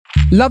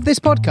Love this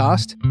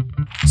podcast?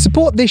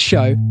 Support this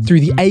show through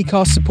the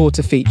Acast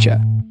supporter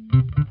feature.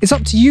 It's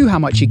up to you how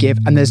much you give,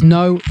 and there's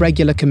no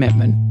regular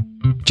commitment.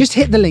 Just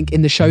hit the link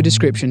in the show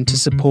description to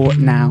support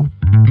now.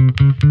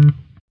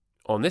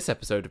 On this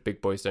episode of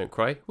Big Boys Don't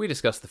Cry, we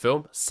discuss the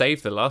film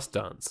Save the Last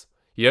Dance.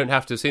 You don't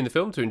have to have seen the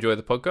film to enjoy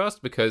the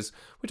podcast because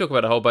we talk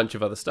about a whole bunch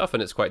of other stuff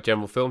and it's quite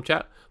general film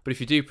chat. But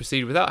if you do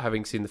proceed without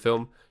having seen the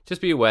film,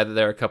 just be aware that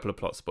there are a couple of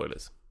plot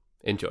spoilers.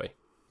 Enjoy.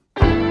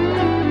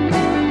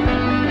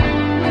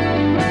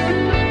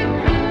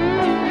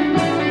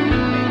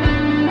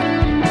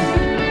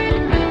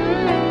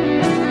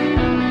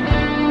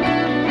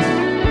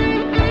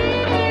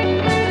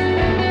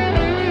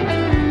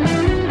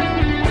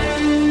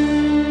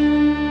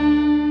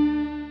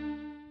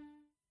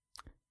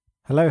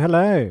 Hello,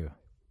 hello.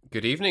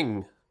 Good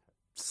evening,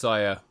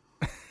 sire.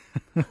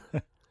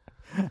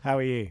 How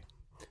are you?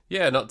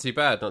 Yeah, not too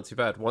bad, not too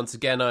bad. Once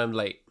again, I am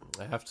late.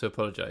 I have to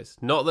apologise.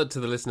 Not that to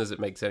the listeners it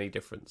makes any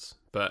difference,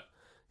 but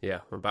yeah,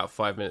 I'm about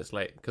 5 minutes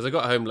late. Because I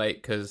got home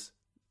late because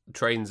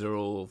trains are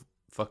all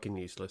fucking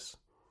useless.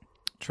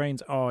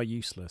 Trains are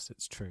useless,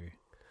 it's true.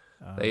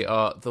 They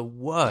are the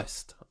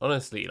worst,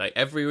 honestly. Like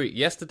every week,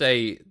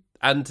 yesterday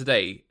and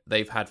today,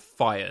 they've had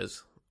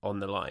fires on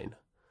the line.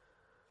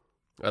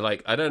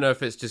 I don't know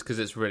if it's just because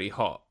it's really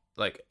hot.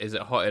 Like, is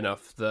it hot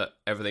enough that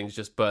everything's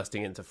just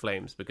bursting into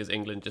flames because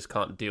England just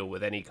can't deal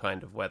with any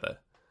kind of weather?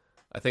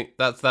 I think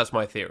that's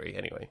my theory,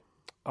 anyway.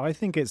 I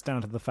think it's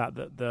down to the fact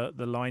that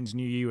the lines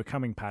knew you were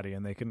coming, Paddy,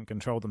 and they couldn't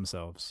control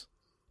themselves.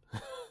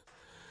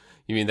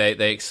 You mean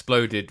they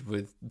exploded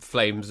with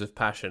flames of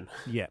passion?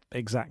 Yeah,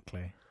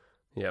 exactly.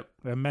 Yep.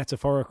 They're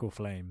metaphorical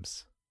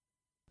flames.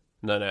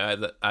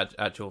 No,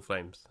 actual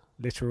flames.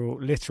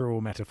 Literal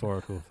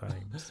metaphorical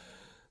flames.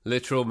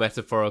 Literal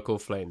metaphorical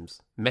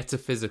flames.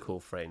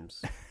 Metaphysical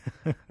frames.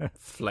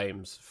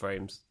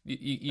 Frames.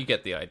 You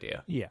get the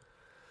idea. Yeah.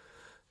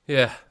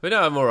 Yeah, but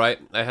no, I'm alright.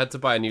 I had to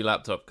buy a new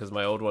laptop because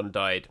my old one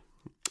died.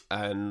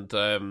 And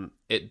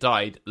it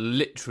died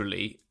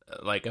literally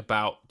like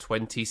about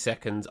 20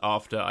 seconds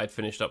after I'd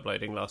finished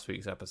uploading last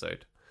week's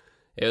episode.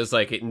 It was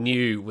like it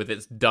knew with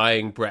its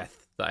dying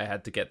breath that I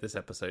had to get this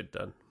episode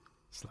done.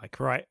 It's like,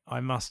 right, I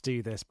must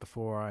do this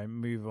before I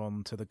move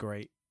on to the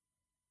great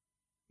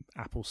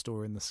Apple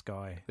Store in the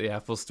sky. The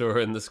Apple Store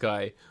in the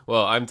sky.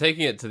 Well, I'm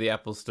taking it to the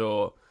Apple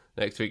Store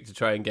next week to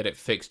try and get it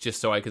fixed just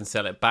so I can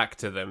sell it back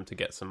to them to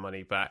get some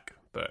money back.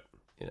 But,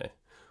 you know,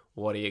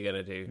 what are you going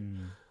to do?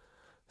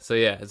 So,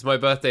 yeah, it's my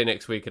birthday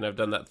next week and I've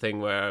done that thing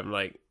where I'm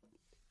like,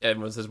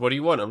 everyone says, what do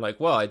you want? I'm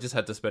like, well, I just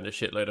had to spend a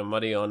shitload of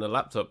money on a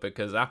laptop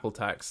because Apple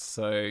tax.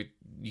 So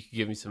you can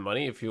give me some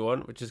money if you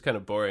want, which is kind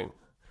of boring.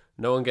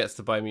 No one gets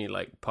to buy me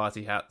like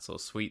party hats or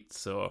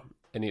sweets or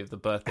any of the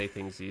birthday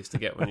things you used to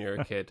get when you were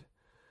a kid.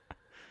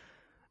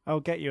 I'll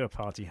get you a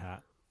party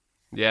hat.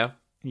 Yeah?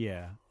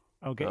 Yeah.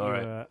 I'll get All you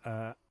right.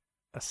 a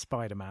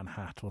Spider-Man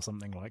hat or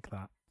something like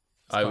that.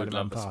 I would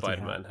love a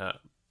Spider-Man hat.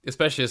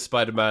 Especially as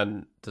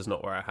Spider-Man does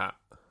not wear a hat.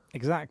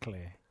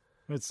 Exactly.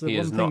 It's the He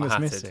one is thing not that's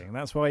hatted. missing.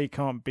 That's why you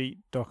can't beat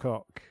Doc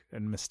Ock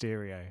and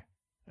Mysterio.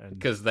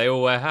 Because they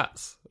all wear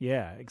hats.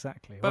 Yeah,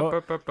 exactly.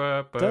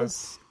 Ba-ba-ba-ba-ba.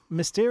 Does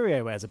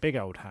Mysterio wears a big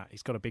old hat?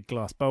 He's got a big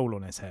glass bowl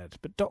on his head.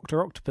 But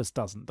Dr. Octopus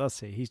doesn't,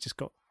 does he? He's just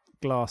got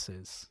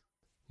glasses.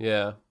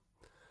 Yeah.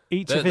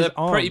 They're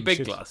pretty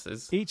big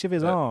glasses. Each of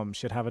his arms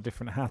should have a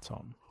different hat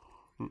on.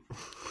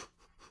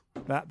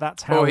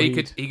 That's how. Or he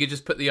could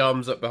just put the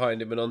arms up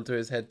behind him and onto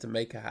his head to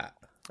make a hat.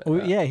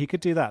 Yeah, he could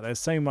do that. There's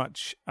so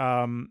much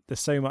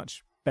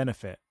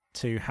benefit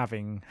to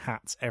having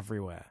hats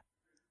everywhere.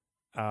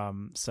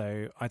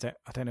 So I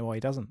don't know why he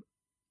doesn't.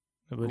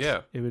 It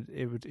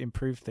would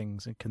improve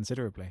things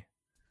considerably.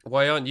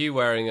 Why aren't you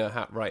wearing a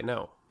hat right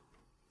now?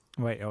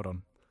 Wait, hold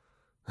on.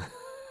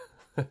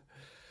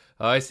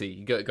 Oh, I see.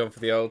 You got gone for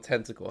the old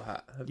tentacle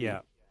hat. Yeah.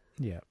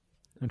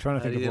 I'm trying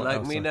to think of you what like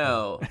else me I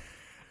now?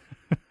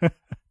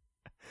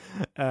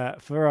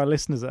 For our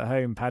listeners at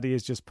home, Paddy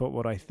has just put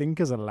what I think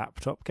is a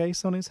laptop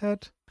case on his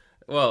head.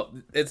 Well,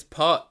 it's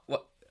part...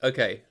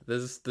 Okay,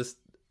 there's this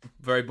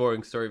very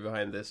boring story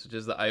behind this, which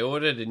is that I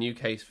ordered a new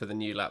case for the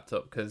new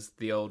laptop because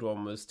the old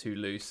one was too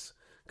loose,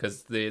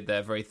 because they're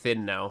very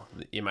thin now,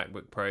 your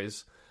MacBook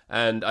Pros.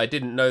 And I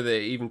didn't know that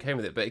it even came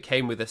with it, but it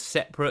came with a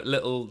separate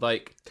little,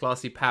 like,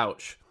 classy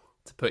pouch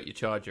to put your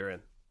charger in.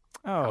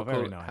 Oh,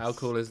 very nice. How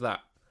cool is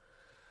that?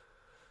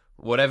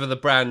 Whatever the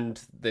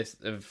brand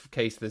of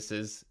case this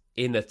is,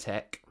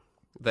 Innertech,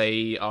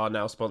 they are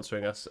now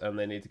sponsoring us and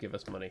they need to give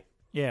us money.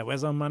 Yeah,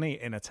 where's our money,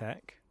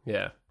 Innertech?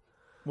 Yeah.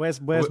 Where's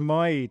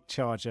my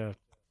charger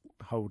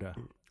holder?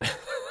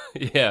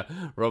 Yeah,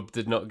 Rob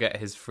did not get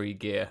his free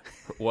gear.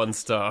 1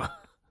 star.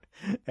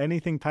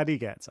 Anything Paddy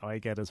gets, I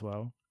get as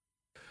well.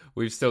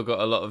 We've still got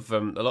a lot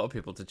of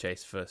people to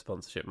chase for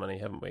sponsorship money,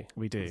 haven't we?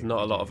 We do. There's not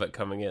a lot of it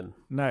coming in.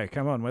 No,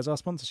 come on. Where's our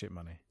sponsorship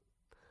money?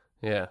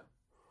 Yeah.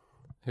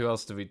 Who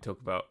else did we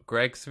talk about?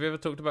 Greggs. Have we ever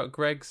talked about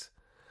Greggs?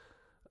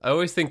 I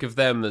always think of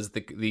them as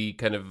the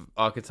kind of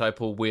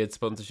archetypal weird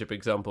sponsorship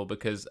example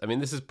because, I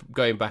mean, this is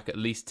going back at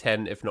least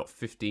 10, if not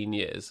 15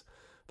 years.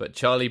 but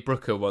Charlie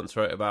Brooker once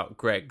wrote about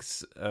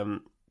Greg's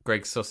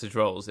sausage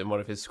rolls in one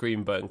of his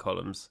Screen Burn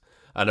columns,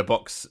 and a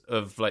box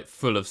of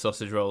full of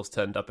sausage rolls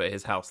turned up at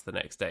his house the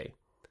next day.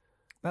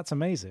 That's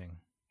amazing.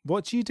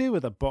 What do you do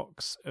with a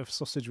box of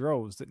sausage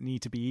rolls that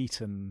need to be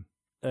eaten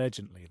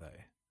urgently, though?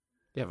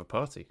 You have a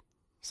party.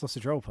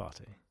 Sausage roll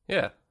party?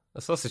 Yeah, a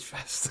sausage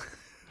fest.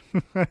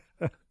 I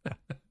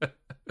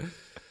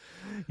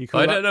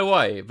don't know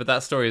why, but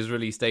that story has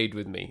really stayed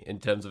with me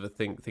in terms of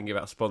thinking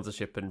about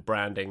sponsorship and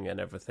branding and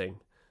everything.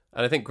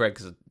 And I think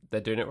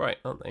they're doing it right,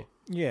 aren't they?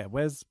 Yeah,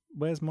 where's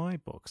my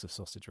box of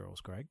sausage rolls,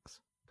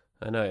 Greg's?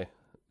 I know.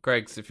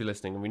 Greg's, if you're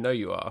listening, and we know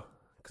you are,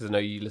 because I know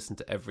you listen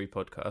to every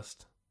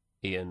podcast,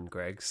 Ian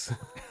Greg's.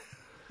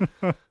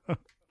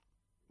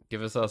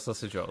 Give us our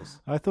sausage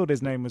rolls. I thought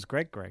his name was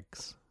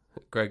Greg's.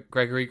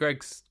 Gregory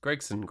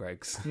Gregson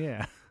Greg's.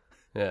 Yeah.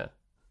 Yeah.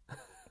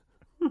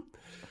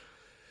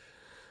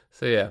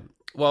 So yeah,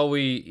 while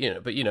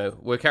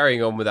we're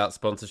carrying on without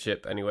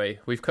sponsorship anyway.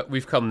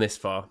 We've come this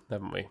far,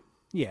 haven't we?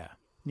 Yeah.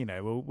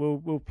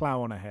 We'll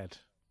plow on ahead.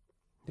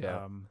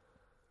 Yeah.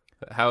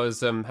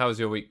 How's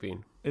your week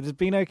been? It has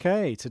been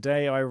okay.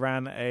 Today I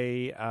ran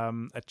a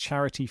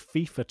charity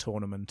FIFA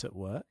tournament at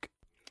work.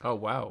 Oh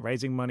wow!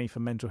 Raising money for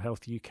Mental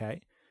Health UK.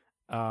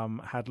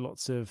 Had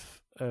lots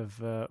of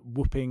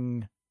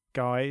whooping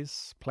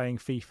guys playing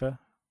FIFA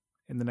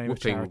in the name of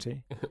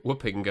charity.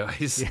 Whooping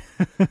guys. Yeah.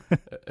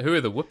 Who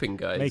are the whooping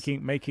guys?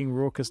 Making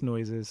raucous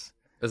noises.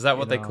 Is that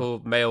what they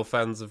call male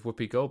fans of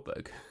Whoopi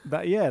Goldberg?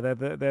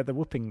 They're the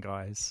whooping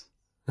guys.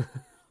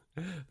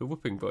 The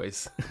whooping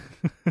boys.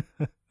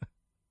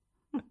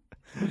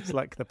 It's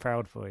like the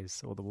Proud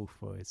Boys or the Wolf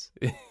Boys.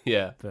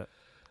 Yeah. But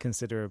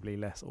considerably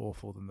less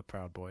awful than the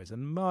Proud Boys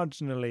and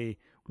marginally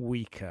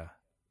weaker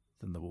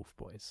than the Wolf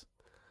Boys.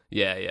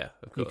 Yeah,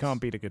 of course. You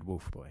can't beat a good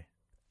Wolf Boy.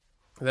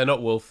 They're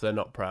not wolf, they're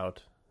not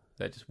proud.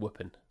 They're just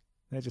whooping.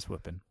 Yeah.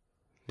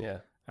 Yeah.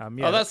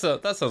 Oh,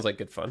 that sounds like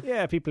good fun.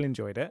 Yeah, people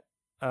enjoyed it.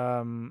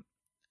 And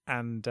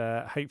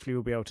hopefully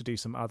we'll be able to do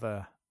some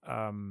other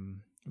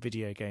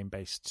video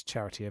game-based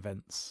charity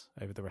events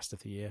over the rest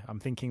of the year. I'm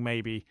thinking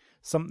maybe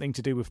something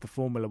to do with the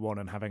Formula One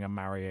and having a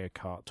Mario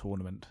Kart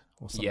tournament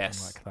or something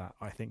like that.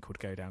 I think would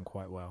go down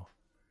quite well.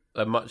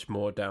 I'm much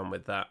more down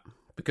with that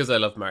because I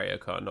love Mario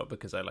Kart, not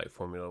because I like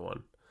Formula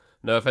One.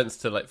 No offense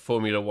to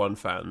Formula One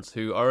fans,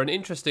 who are an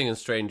interesting and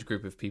strange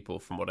group of people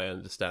from what I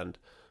understand,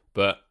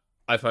 but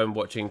I find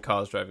watching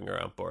cars driving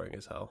around boring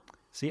as hell.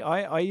 See,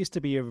 I used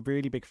to be a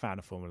really big fan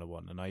of Formula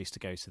One, and I used to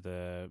go to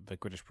the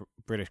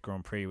British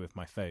Grand Prix with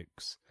my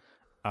folks.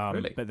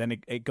 Really? But then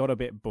it got a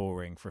bit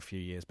boring for a few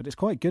years, but it's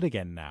quite good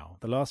again now.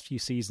 The last few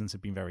seasons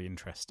have been very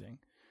interesting.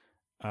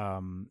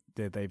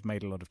 They've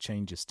made a lot of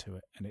changes to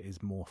it, and it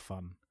is more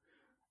fun.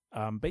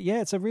 But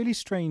yeah, it's a really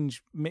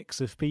strange mix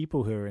of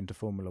people who are into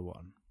Formula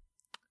One.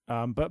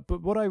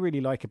 But what I really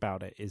like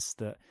about it is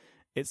that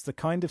it's the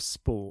kind of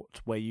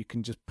sport where you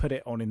can just put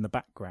it on in the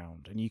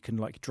background and you can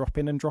drop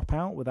in and drop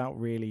out without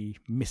really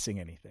missing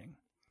anything.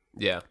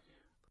 Yeah.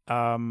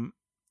 It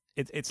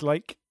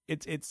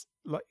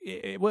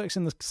works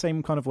in the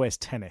same kind of way as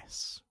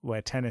tennis,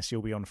 where tennis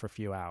you'll be on for a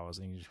few hours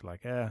and you're just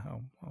like,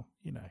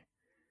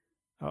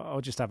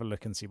 I'll just have a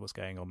look and see what's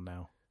going on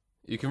now.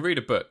 You can read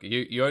a book.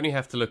 You only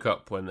have to look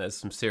up when there's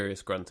some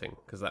serious grunting,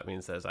 because that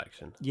means there's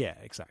action. Yeah,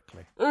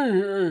 exactly.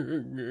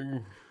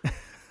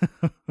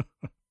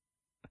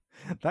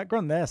 That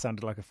grunt there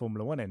sounded like a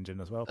Formula One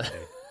engine as well.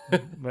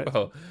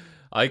 Well,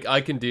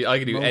 I can do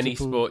any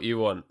sport you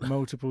want.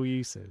 Multiple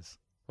uses.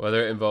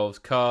 Whether it involves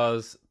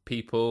cars,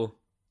 people,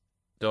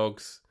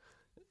 dogs,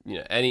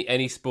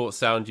 any sports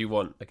sound you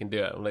want, I can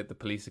do it. I'm like the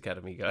Police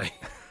Academy guy.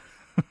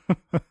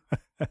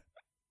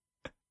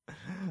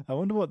 I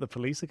wonder what the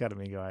Police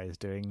Academy guy is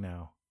doing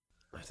now.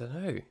 I don't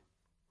know.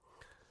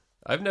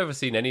 I've never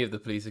seen any of the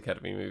Police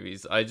Academy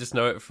movies. I just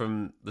know it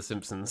from The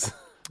Simpsons.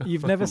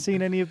 You've never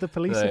seen any of the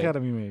Police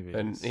Academy movies?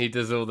 And he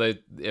does all the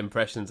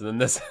impressions. And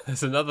then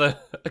there's another...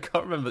 I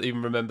can't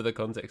even remember the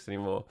context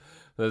anymore.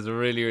 There's a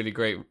really, really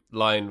great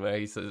line where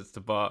he says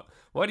to Bart,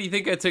 "Why do you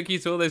think I took you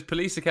to all those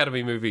Police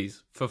Academy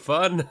movies? For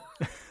fun?"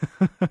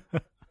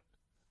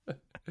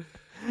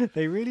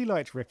 They really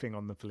liked ripping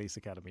on the Police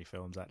Academy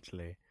films,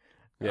 actually.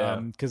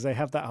 Yeah. Because they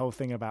have that whole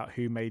thing about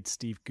who made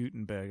Steve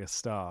Guttenberg a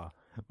star,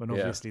 when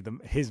obviously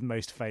his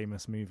most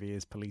famous movie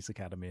is Police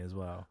Academy as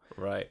well.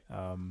 Right.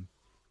 And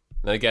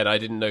again, I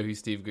didn't know who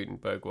Steve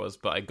Guttenberg was,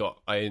 but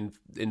I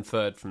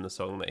inferred from the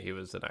song that he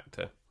was an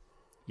actor.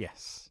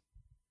 Yes.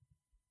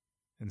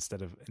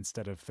 Instead of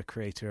the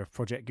creator of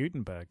Project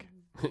Gutenberg.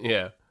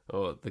 Yeah,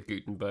 or the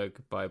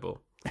Gutenberg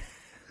Bible.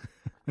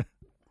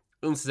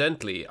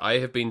 Incidentally, I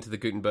have been to the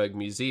Gutenberg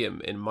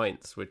Museum in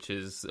Mainz, which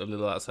is a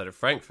little outside of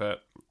Frankfurt,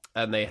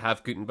 and they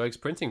have Gutenberg's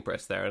printing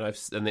press there,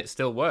 and it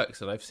still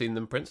works, and I've seen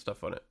them print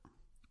stuff on it.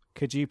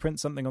 Could you print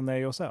something on there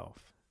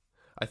yourself?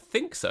 I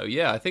think so,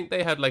 yeah. I think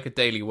they had a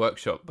daily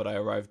workshop, but I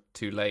arrived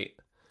too late.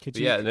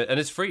 Yeah, and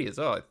it's free as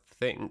well, I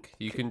think.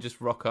 You can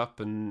just rock up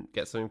and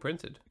get something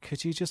printed.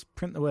 Could you just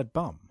print the word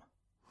bum?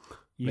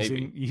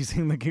 Maybe.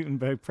 Using the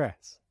Gutenberg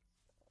press?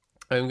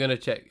 I'm going to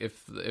check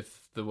if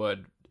the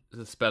word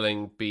the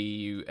spelling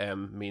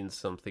BUM means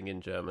something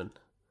in German.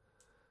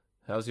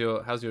 How's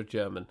your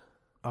German?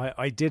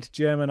 I did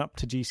German up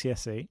to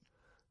GCSE.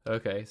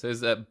 Okay, so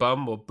is that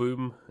bum or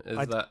boom?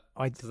 Does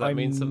that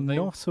mean something?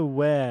 I'm not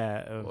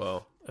aware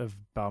of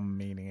bum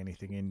meaning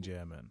anything in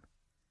German.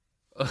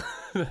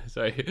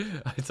 Sorry,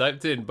 I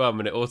typed in bum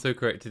and it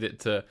auto-corrected it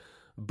to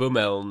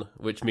bummeln,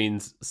 which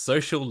means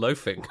social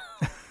loafing.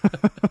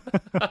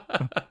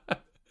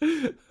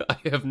 I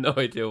have no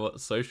idea what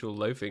social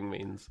loafing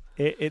means.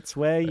 It's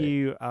where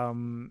you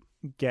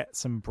get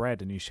some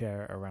bread and you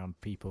share it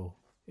around people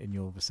in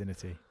your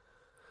vicinity.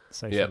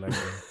 Social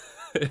loafing.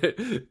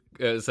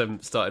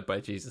 Started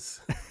by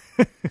Jesus.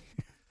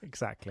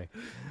 Exactly.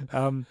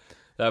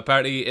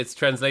 Apparently, it's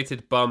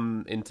translated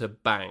bum into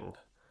bang.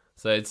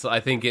 So I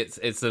think it's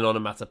an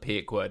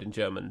onomatopoeic word in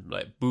German,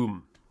 like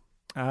boom.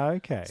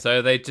 Okay.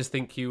 So they just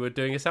think you were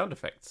doing a sound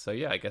effect. So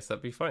yeah, I guess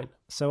that'd be fine.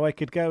 So I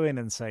could go in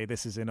and say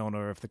this is in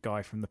honor of the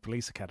guy from the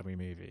Police Academy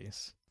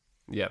movies.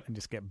 Yeah. And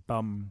just get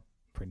bum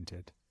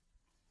printed.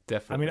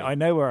 Definitely. I mean, I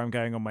know where I'm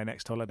going on my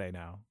next holiday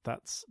now.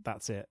 That's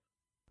it.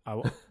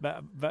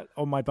 That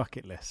on my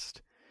bucket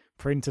list.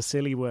 Print a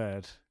silly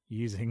word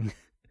using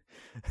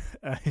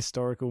a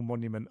historical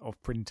monument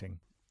of printing.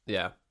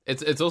 Yeah.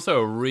 It's also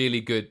a really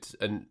good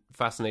and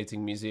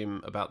fascinating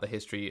museum about the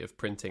history of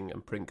printing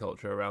and print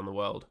culture around the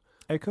world.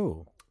 Oh,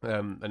 cool.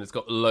 And it's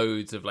got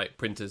loads of like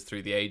printers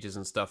through the ages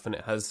and stuff, and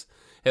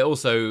it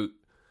also,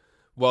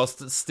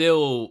 whilst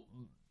still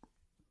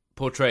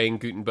portraying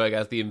Gutenberg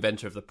as the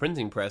inventor of the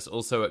printing press,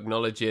 also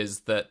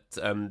acknowledges that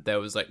there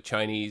was like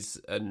Chinese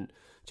and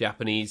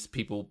Japanese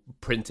people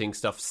printing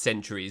stuff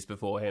centuries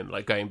before him,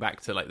 like going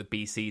back to like the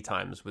BC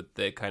times with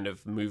the kind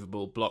of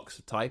movable blocks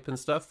of type and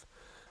stuff.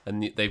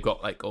 And they've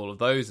got like all of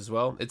those as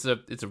well. It's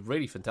a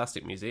really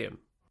fantastic museum.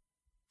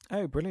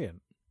 Oh,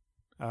 brilliant.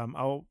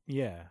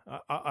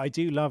 I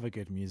do love a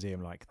good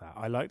museum like that.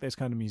 I like those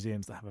kind of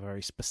museums that have a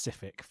very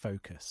specific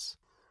focus.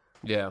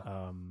 Yeah.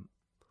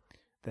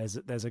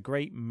 There's a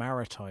great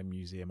maritime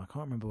museum. I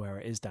can't remember where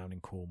it is down in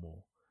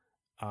Cornwall.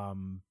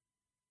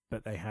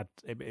 But they had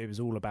it was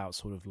all about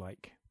sort of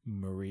like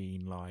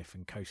marine life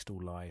and coastal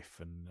life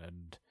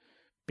and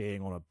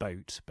being on a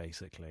boat,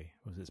 basically,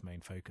 was its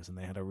main focus. And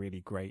they had a really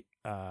great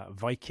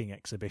Viking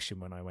exhibition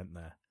when I went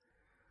there.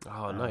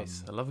 Oh,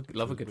 nice! I love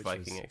a good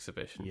Viking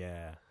exhibition.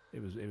 Yeah,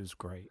 it was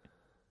great.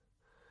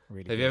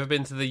 Really. Have you ever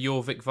been to the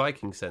Jorvik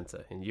Viking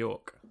Centre in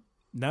York?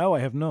 No, I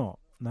have not.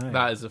 No,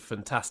 that is a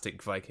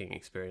fantastic Viking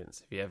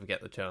experience. If you ever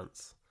get the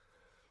chance,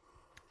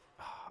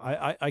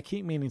 I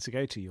keep meaning to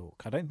go to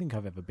York. I don't think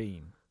I've ever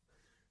been.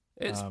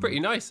 It's pretty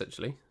nice,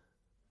 actually.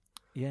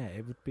 Yeah,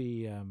 it would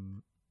be.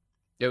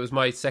 It was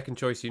my second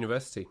choice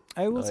university.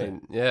 Oh, was it?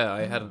 Yeah,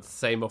 I had the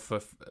same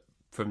offer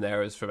from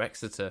there as from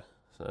Exeter.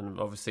 And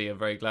obviously I'm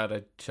very glad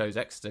I chose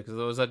Exeter, because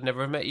otherwise I'd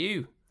never have met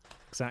you.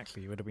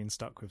 Exactly. You would have been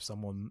stuck with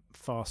someone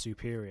far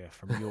superior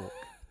from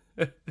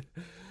York.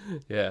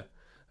 Yeah.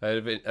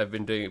 I've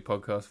been doing a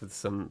podcast with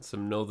some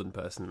northern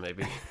person,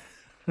 maybe.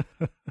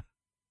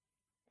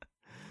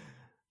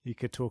 You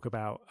could talk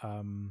about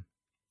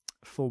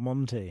Full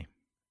Monty.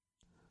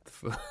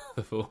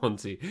 The Full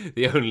Monty,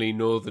 the only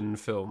northern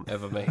film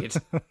ever made.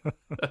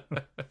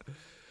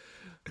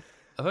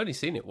 I've only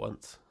seen it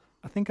once.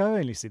 I think I've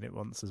only seen it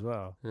once as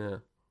well. Yeah.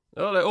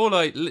 All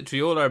I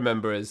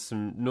remember is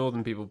some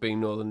northern people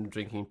being northern,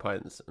 drinking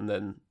pints, and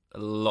then a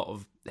lot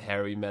of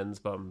hairy men's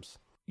bums.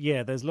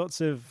 Yeah, there's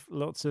lots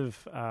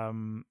of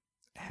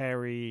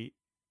hairy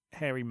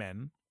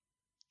men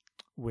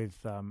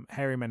with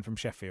hairy men from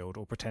Sheffield,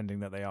 or pretending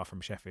that they are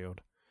from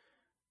Sheffield,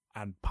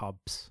 and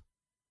pubs.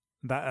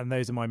 And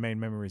those are my main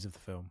memories of the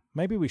film.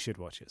 Maybe we should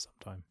watch it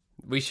sometime.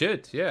 We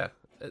should, yeah.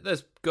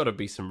 There's got to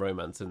be some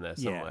romance in there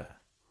somewhere.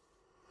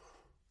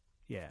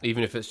 Yeah.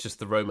 Even if it's just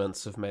the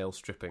romance of male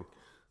stripping.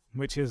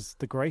 Which is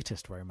the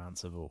greatest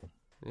romance of all.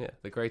 Yeah,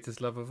 the greatest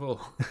love of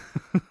all.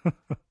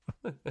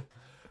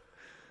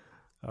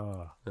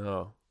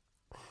 Oh.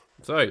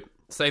 So,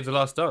 Save the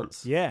Last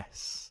Dance.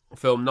 Yes. A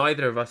film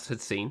neither of us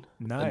had seen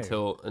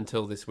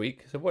until this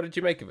week. So what did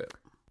you make of it?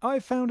 I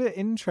found it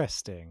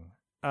interesting.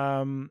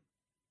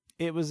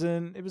 It was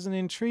an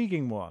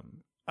intriguing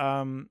one.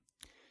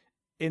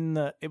 In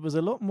that it was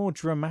a lot more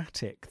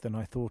dramatic than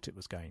I thought it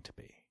was going to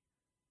be.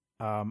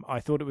 I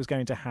thought it was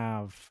going to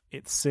have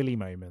its silly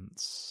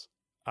moments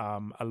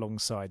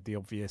alongside the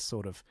obvious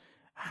sort of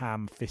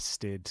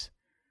ham-fisted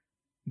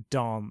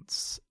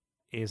dance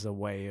is a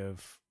way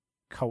of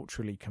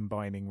culturally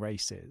combining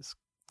races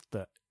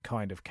that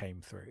kind of came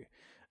through.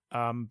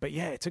 But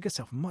yeah, it took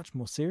itself much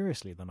more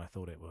seriously than I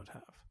thought it would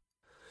have.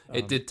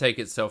 It did take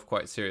itself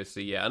quite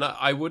seriously, yeah. And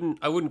I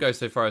wouldn't go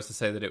so far as to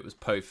say that it was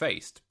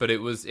po-faced, but it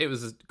was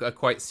a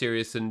quite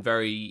serious and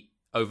very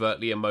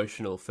overtly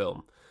emotional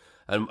film.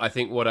 And I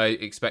think what I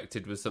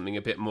expected was something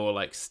a bit more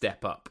like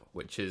Step Up,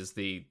 which is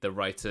the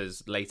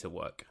writer's later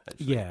work,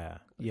 actually. Yeah.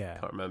 I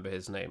can't remember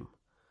his name.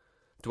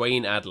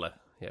 Dwayne Adler.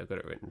 Yeah, I've got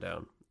it written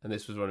down. and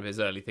this was one of his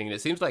early things.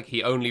 It seems like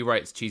he only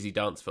writes cheesy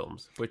dance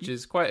films, which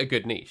is quite a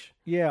good niche.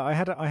 Yeah, I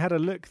had a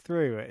look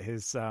through at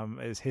his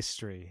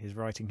history, his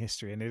writing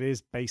history, and it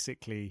is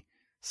basically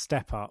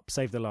Step Up,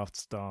 Save the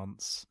Last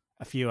Dance,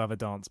 a few other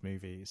dance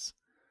movies.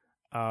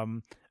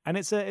 And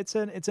it's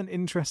an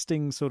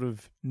interesting sort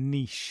of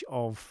niche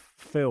of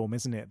film,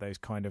 isn't it? Those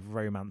kind of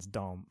romance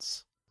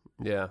dance.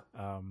 Yeah.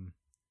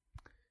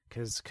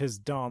 Because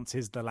dance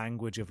is the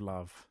language of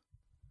love.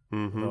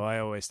 Mm-hmm. Though I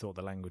always thought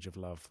the language of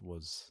love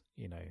was,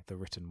 the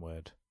written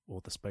word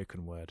or the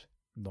spoken word,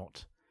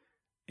 not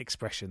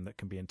expression that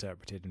can be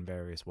interpreted in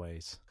various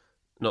ways.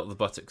 Not the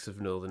buttocks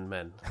of northern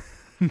men.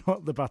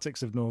 Not the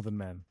buttocks of northern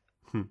men.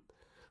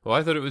 Well,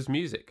 I thought it was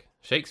music.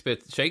 Shakespeare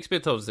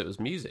told us it was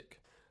music.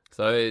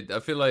 So I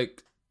feel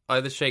like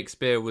either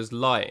Shakespeare was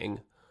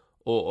lying,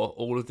 or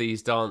all of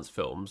these dance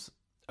films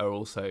are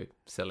also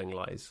selling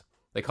lies.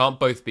 They can't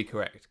both be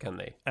correct, can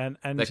they? And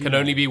there can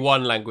only be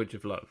one language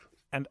of love.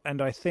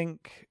 And I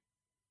think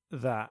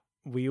that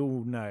we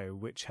all know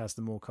which has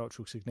the more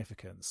cultural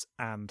significance,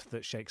 and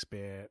that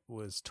Shakespeare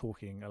was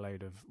talking a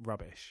load of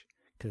rubbish,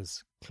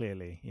 because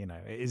clearly,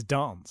 it is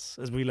dance,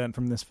 as we learned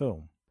from this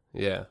film.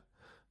 Yeah.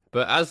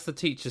 But as the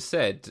teacher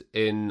said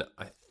in,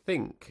 I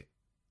think,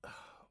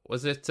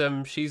 was it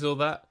She's All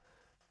That?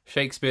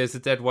 Shakespeare's a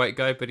dead white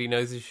guy, but he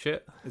knows his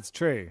shit. It's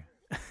true.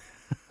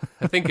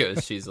 I think it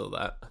was She's All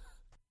That.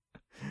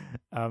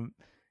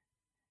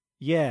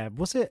 Yeah,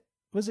 was it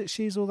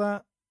She's All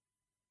That?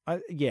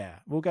 Yeah,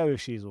 we'll go with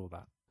She's All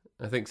That.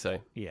 I think so.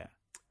 Yeah.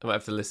 I might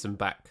have to listen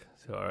back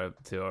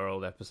to our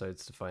old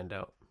episodes to find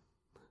out.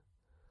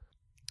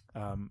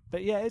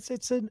 But yeah,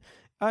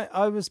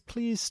 I was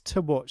pleased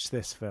to watch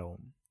this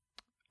film.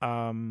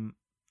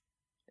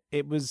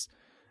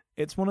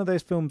 It's one of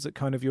those films that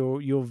kind of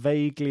you're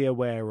vaguely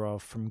aware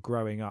of from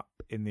growing up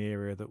in the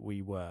era that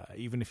we were,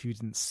 even if you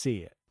didn't see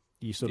it.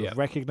 You sort of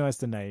recognize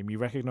the name, you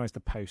recognize the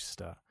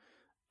poster,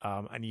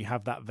 and you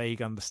have that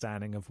vague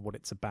understanding of what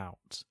it's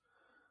about.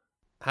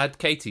 Had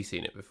Katie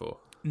seen it before?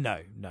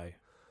 No.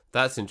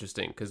 That's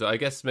interesting, because I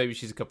guess maybe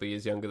she's a couple of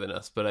years younger than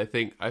us, but I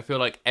feel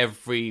like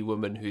every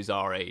woman who's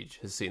our age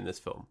has seen this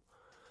film.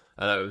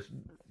 And I was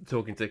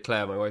talking to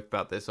Claire, my wife,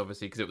 about this,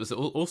 obviously, because it was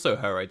also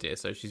her idea,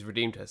 so she's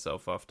redeemed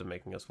herself after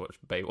making us watch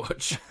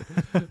Baywatch.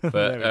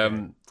 But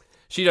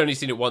she'd only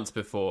seen it once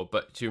before,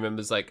 but she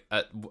remembers, like,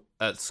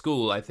 at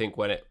school, I think,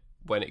 when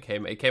it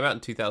came out in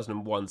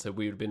 2001, so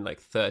we would have been,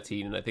 like,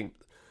 13, and I think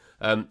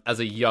as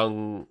a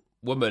young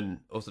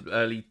woman, also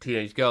early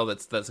teenage girl,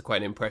 that's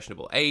quite an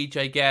impressionable age,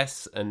 I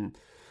guess, and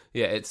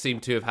yeah, it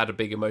seemed to have had a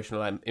big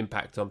emotional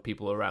impact on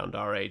people around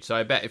our age. So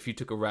I bet if you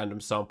took a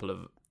random sample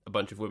of a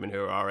bunch of women who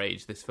are our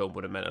age, this film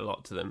would have meant a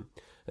lot to them,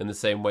 in the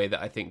same way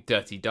that I think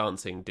Dirty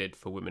Dancing did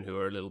for women who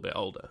are a little bit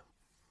older.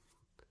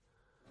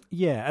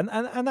 Yeah,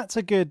 and that's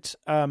a good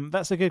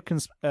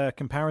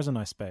comparison,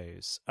 I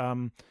suppose.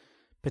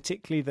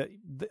 Particularly that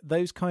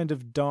those kind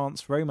of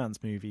dance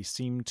romance movies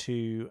seem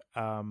to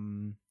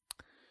come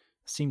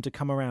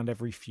around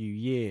every few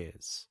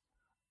years.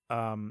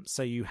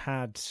 So you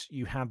had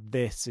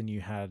this, and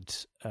you had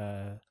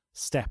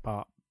Step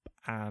Up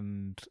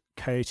and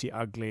Coyote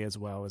Ugly, as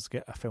well as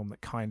a film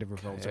that kind of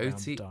revolves around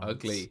dance. Coyote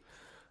Ugly.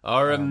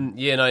 Our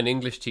Year 9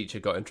 English teacher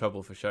got in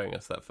trouble for showing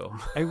us that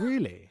film. Oh,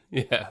 really?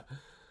 Yeah.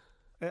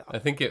 I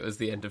think it was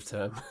the end of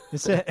term.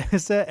 Is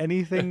there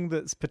anything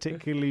that's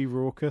particularly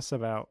raucous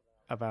about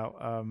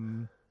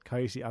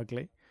Coyote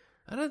Ugly?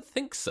 I don't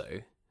think so.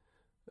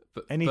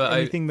 Anything that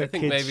I think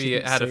kids maybe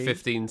it had see? a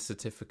 15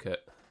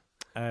 certificate.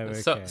 Oh,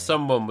 okay.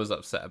 Someone was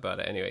upset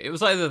about it anyway. It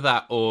was either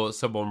that or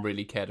someone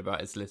really cared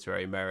about its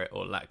literary merit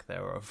or lack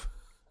thereof.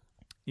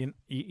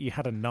 You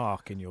had a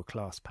narc in your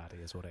class, Paddy,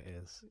 is what it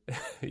is.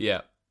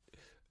 Yeah.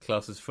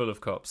 Class is full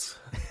of cops.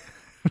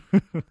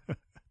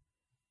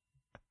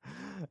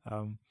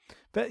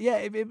 But yeah,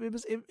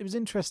 it was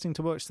interesting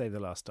to watch Save the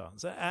Last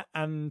Dance,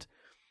 and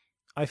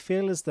I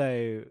feel as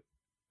though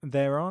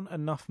there aren't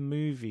enough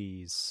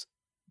movies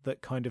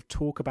that kind of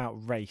talk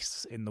about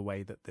race in the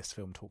way that this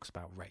film talks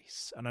about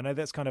race. And I know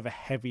that's kind of a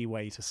heavy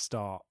way to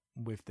start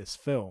with this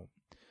film,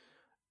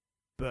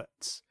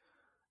 but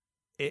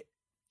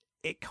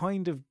it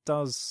kind of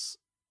does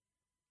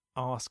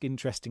ask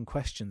interesting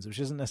questions, which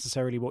isn't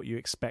necessarily what you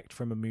expect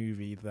from a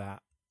movie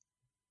that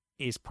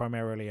is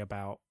primarily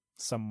about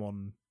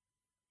someone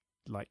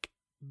like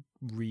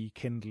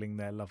rekindling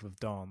their love of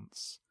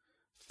dance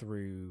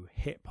through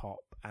hip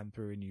hop and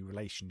through a new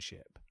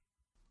relationship.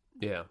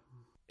 Yeah.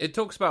 It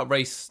talks about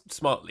race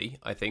smartly,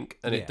 I think,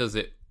 and it does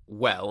it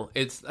well.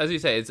 It's, as you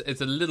say,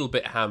 it's a little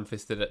bit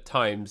ham-fisted at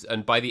times,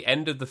 and by the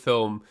end of the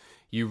film,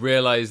 you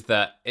realise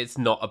that it's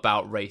not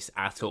about race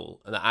at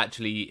all, and that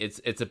actually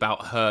it's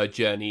about her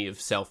journey of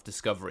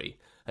self-discovery,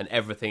 and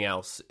everything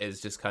else is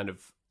just kind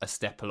of a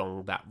step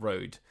along that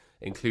road,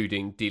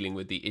 including dealing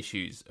with the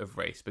issues of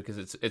race, because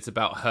it's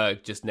about her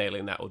just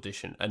nailing that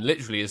audition, and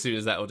literally as soon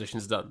as that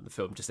audition's done, the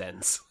film just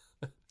ends.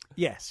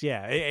 Yes,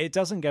 yeah. It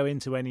doesn't go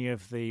into any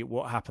of the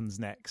what happens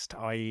next,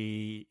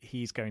 i.e.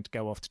 he's going to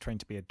go off to train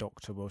to be a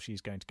doctor while she's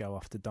going to go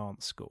off to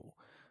dance school.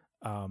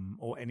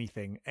 or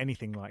anything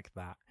like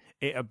that.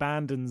 It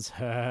abandons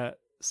her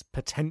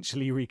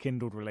potentially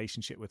rekindled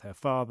relationship with her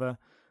father,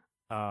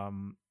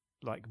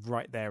 like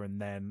right there and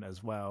then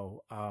as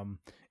well.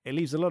 It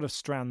leaves a lot of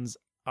strands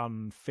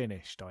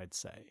unfinished, I'd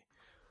say.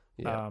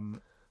 Yeah.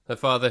 Her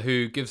father,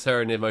 who gives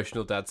her an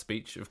emotional dad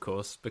speech, of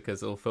course,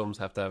 because all films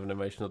have to have an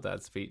emotional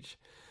dad speech,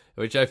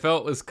 which I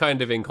felt was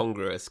kind of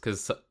incongruous,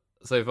 because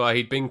so far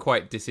he'd been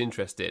quite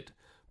disinterested,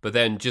 but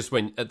then just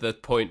when at the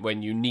point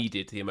when you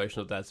needed the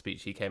emotional dad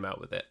speech, he came out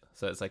with it.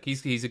 So it's like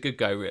he's a good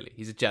guy, really.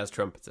 He's a jazz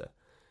trumpeter.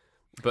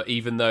 But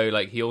even though,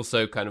 like, he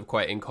also kind of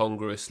quite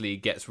incongruously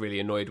gets really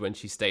annoyed when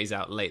she stays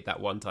out late that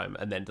one time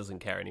and then doesn't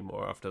care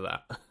anymore after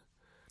that.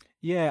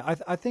 Yeah,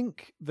 I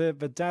think the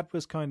dad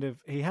was kind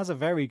of... He has a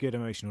very good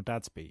emotional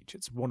dad speech.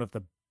 It's one of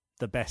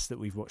the best that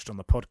we've watched on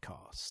the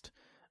podcast.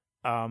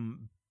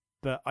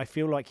 But I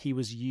feel like he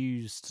was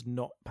used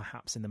not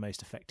perhaps in the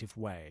most effective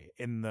way,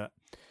 in that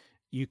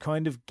you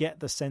kind of get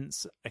the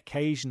sense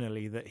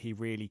occasionally that he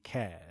really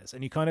cares.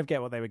 And you kind of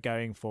get what they were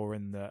going for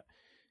in that,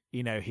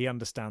 you know, he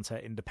understands her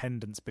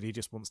independence, but he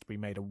just wants to be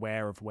made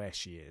aware of where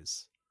she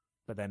is.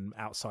 But then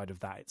outside of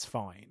that, it's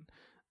fine.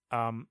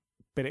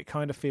 But it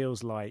kind of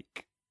feels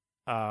like...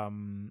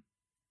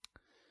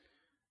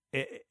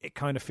 It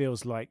kind of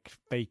feels like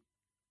they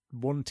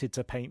wanted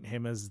to paint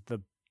him as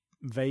the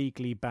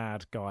vaguely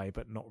bad guy,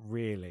 but not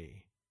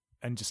really,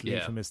 and just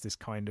leave him as this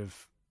kind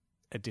of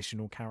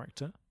additional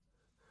character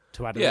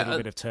to add a little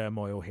bit of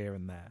turmoil here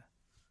and there.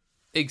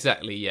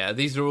 Exactly, yeah.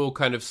 These are all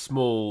kind of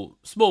small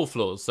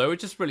flaws, so we're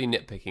just really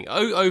nitpicking.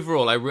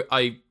 Overall,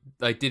 I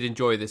did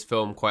enjoy this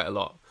film quite a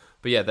lot,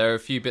 but yeah, there are a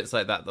few bits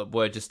like that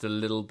were just a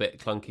little bit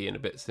clunky and a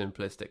bit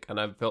simplistic, and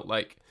I felt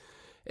like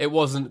it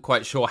wasn't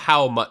quite sure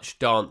how much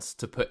dance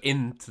to put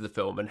into the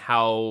film and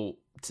how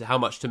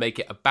much to make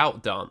it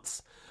about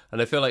dance.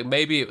 And I feel like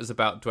maybe it was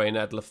about Dwayne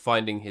Adler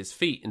finding his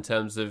feet in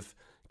terms of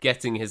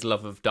getting his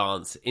love of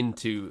dance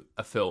into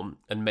a film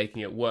and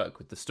making it work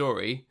with the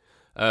story.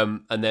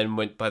 And then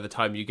by the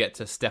time you get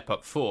to Step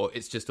Up 4,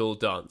 it's just all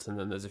dance, and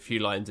then there's a few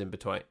lines in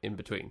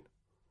between.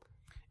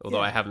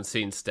 Although I haven't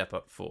seen Step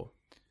Up 4,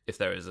 if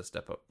there is a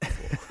Step Up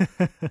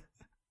 4.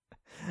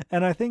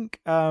 And I think...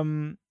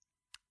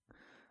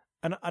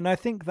 And I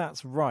think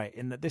that's right,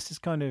 in that this is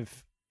kind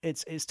of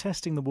it's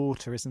testing the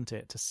water, isn't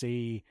it, to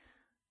see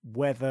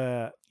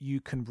whether you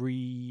can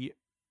rebirth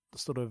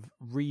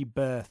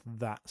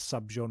that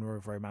subgenre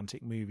of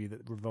romantic movie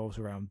that revolves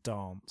around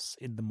dance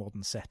in the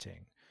modern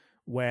setting,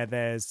 where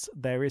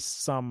there is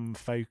some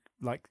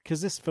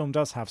because this film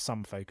does have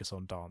some focus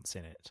on dance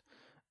in it.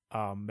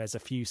 There's a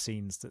few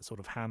scenes that sort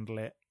of handle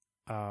it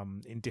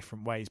in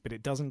different ways, but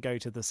it doesn't go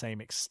to the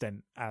same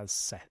extent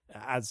as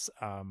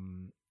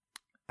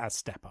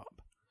Step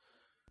Up.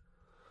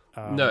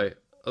 No,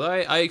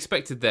 I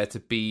expected there to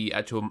be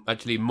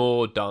actually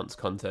more dance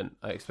content.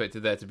 I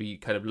expected there to be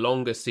kind of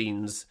longer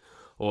scenes,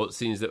 or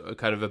scenes that were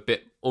kind of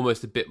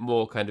almost a bit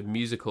more kind of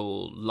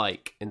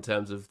musical-like in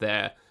terms of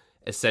their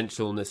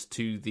essentialness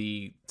to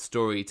the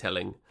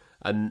storytelling,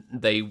 and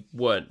they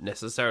weren't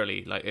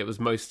necessarily. Like, it was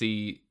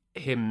mostly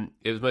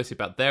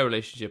about their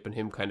relationship and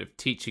him kind of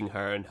teaching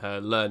her and her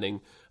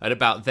learning, and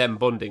about them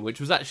bonding, which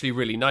was actually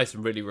really nice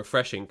and really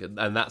refreshing,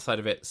 and that side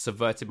of it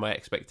subverted my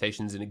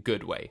expectations in a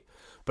good way.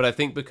 But I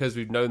think because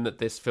we've known that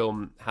this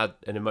film had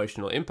an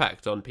emotional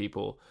impact on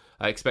people,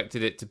 I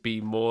expected it to be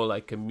more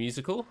like a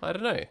musical. I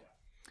don't know.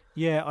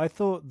 Yeah, I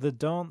thought the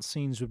dance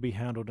scenes would be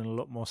handled in a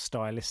lot more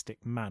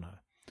stylistic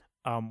manner,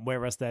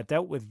 whereas they're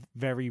dealt with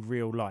very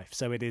real life.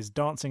 So it is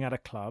dancing at a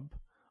club,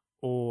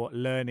 or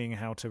learning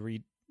how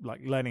to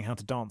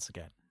dance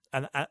again,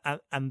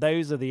 and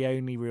those are the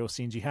only real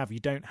scenes you have. You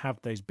don't have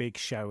those big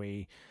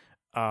showy,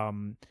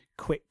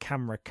 quick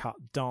camera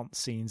cut dance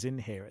scenes in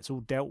here. It's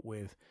all dealt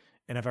with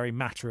in a very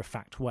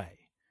matter-of-fact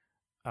way,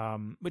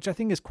 which I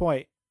think is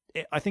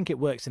I think it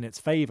works in its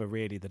favour,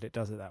 really, that it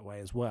does it that way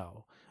as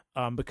well,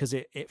 because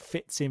it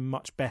fits in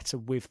much better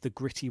with the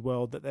gritty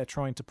world that they're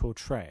trying to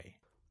portray.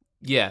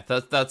 Yeah,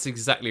 that's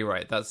exactly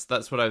right.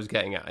 That's what I was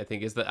getting at, I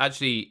think, is that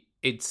actually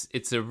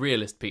it's a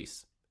realist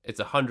piece. It's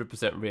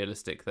 100%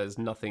 realistic. There's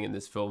nothing in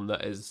this film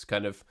that is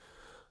kind of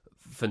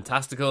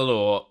fantastical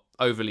or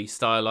overly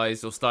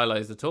stylized or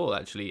stylized at all.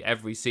 Actually,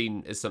 every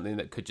scene is something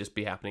that could just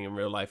be happening in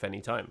real life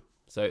anytime.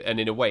 So, and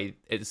in a way,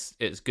 it's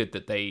good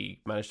that they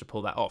managed to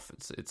pull that off.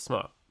 It's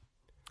smart.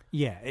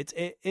 Yeah, it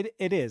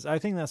is. I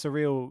think that's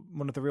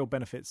one of the real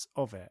benefits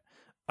of it.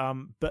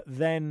 But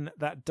then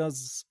that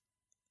does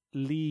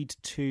lead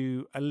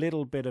to a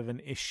little bit of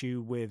an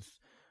issue with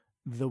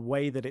the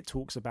way that it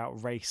talks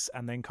about race,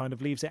 and then kind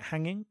of leaves it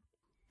hanging.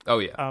 Oh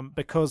yeah.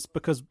 Because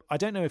I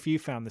don't know if you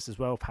found this as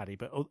well, Paddy,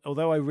 but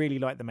although I really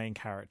like the main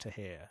character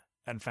here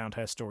and found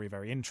her story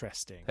very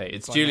interesting. Hey,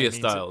 it's Julia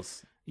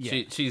Stiles.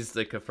 Yeah. She's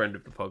like a friend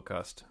of the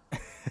podcast.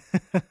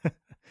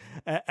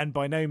 And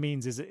by no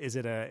means is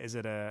it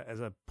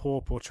a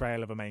poor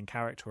portrayal of a main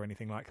character or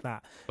anything like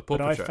that. But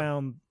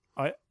portrayal.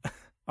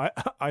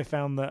 I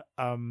found that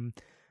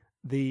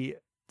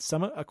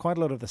quite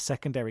a lot of the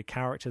secondary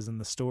characters and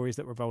the stories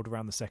that revolved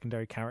around the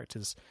secondary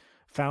characters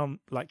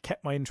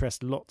kept my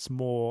interest lots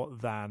more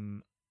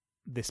than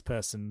this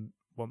person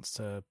wants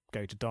to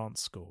go to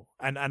dance school,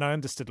 and I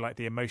understood like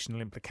the emotional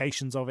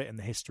implications of it and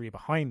the history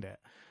behind it.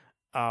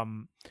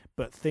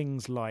 But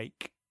things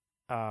like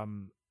a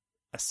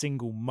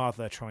single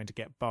mother trying to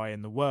get by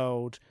in the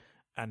world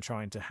and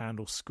trying to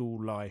handle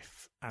school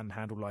life and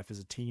handle life as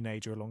a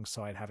teenager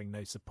alongside having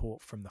no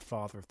support from the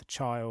father of the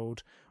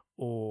child,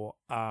 or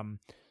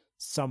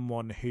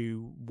someone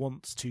who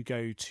wants to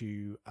go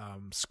to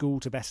school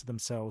to better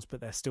themselves, but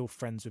they're still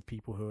friends with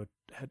people who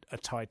are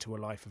tied to a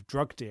life of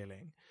drug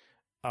dealing,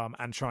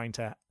 and trying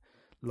to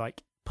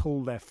like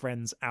pull their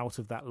friends out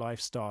of that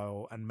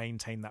lifestyle and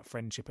maintain that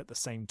friendship at the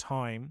same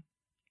time.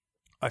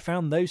 I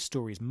found those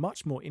stories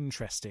much more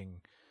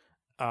interesting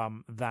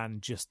than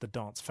just the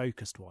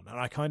dance-focused one, and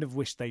I kind of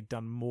wish they'd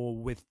done more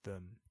with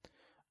them.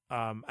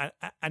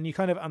 And you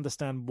kind of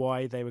understand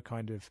why they were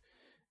kind of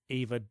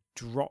either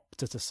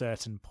dropped at a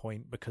certain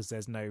point because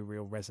there's no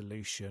real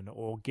resolution,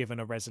 or given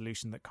a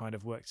resolution that kind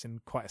of works in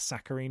quite a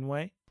saccharine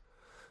way.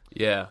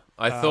 Yeah,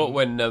 I thought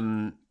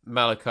when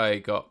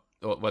Malachi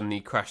when he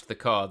crashed the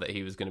car that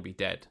he was going to be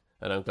dead,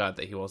 and I'm glad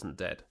that he wasn't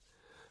dead.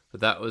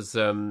 But that was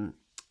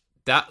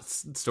that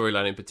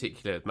storyline in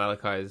particular.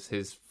 Malachi is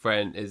his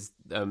friend is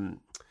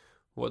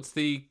what's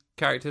the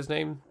character's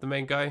name? The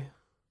main guy.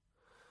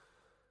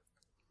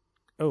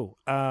 Oh,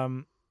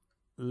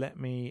 let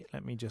me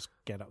just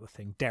get up the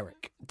thing.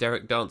 Derek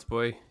Dance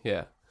Boy,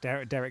 yeah.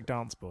 Derek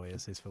Dance Boy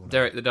is his full name.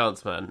 Derek the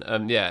Dance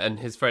Man. Yeah, and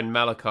his friend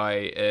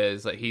Malachi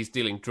is like he's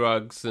dealing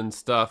drugs and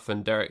stuff,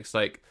 and Derek's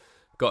like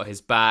got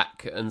his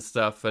back and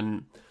stuff,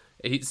 and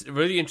it's a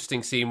really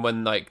interesting scene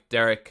when like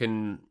Derek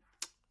and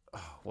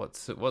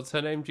what's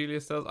her name? Julia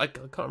Stiles. I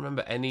can't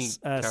remember any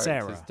characters.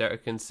 Sarah.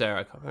 Derek and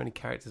Sarah. I can't remember any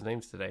characters'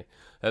 names today.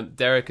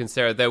 Derek and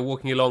Sarah. They're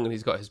walking along, and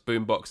he's got his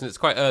boombox, and it's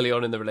quite early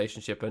on in the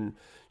relationship. And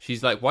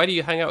she's like, "Why do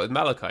you hang out with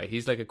Malachi?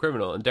 He's like a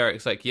criminal." And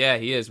Derek's like, "Yeah,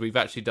 he is. We've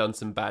actually done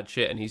some bad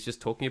shit," and he's just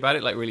talking about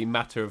it like really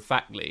matter of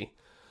factly,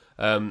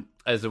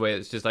 as a way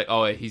that's just like,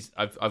 "Oh,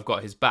 I've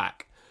got his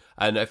back."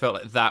 And I felt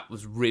like that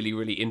was really,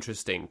 really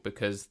interesting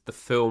because the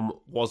film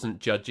wasn't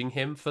judging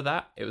him for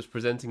that. It was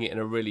presenting it in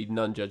a really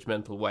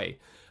non-judgmental way.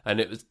 And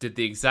it did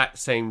the exact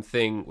same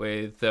thing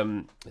with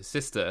his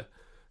sister,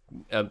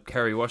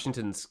 Kerry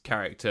Washington's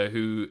character,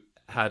 who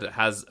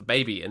has a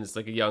baby and is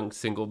like a young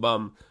single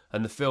mum.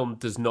 And the film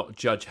does not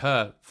judge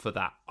her for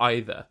that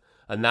either.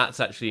 And that's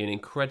actually an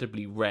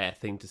incredibly rare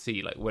thing to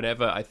see. Like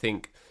whenever I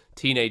think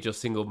teenage or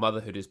single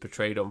motherhood is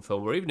portrayed on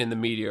film, or even in the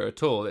media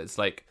at all, it's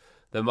like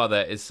the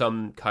mother is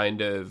some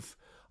kind of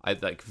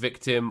like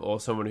victim or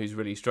someone who's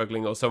really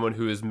struggling or someone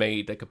who has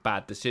made like a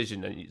bad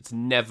decision, and it's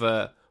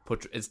never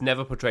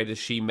portrayed as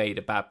she made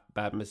a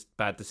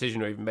bad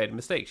decision or even made a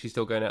mistake. She's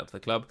still going out to the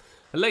club,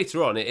 and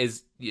later on it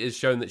is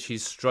shown that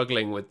she's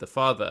struggling with the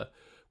father,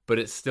 but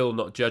it's still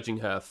not judging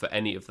her for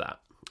any of that.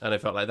 And I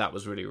felt like that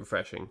was really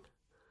refreshing.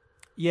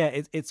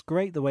 Yeah, it's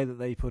great the way that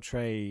they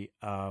portray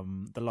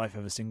the life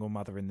of a single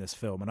mother in this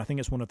film, and I think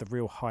it's one of the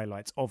real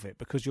highlights of it,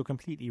 because you're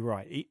completely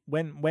right.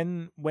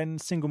 When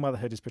single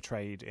motherhood is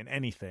portrayed in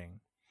anything,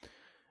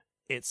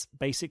 it's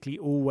basically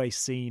always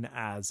seen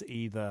as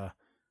either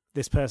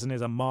this person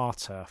is a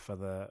martyr for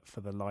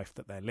the life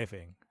that they're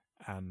living,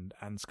 and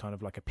it's kind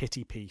of like a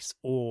pity piece,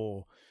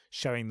 or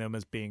showing them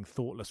as being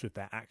thoughtless with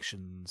their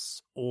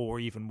actions, or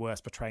even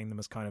worse, portraying them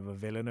as kind of a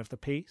villain of the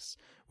piece.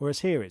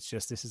 Whereas here, it's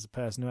just this is a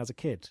person who has a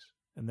kid,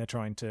 and they're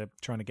trying to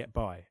get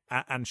by,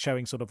 and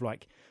showing sort of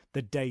like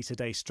the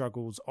day-to-day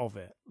struggles of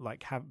it,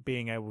 like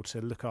being able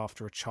to look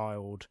after a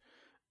child,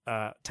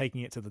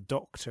 taking it to the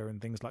doctor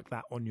and things like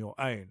that on your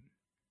own,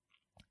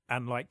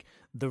 and like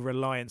the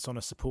reliance on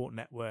a support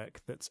network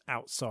that's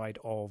outside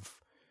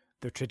of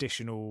the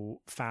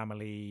traditional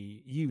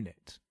family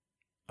unit,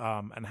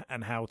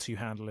 and how to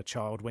handle a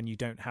child when you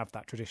don't have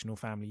that traditional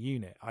family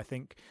unit. I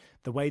think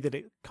the way that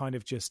it kind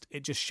of just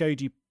showed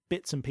you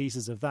bits and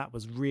pieces of that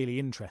was really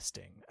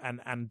interesting,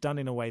 and done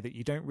in a way that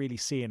you don't really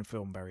see in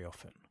film very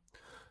often.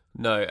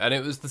 No, and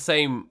it was the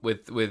same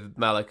with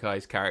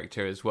Malachi's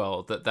character as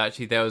well, that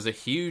actually there was a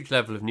huge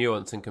level of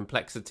nuance and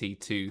complexity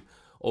to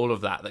all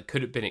of that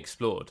could have been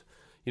explored.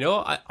 You know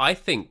what? I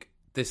think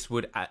this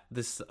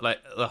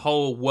like the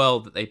whole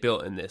world that they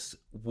built in this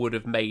would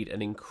have made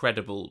an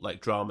incredible like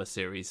drama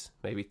series,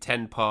 maybe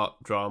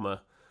 10-part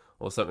drama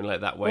or something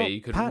like that, where you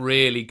could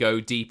really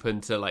go deep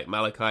into like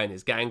Malachi and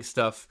his gang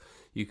stuff.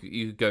 You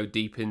could go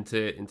deep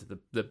into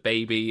the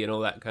baby and all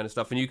that kind of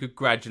stuff, and you could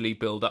gradually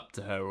build up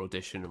to her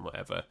audition and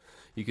whatever.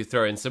 You could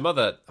throw in some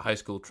other high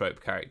school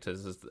trope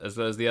characters as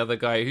well as the other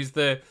guy who's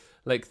the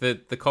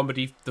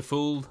comedy, the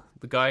fool,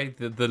 the guy,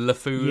 the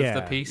LeFou of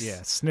the piece.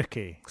 Yeah,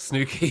 Snooky.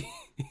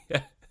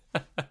 Yeah.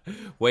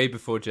 Way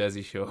before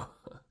Jersey Shore.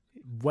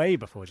 Way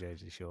before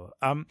Jersey Shore.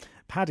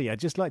 Paddy, I'd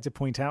just like to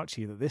point out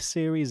to you that this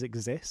series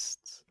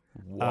exists.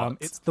 What?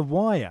 It's The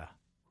Wire.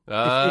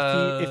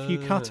 If you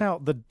cut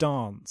out the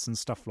dance and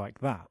stuff like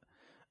that,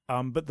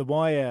 but The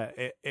Wire,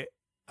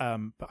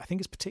 but I think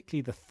it's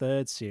particularly the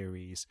third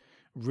series,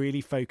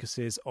 really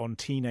focuses on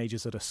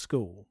teenagers at a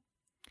school,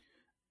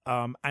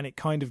 And it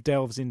kind of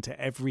delves into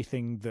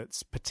everything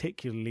that's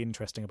particularly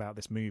interesting about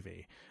this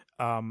movie,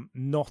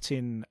 not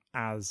in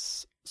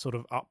as sort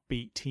of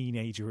upbeat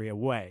teenagery a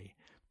way,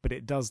 but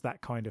it does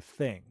that kind of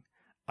thing.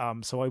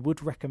 So I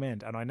would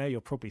recommend, and I know you're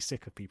probably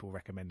sick of people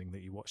recommending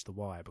that you watch The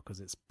Wire because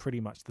it's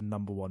pretty much the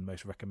number one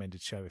most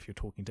recommended show if you're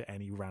talking to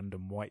any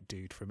random white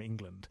dude from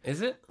England.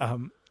 Is it?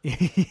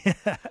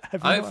 Yeah.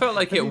 I felt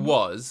like it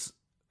was.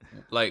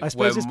 Like, I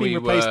suppose it's been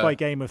replaced by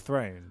Game of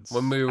Thrones.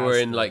 When we were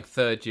in like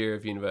third year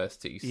of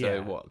university,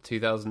 so what,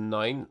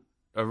 2009?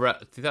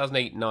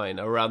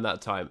 2008-9, around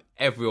that time,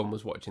 everyone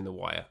was watching The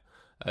Wire.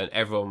 And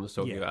everyone was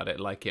talking about it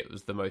like it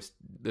was the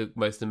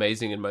most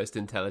amazing and most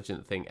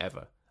intelligent thing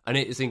ever. And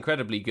it is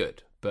incredibly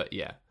good, but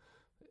yeah,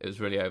 it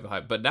was really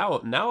overhyped. But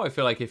now I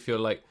feel like if you're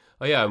like,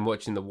 oh yeah, I'm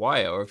watching The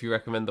Wire, or if you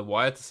recommend The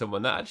Wire to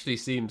someone, that actually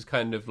seems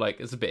kind of like,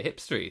 it's a bit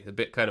hipstery, a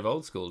bit kind of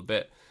old school, a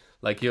bit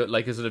like you're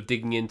sort of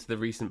digging into the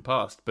recent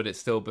past, but it's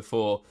still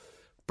before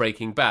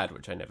Breaking Bad,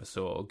 which I never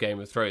saw, or Game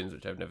of Thrones,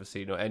 which I've never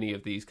seen, or any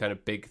of these kind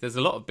of big, there's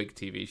a lot of big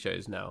TV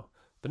shows now.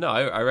 But no,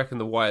 I reckon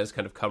The Wire's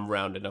kind of come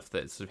round enough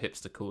that it's sort of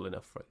hipster cool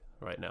enough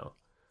right now.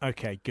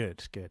 Okay,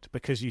 good,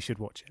 because you should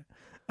watch it.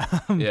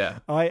 Yeah,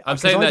 I'm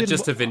saying that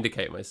just to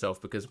vindicate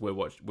myself because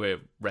we're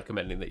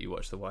recommending that you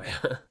watch The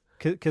Wire.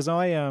 Because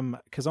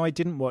I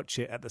didn't watch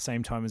it at the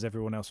same time as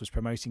everyone else was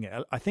promoting it.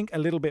 I think a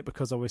little bit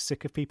because I was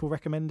sick of people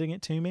recommending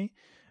it to me,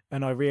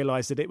 and I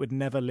realised that it would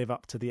never live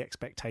up to the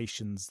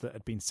expectations that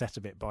had been set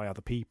of it by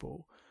other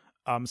people.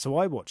 So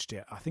I watched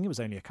it. I think it was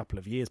only a couple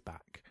of years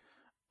back.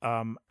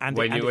 And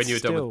when you were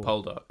done with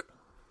Poldark.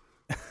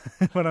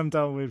 When I'm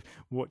done with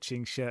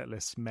watching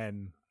shirtless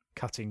men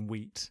cutting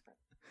wheat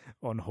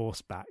on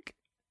horseback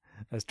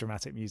as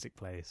dramatic music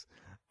plays.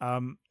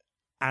 And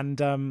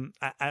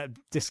a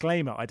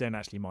disclaimer: I don't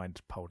actually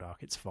mind Poldark;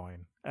 it's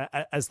fine.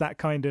 As that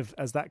kind of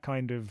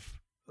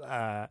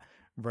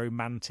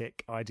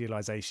romantic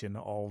idealization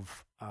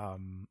of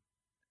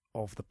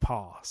the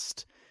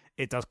past,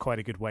 it does quite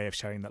a good way of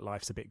showing that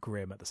life's a bit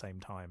grim at the same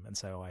time. And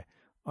so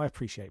I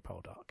appreciate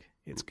Poldark;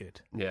 it's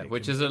good. Yeah,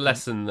 which is a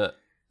lesson that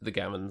the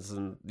Gammons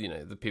and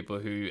the people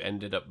who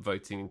ended up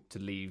voting to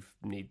leave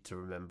need to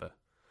remember,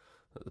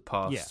 that the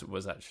past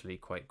was actually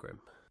quite grim.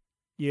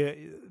 Yeah,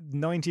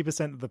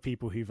 90% of the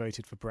people who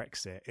voted for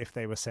Brexit, if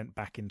they were sent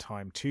back in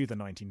time to the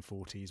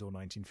 1940s or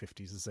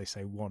 1950s, as they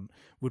say,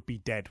 would be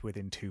dead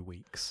within 2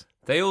 weeks.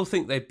 They all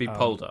think they'd be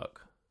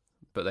Poldark,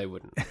 but they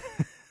wouldn't.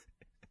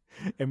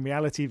 In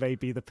reality, they'd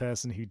be the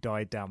person who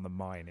died down the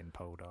mine in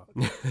Poldark.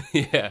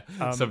 Yeah,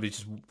 somebody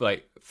just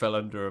like fell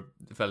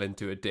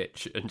into a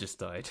ditch and just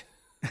died.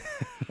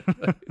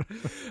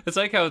 It's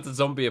like how it's a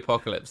zombie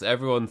apocalypse.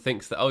 Everyone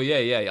thinks that, oh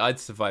yeah, I'd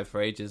survive for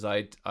ages.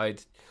 I'd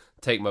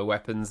take my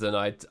weapons and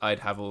I'd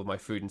have all my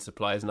food and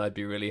supplies and I'd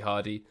be really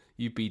hardy.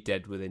 You'd be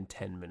dead within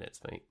 10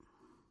 minutes, mate.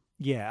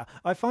 Yeah,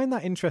 I find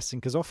that interesting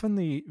because often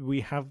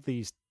we have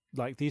these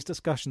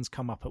discussions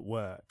come up at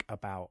work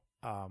about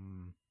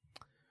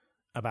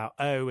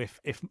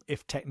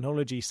if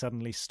technology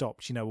suddenly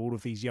stopped, all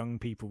of these young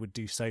people would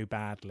do so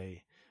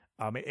badly.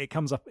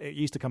 It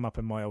used to come up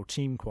in my old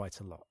team quite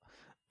a lot.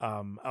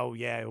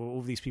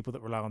 All these people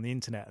that rely on the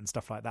internet and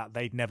stuff like that,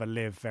 they'd never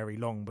live very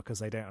long because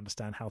they don't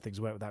understand how things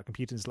work without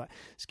computers. Like,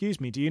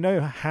 excuse me, do you know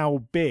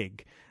how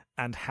big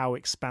and how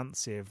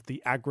expansive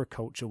the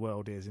agriculture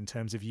world is in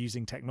terms of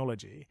using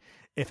technology?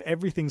 If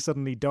everything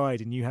suddenly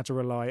died and you had to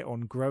rely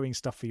on growing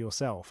stuff for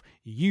yourself,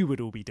 you would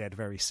all be dead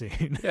very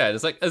soon. Yeah,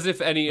 it's like as if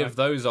any of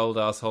those old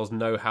assholes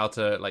know how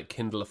to like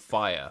kindle a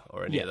fire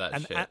or any of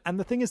that shit. And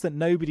the thing is that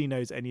nobody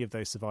knows any of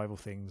those survival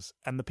things,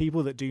 and the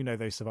people that do know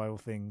those survival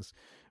things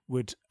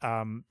would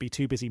be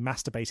too busy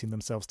masturbating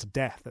themselves to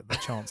death at the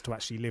chance to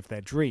actually live their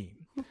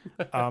dream.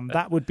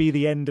 That would be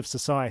the end of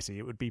society.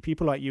 It would be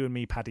people like you and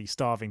me, Paddy,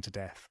 starving to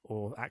death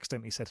or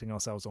accidentally setting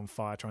ourselves on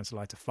fire trying to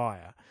light a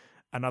fire,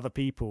 and other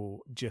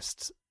people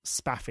just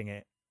spaffing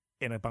it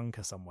in a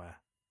bunker somewhere.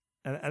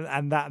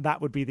 And that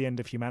would be the end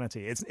of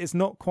humanity. It's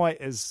not quite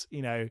as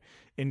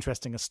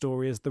interesting a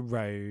story as The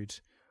Road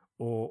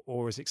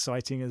or as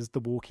exciting as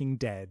The Walking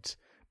Dead,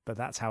 but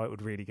that's how it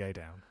would really go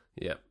down.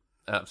 Yeah,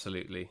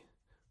 absolutely.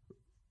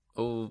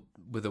 All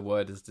with a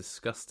word as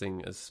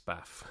disgusting as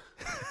spaff.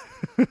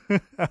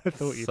 I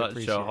thought you'd such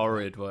appreciate a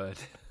horrid that. word.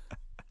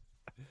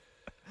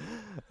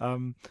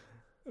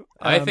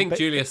 I think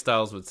Julia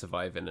Stiles would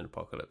survive in an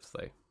apocalypse,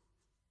 though.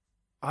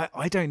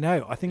 I don't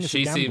know. I think it's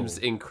she a gamble. seems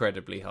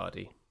incredibly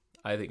hardy.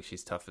 I think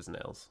she's tough as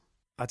nails.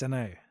 I don't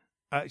know.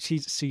 She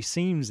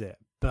seems it,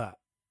 but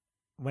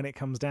when it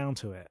comes down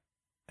to it,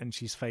 and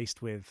she's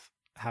faced with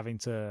having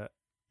to,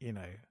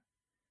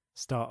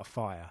 start a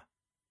fire.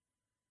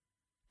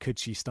 Could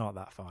she start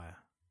that fire?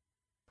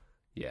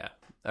 Yeah,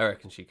 I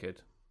reckon she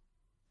could.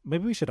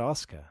 Maybe we should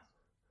ask her.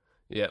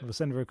 Yeah. We'll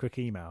send her a quick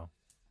email.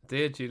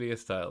 Dear Julia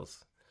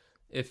Stiles,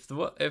 if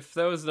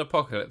there was an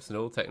apocalypse and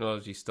all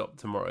technology stopped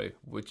tomorrow,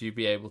 would you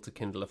be able to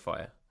kindle a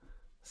fire?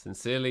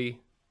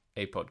 Sincerely,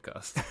 a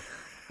podcast.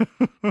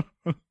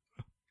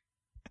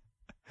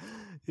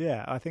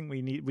 Yeah, I think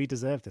we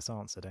deserve this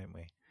answer, don't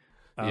we?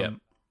 Yeah,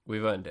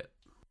 we've earned it.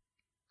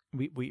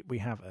 We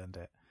have earned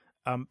it.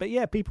 But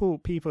yeah, people,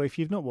 if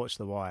you've not watched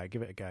The Wire,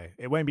 give it a go.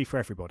 It won't be for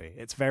everybody.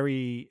 It's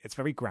very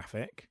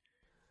graphic.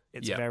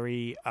 It's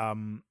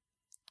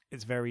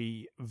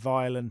very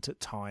violent at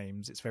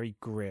times. It's very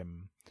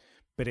grim,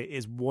 but it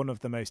is one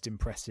of the most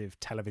impressive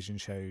television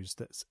shows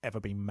that's ever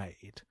been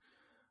made.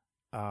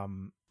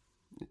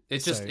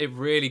 It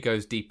really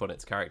goes deep on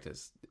its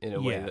characters in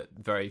a way that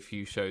very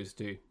few shows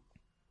do.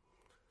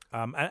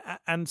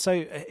 And so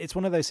it's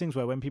one of those things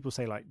where when people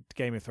say like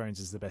Game of Thrones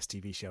is the best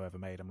TV show ever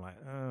made, I'm like,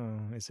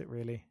 oh, is it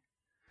really?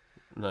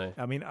 No.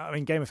 I mean,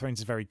 Game of Thrones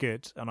is very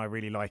good, and I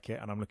really like it,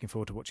 and I'm looking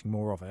forward to watching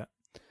more of it.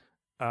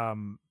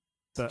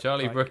 But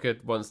Charlie Brooker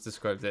once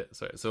described it.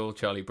 So it's all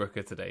Charlie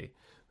Brooker today.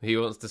 He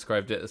once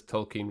described it as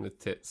Tolkien with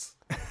tits.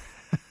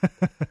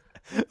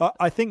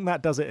 I think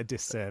that does it a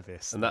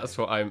disservice, and that's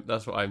what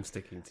I'm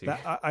sticking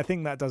to. I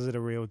think that does it a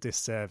real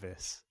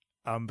disservice,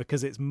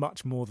 because it's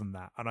much more than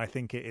that, and I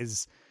think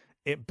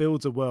it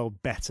builds a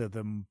world better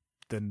than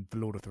the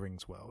Lord of the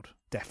Rings world,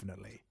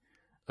 definitely.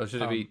 Or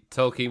should it be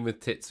Tolkien with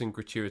tits and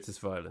gratuitous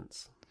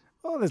violence?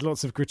 Oh, there's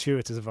lots of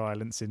gratuitous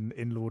violence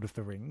in Lord of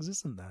the Rings,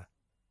 isn't there?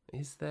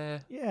 Is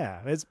there?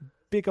 Yeah, there's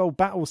big old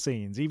battle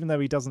scenes. Even though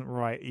he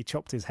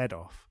chopped his head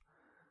off.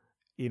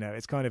 You know,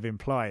 it's kind of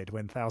implied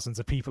when thousands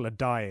of people are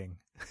dying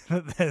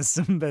that there's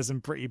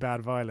some pretty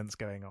bad violence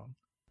going on.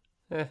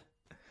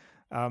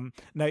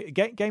 No,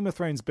 Game of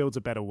Thrones builds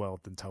a better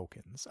world than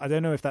Tolkien's. I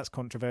don't know if that's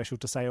controversial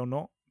to say or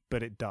not,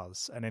 but it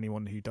does. And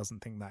anyone who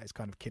doesn't think that is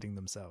kind of kidding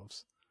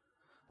themselves.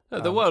 No,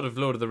 the world of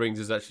Lord of the Rings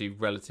is actually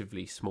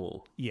relatively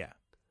small. Yeah.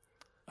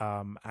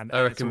 And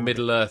I reckon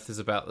Middle Earth is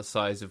about the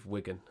size of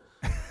Wigan.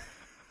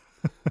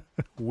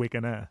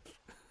 Wigan Earth.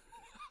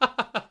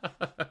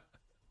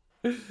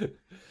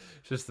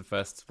 Just the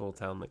first small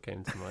town that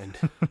came to mind.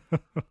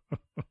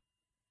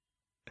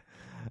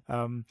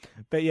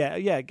 But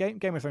yeah,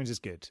 Game of Thrones is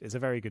good. It's a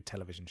very good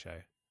television show.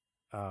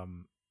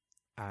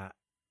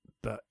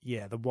 But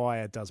yeah, The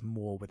Wire does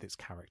more with its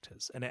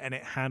characters, and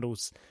it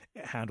handles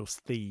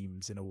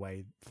themes in a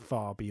way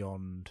far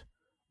beyond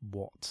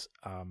what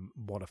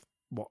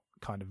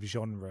kind of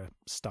genre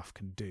stuff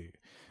can do.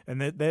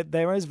 And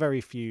there is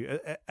very few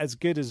as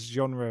good as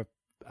genre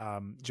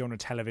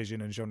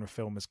television and genre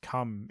film has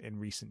come in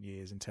recent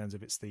years in terms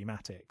of its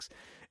thematics.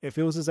 It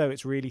feels as though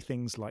it's really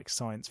things like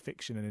science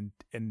fiction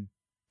and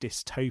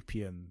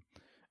dystopian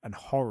and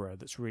horror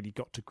that's really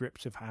got to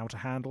grips with how to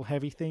handle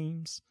heavy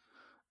themes.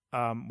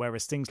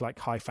 Whereas things like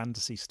high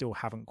fantasy still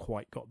haven't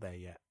quite got there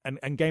yet.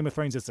 And Game of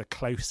Thrones is the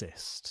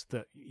closest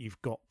that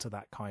you've got to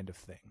that kind of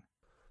thing.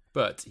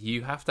 But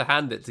you have to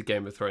hand it to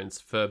Game of Thrones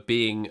for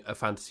being a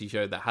fantasy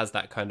show that has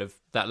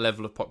that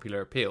level of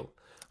popular appeal.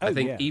 I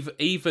think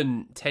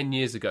even 10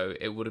 years ago,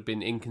 it would have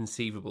been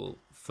inconceivable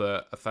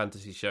for a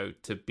fantasy show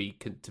to be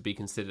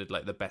considered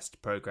like the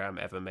best program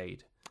ever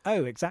made.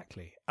 Oh,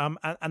 exactly. And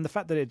the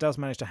fact that it does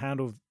manage to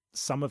handle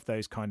some of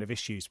those kind of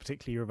issues,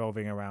 particularly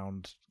revolving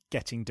around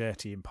getting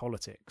dirty in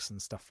politics and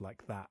stuff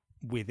like that,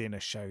 within a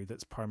show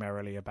that's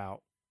primarily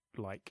about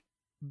like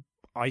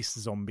ice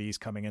zombies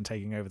coming and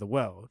taking over the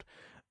world.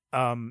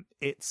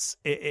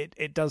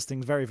 It does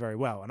things very, very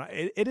well, and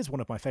it is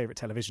one of my favorite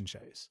television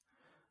shows.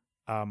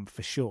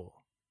 For sure.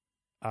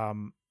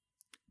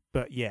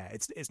 But yeah,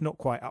 it's not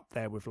quite up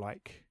there with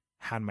like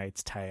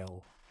Handmaid's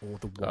Tale or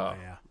The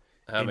Wire.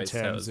 Handmaid's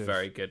Tale is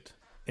very good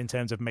in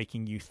terms of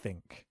making you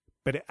think.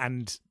 But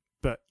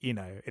you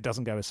know, it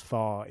doesn't go as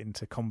far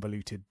into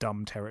convoluted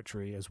dumb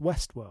territory as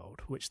Westworld,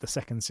 which the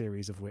second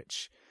series of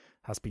which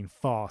has been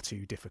far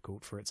too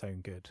difficult for its own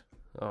good.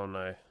 Oh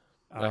no.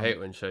 I hate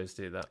when shows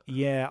do that.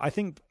 Yeah, I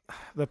think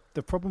the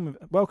problem with...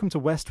 Welcome to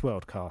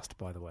Westworld cast,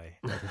 by the way,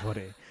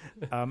 everybody.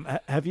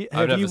 Have you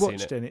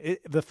watched any?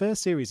 The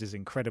first series is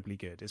incredibly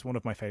good. It's one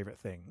of my favourite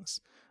things.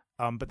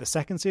 But the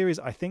second series,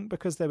 I think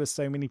because there were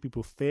so many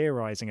people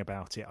theorising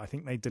about it, I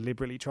think they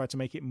deliberately tried to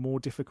make it more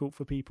difficult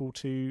for people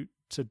to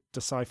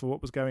decipher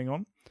what was going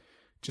on,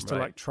 just to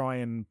like try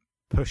and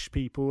push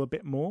people a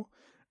bit more.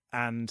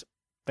 And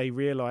they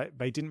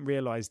didn't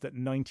realize that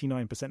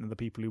 99% of the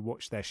people who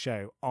watch their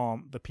show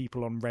aren't the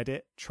people on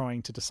Reddit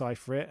trying to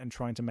decipher it and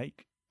trying to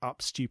make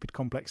up stupid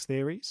complex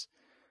theories,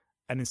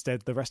 and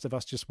instead the rest of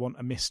us just want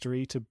a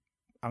mystery to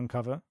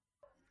uncover.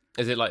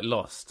 Is it like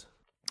Lost?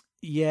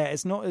 Yeah,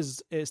 it's not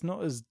as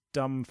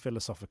dumb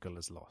philosophical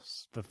as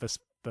Lost.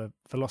 The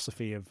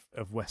philosophy of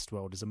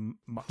Westworld is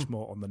much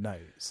more on the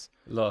nose.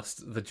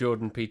 Lost, the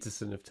Jordan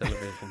Peterson of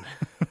television.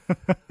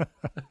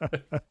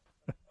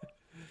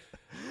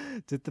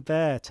 Did the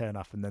bear turn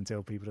up and then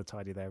tell people to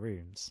tidy their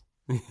rooms?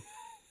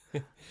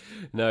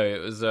 No, it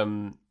was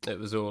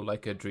all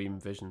like a dream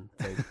vision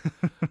thing.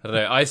 I don't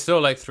know. I saw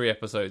like 3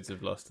 episodes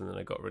of Lost and then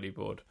I got really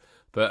bored.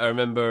 But I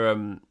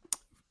remember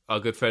our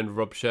good friend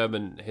Rob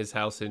Sherman, his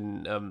house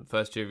in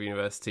first year of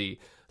university,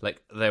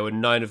 like there were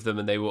 9 of them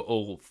and they were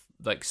all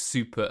like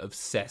super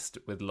obsessed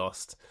with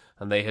Lost.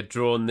 And they had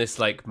drawn this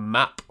like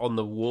map on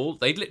the wall.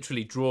 They'd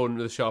literally drawn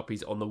with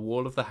Sharpies on the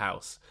wall of the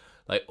house,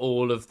 like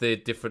all of the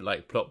different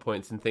like plot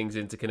points and things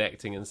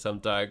interconnecting in some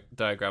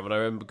diagram. And I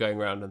remember going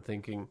around and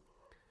thinking,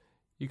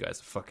 You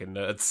guys are fucking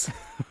nerds.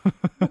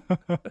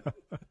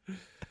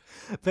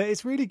 But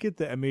it's really good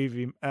that a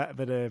movie,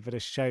 that a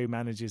show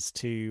manages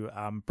to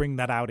bring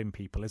that out in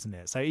people, isn't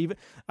it? So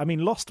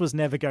Lost was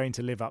never going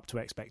to live up to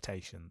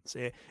expectations.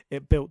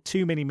 It built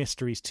too many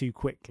mysteries too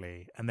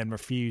quickly, and then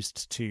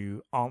refused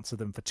to answer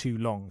them for too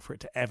long for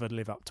it to ever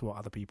live up to what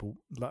other people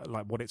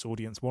like what its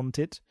audience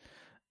wanted.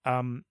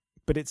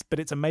 But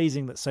it's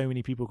amazing that so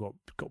many people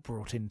got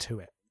brought into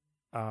it.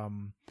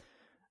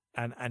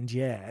 And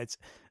yeah, it's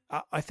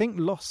I think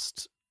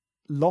lost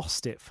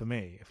it for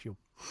me, if you'll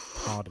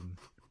pardon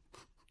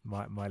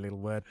my little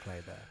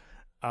wordplay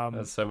there.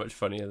 That's so much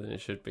funnier than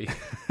it should be.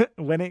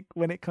 when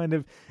it kind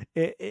of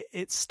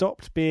it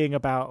stopped being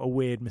about a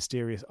weird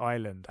mysterious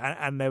island,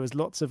 and there was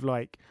lots of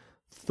like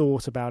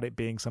thought about it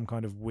being some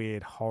kind of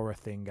weird horror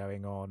thing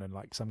going on, and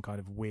like some kind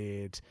of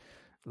weird,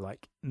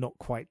 like not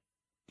quite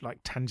like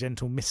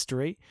tangential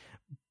mystery,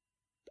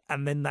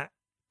 and then that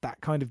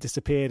kind of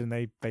disappeared, and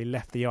they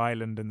left the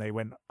island and they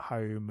went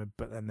home,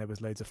 but then there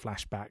was loads of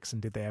flashbacks,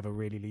 and did they ever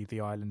really leave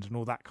the island, and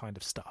all that kind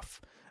of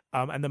stuff.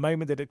 And the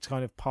moment that it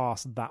kind of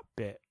passed that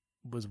bit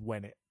was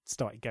when it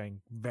started going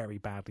very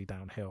badly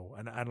downhill,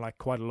 and like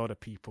quite a lot of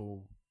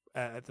people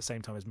at the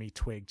same time as me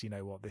twigged, you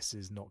know what, this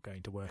is not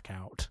going to work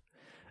out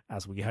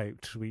as we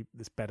hoped.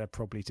 It's better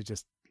probably to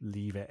just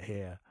leave it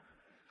here.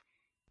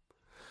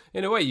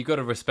 In a way, you got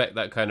to respect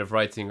that kind of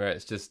writing, where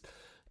it's just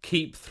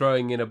keep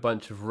throwing in a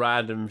bunch of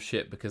random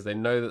shit because they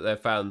know that their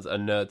fans are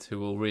nerds who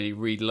will really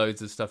read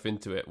loads of stuff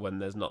into it when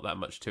there's not that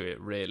much to it,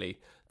 really.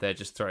 They're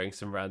just throwing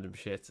some random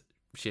shit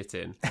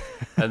in.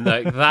 And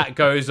like that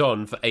goes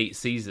on for 8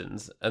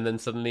 seasons, and then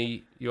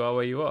suddenly you are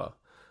where you are.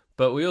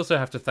 But we also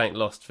have to thank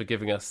Lost for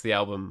giving us the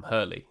album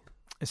Hurley.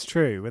 It's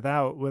true.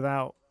 Without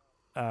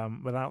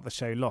the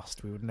show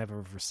Lost, we would never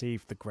have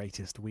received the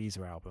greatest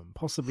Weezer album,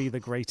 possibly the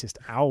greatest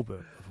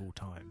album of all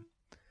time.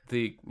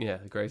 The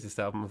greatest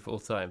album of all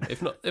time.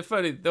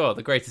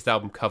 The greatest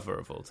album cover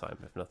of all time,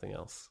 if nothing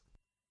else.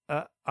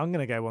 I'm going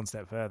to go one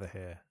step further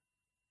here.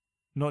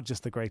 Not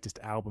just the greatest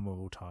album of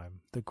all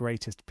time, the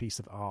greatest piece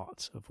of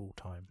art of all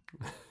time.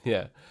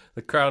 Yeah,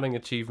 the crowning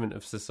achievement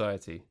of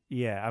society.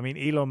 Yeah, I mean,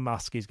 Elon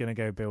Musk is going to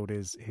go build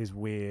his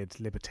weird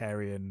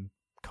libertarian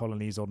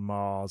colonies on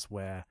Mars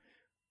where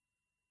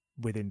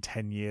within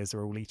 10 years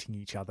they're all eating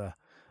each other.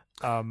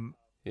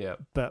 Yeah.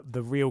 But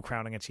the real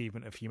crowning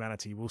achievement of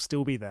humanity will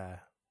still be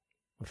there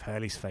with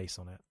Hurley's face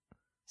on it,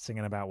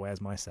 singing about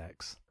 "Where's My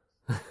Sex."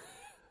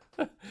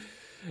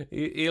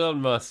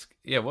 Elon Musk,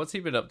 yeah, what's he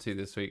been up to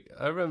this week?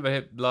 I remember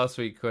him last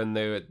week when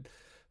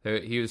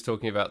he was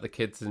talking about the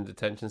kids in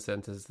detention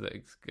centers,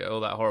 all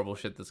that horrible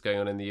shit that's going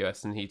on in the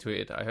US, and he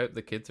tweeted, "I hope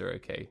the kids are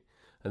okay."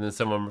 And then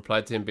someone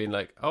replied to him being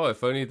like, "Oh,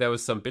 if only there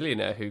was some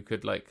billionaire who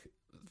could like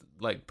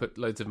put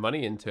loads of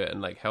money into it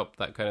and like help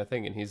that kind of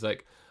thing." And he's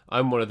like,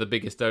 "I'm one of the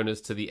biggest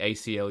donors to the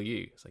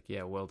ACLU." It's like,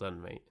 yeah, well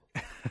done, mate.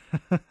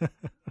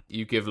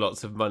 You give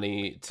lots of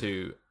money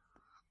to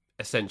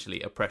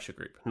essentially a pressure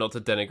group, not to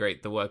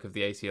denigrate the work of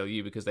the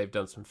ACLU because they've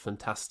done some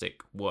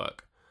fantastic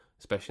work,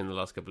 especially in the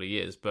last couple of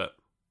years, but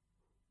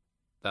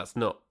that's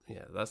not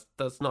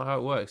how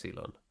it works,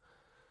 Elon.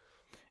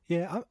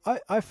 Yeah,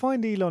 I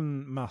find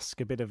Elon Musk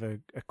a bit of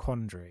a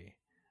quandary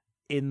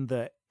in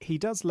that he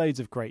does loads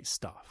of great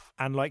stuff,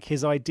 and like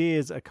his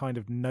ideas are kind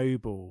of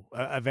noble,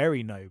 are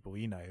very noble,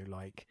 you know,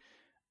 like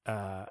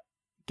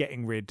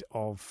getting rid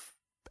of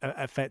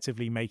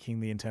effectively making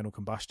the internal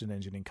combustion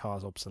engine in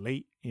cars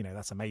obsolete. You know,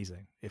 that's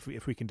amazing.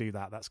 If we can do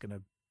that, that's going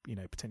to, you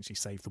know, potentially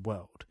save the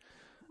world.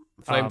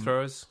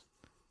 Flamethrowers.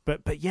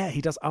 But yeah, he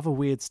does other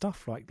weird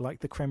stuff like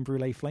the creme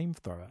brulee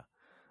flamethrower.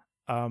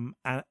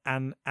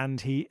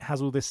 And he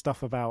has all this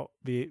stuff about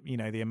the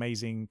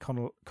amazing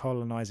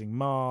colonizing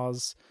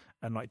Mars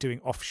and like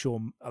doing offshore,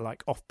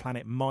 like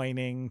off-planet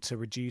mining to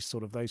reduce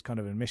sort of those kind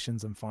of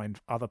emissions and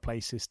find other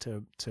places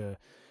to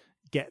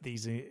get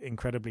these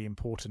incredibly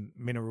important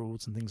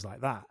minerals and things like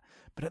that.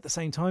 But at the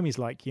same time, he's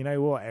like, you know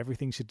what?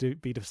 Everything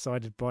should be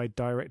decided by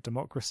direct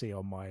democracy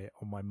on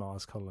my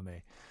Mars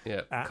colony.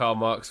 Yeah, Karl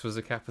Marx was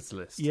a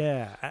capitalist.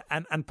 Yeah,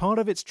 and part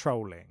of it's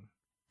trolling,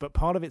 but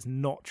part of it's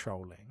not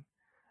trolling.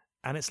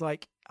 And it's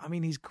like, I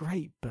mean, he's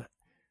great, but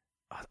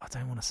I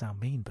don't want to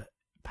sound mean, but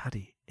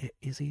Paddy,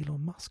 is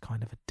Elon Musk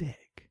kind of a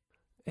dick?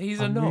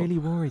 I'm really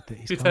worried that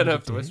he's you kind of a dick. You don't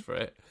have to whisper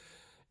it.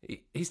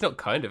 He's not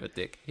kind of a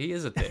dick. He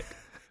is a dick.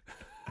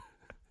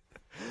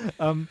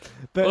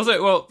 But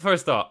also, well, for a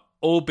start,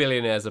 all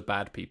billionaires are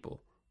bad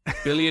people.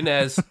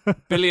 Billionaires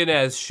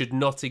should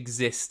not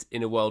exist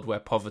in a world where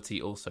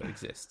poverty also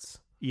exists.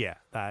 Yeah,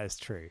 that is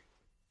true.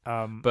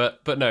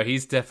 But no,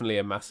 he's definitely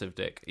a massive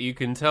dick. You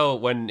can tell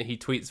when he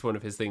tweets one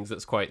of his things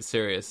that's quite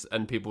serious,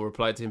 and people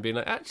reply to him being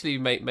like, "Actually,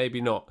 mate,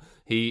 maybe not."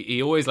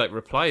 He always like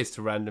replies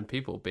to random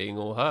people being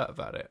all hurt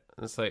about it.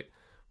 And it's like,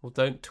 well,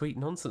 don't tweet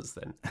nonsense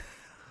then.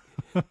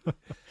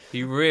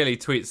 He really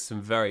tweets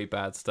some very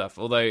bad stuff.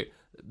 Although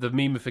the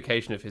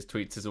memification of his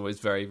tweets is always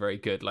very, very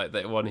good. Like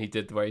that one he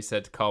did where he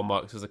said Karl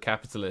Marx was a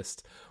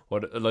capitalist.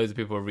 Loads of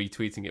people were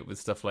retweeting it with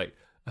stuff like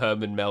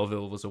Herman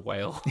Melville was a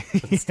whale.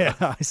 Yeah,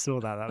 I saw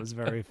that. That was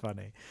very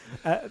funny.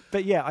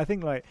 But yeah, I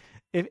think like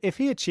if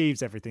he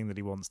achieves everything that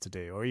he wants to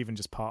do, or even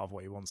just part of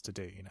what he wants to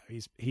do, you know,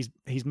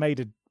 he's made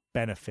a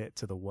benefit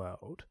to the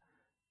world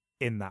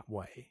in that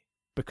way.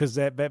 Because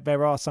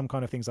there are some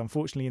kind of things,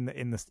 unfortunately,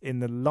 in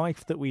the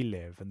life that we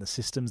live and the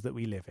systems that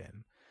we live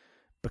in,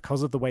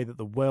 because of the way that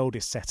the world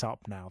is set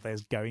up now,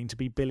 there's going to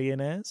be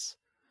billionaires,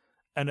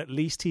 and at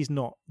least he's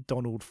not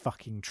Donald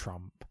fucking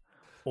Trump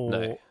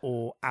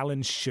or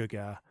Alan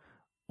Sugar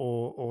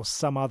or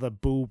some other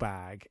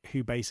bullbag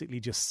who basically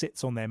just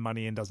sits on their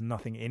money and does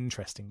nothing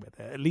interesting with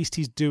it. At least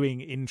he's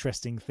doing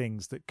interesting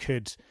things that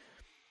could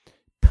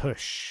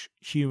push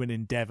human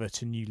endeavor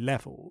to new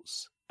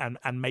levels.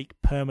 And make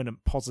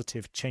permanent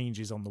positive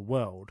changes on the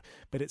world.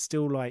 But it's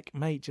still like,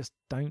 mate, just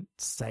don't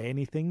say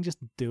anything, just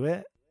do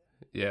it.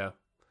 Yeah.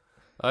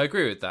 I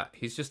agree with that.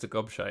 He's just a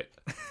gobshite.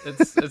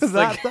 It's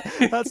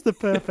that's the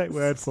perfect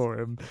word for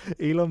him.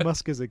 Elon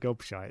Musk is a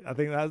gobshite. I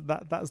think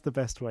that's the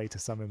best way to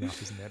sum him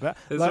up, isn't it? But,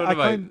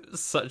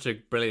 it's such a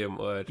brilliant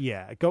word.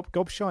 Yeah,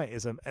 gobshite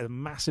is a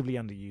massively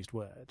underused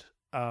word.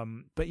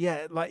 But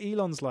yeah, like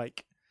Elon's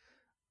like,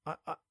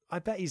 I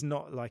bet he's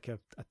not like a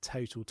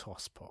total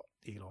tosspot,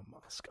 Elon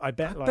Musk. I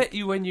bet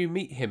you when you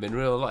meet him in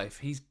real life,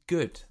 he's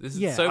good.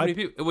 Many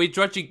people. We're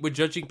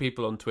judging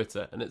people on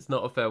Twitter, and it's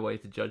not a fair way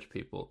to judge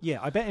people. Yeah,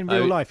 I bet in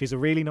real life he's a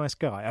really nice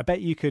guy. I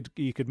bet you could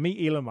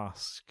meet Elon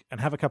Musk and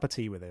have a cup of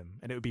tea with him,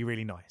 and it would be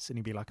really nice. And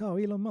he'd be like, "Oh,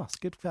 Elon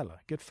Musk, good fella."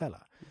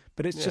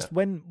 But it's just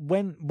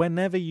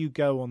whenever you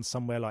go on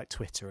somewhere like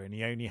Twitter and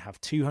you only have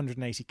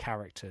 280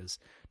 characters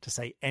to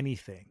say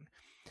anything,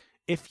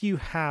 if you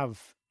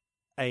have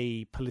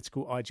a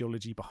political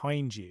ideology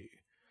behind you,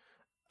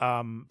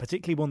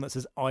 particularly one that's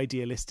as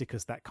idealistic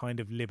as that kind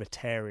of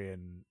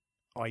libertarian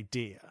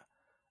idea,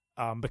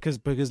 because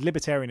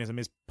libertarianism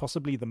is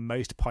possibly the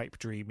most pipe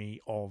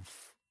dreamy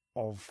of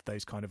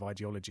those kind of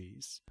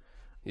ideologies.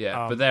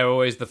 Yeah, but they're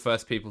always the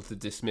first people to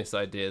dismiss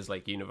ideas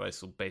like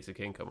universal basic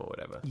income or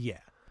whatever. Yeah.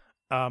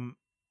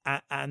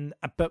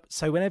 But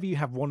so whenever you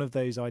have one of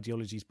those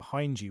ideologies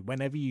behind you,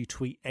 whenever you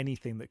tweet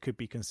anything that could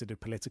be considered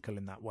political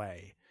in that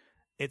way,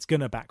 it's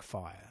going to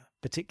backfire,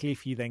 particularly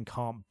if you then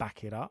can't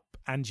back it up,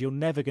 and you're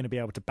never going to be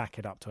able to back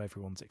it up to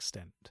everyone's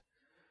extent.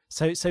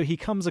 So he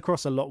comes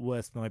across a lot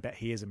worse than I bet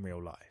he is in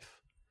real life.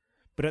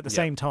 But at the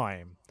same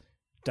time,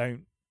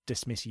 don't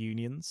dismiss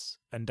unions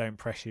and don't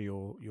pressure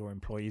your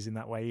employees in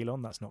that way,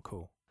 Elon. That's not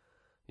cool.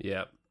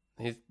 Yeah.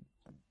 He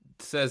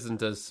says and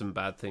does some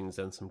bad things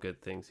and some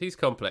good things. He's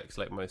complex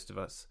like most of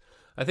us.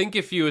 I think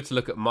if you were to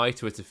look at my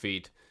Twitter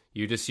feed,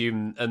 you'd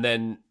assume, and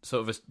then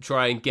sort of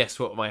try and guess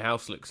what my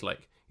house looks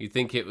like. You'd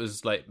think it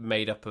was like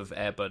made up of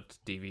Air Bud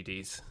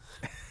DVDs.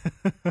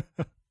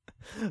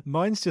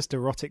 Mine's just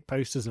erotic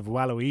posters of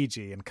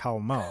Waluigi and Karl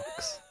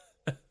Marx.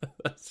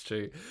 That's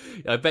true.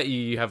 I bet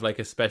you have like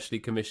a specially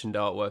commissioned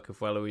artwork of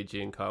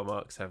Waluigi and Karl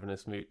Marx having a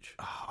smooch.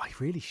 Oh, I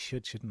really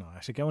shouldn't I?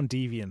 I should go on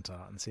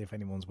DeviantArt and see if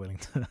anyone's willing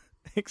to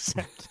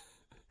accept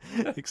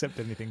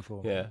anything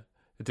for me. Yeah,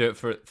 do it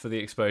for the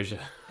exposure.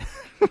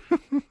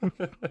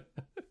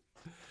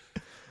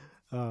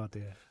 Oh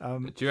dear.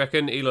 Do you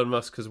reckon Elon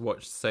Musk has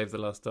watched Save the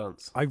Last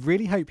Dance? I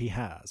really hope he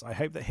has. I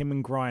hope that him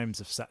and Grimes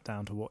have sat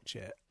down to watch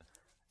it.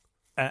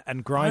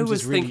 And Grimes I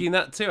was really... thinking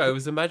that too. I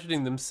was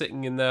imagining them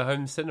sitting in their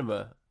home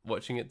cinema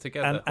watching it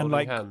together, and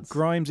holding hands.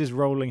 Grimes is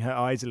rolling her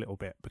eyes a little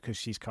bit because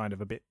she's kind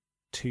of a bit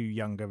too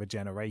young of a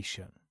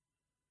generation.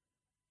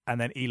 And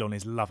then Elon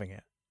is loving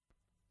it.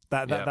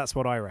 That's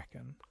what I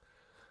reckon.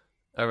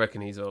 I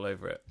reckon he's all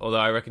over it. Although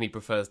I reckon he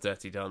prefers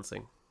Dirty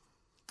Dancing.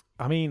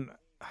 I mean,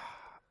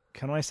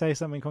 can I say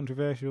something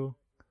controversial?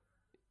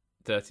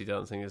 Dirty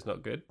Dancing is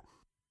not good?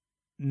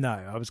 No,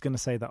 I was going to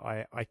say that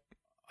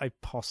I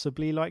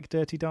possibly like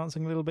Dirty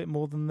Dancing a little bit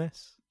more than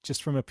this,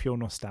 just from a pure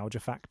nostalgia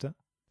factor.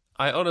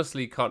 I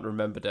honestly can't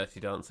remember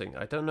Dirty Dancing.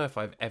 I don't know if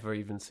I've ever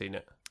even seen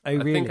it. Oh,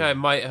 really? I think I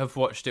might have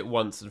watched it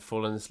once and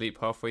fallen asleep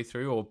halfway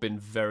through or been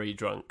very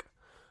drunk,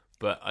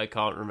 but I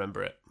can't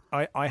remember it.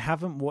 I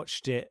haven't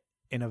watched it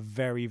in a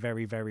very,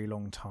 very, very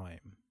long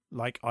time.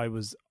 Like I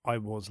was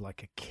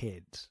like a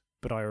kid,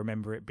 but I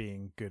remember it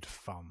being good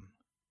fun.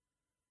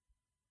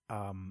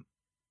 And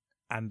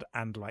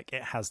like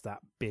it has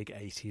that big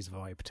 80s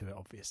vibe to it,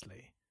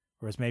 obviously.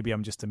 Whereas maybe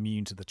I'm just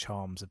immune to the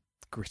charms of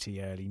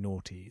gritty early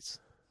noughties.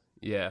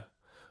 Yeah.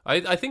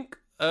 I think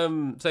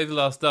Save the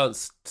Last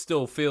Dance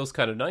still feels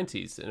kind of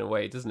 90s in a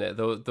way, doesn't it?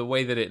 The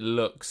way that it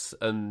looks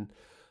and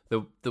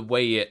the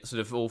way it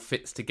sort of all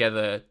fits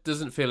together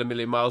doesn't feel a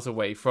million miles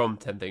away from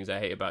 10 Things I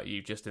Hate About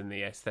You, just in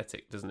the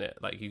aesthetic, doesn't it?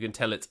 Like you can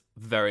tell it's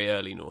very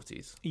early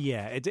noughties.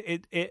 Yeah,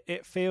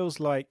 it feels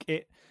like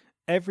it.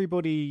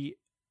 Everybody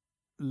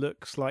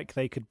looks like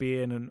they could be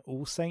in an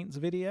All Saints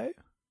video,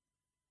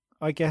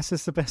 I guess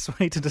is the best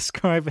way to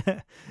describe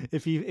it.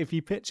 If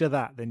you picture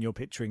that, then you're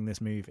picturing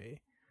this movie.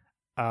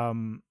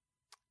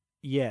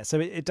 Yeah, so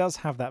it does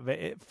have that.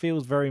 It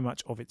feels very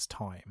much of its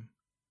time.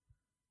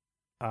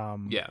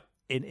 Yeah.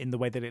 In the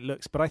way that it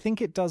looks, but I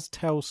think it does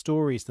tell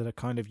stories that are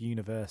kind of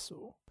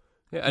universal.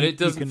 Yeah, and it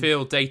doesn't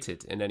feel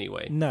dated in any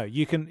way. No,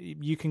 you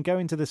can go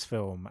into this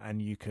film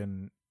and you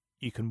can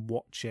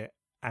watch it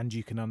and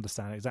you can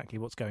understand exactly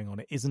what's going on.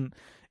 It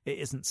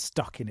isn't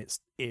stuck in its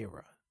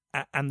era,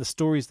 and the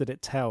stories that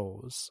it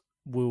tells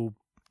will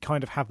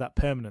kind of have that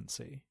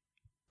permanency,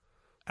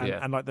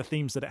 and like the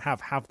themes that it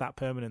have that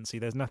permanency.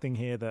 There's nothing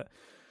here that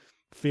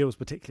feels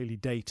particularly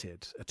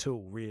dated at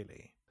all,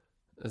 really.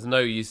 There's no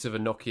use of a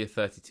Nokia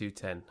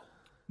 3210.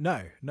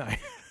 No.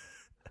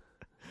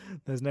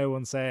 There's no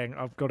one saying,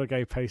 I've got to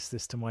go post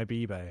this to my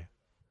Bebo.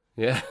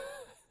 Yeah.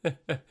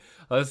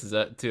 This is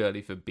too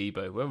early for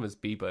Bebo. When was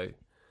Bebo?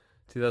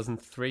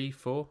 2003,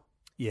 4?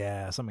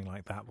 Yeah, something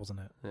like that,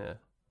 wasn't it? Yeah.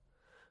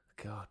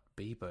 God,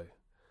 Bebo.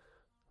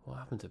 What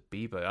happened to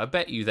Bebo? I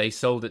bet you they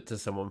sold it to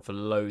someone for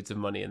loads of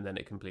money and then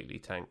it completely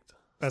tanked.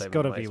 That's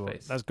got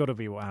to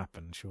be what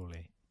happened,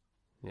 surely.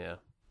 Yeah.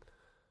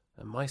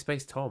 And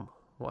MySpace Tom.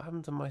 What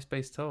happened to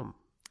MySpace Tom?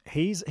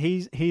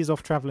 He's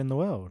off traveling the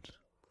world.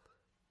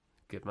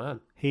 Good man.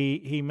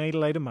 He made a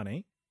load of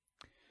money,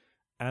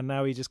 and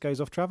now he just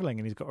goes off traveling,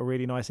 and he's got a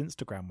really nice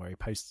Instagram where he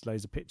posts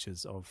loads of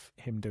pictures of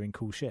him doing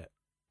cool shit.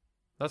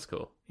 That's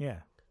cool. Yeah.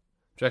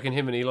 Do you reckon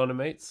him and Elon are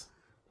mates?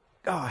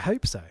 Oh, I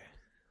hope so.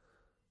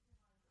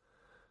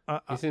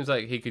 He seems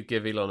like he could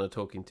give Elon a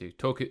talking to.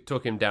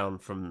 Talk him down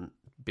from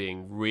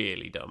being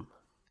really dumb.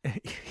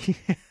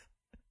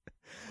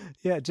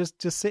 Yeah, just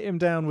sit him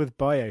down with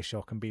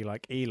BioShock and be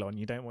like, Elon,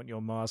 you don't want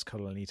your Mars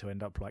colony to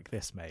end up like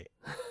this, mate.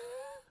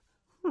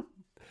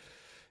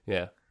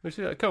 Yeah.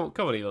 Come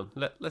on, Elon.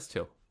 Let's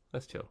chill.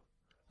 Let's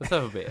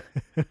have a beer.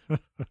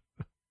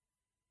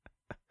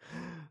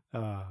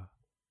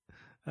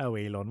 Oh,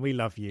 Elon, we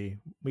love you.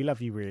 We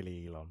love you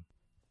really, Elon.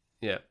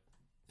 Yeah.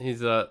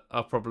 He's our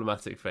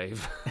problematic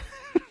fave.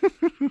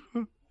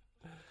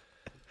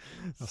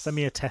 Send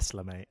me a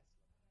Tesla, mate.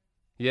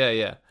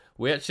 Yeah.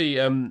 We actually,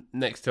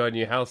 next to our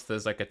new house,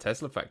 there's like a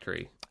Tesla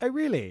factory. Oh,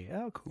 really?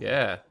 Oh, cool.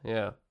 Yeah.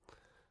 I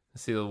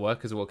see the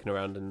workers walking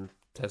around in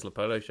Tesla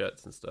polo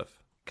shirts and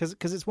stuff.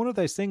 Because it's one of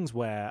those things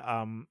where,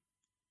 I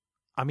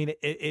mean,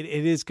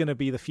 it is going to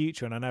be the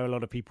future, and I know a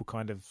lot of people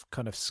kind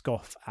of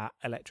scoff at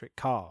electric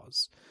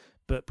cars,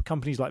 but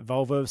companies like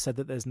Volvo have said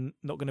that there's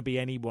not going to be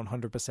any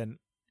 100%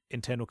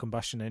 internal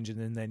combustion engine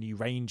in their new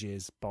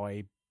ranges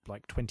by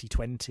like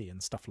 2020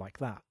 and stuff like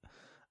that.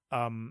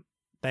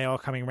 They are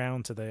coming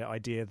around to the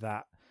idea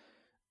that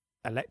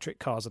electric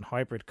cars and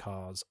hybrid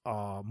cars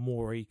are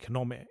more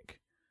economic,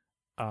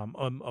 are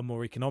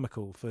more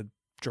economical for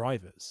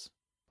drivers.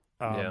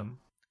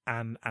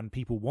 And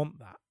people want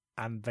that,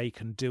 and they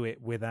can do it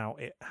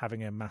without it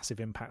having a massive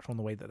impact on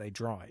the way that they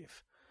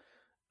drive.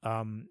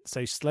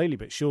 So slowly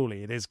but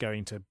surely, it is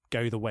going to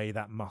go the way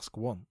that Musk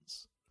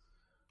wants.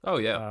 Oh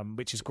yeah,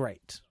 which is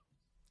great.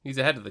 He's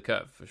ahead of the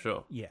curve for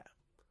sure. Yeah.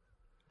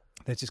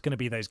 There's just going to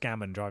be those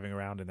gammon driving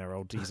around in their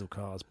old diesel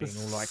cars being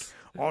all like,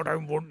 I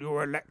don't want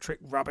your electric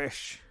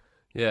rubbish.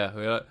 Yeah,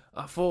 we're like,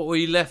 I thought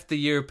we left the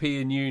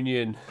European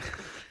Union.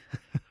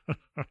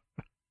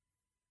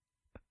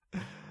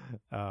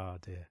 Oh,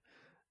 dear.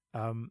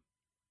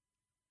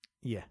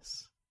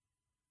 Yes.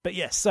 But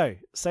yes, so,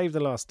 Save the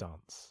Last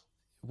Dance.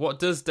 What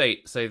does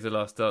date Save the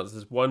Last Dance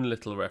is one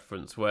little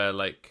reference where,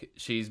 like,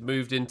 she's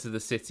moved into the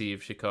city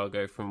of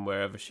Chicago from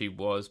wherever she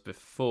was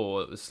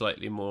before. It was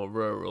slightly more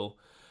rural.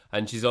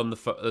 And she's on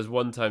the there's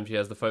one time she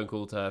has the phone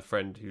call to her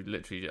friend who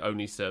literally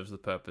only serves the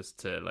purpose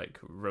to, like,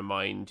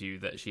 remind you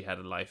that she had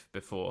a life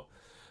before.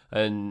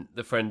 And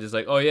the friend is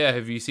like, oh yeah,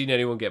 have you seen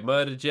anyone get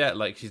murdered yet?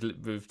 Like, she's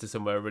moved to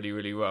somewhere really,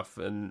 really rough.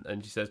 And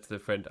she says to the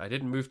friend, I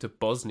didn't move to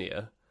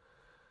Bosnia.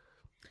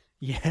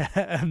 Yeah,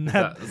 and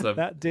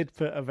that did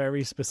put a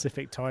very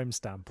specific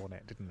timestamp on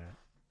it, didn't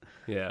it?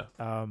 Yeah.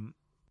 And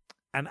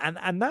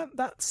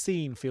that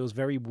scene feels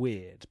very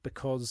weird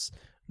because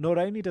not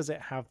only does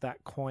it have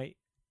that quite,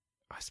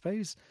 I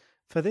suppose,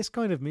 for this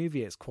kind of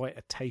movie, it's quite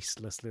a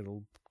tasteless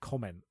little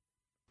comment.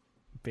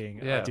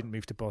 Being, I didn't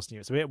move to Bosnia.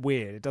 It's a bit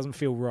weird. It doesn't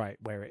feel right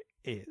where it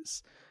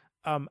is.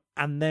 And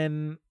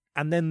then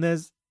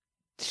there's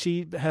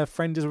her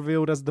friend is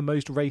revealed as the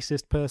most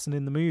racist person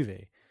in the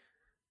movie.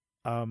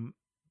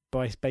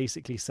 By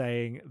basically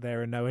saying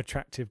there are no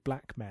attractive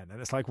black men,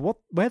 and it's like, what?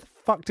 Where the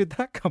fuck did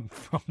that come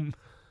from?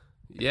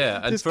 Yeah,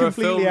 and just for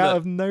completely a film out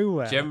of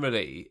nowhere,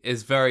 generally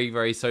is very,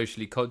 very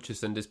socially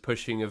conscious and is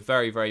pushing a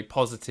very, very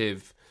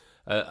positive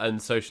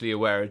and socially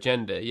aware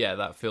agenda. Yeah,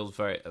 that felt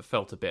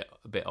a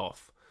bit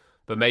off.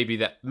 But maybe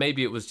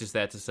it was just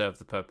there to serve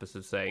the purpose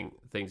of saying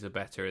things are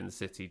better in the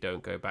city.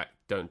 Don't go back.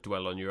 Don't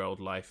dwell on your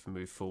old life.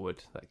 Move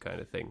forward. That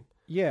kind of thing.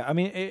 Yeah, I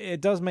mean, it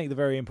does make the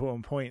very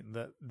important point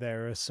that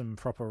there are some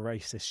proper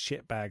racist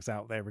shitbags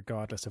out there,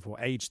 regardless of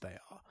what age they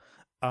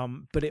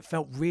are. But it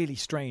felt really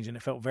strange, and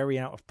it felt very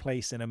out of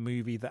place in a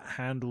movie that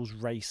handles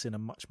race in a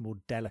much more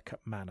delicate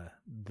manner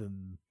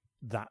than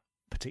that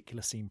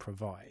particular scene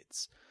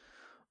provides.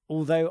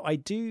 Although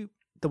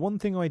the one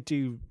thing I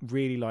do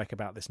really like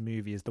about this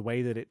movie is the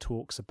way that it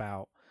talks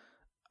about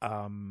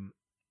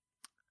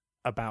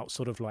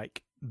sort of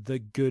like the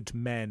good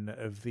men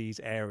of these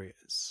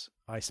areas,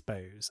 I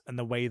suppose, and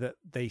the way that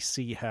they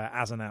see her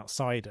as an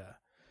outsider,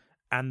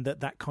 and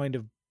that kind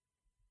of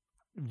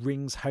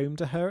rings home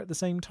to her at the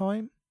same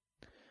time.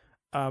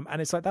 And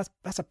it's like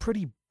that's a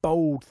pretty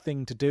bold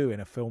thing to do in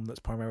a film that's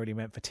primarily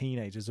meant for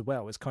teenagers as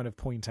well. Is kind of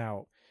point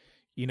out,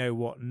 you know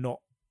what, not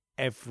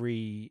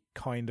every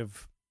kind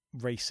of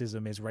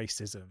racism is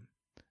racism,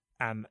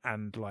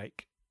 and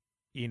like,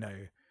 you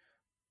know,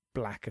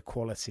 black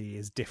equality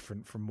is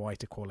different from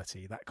white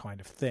equality, that kind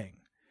of thing.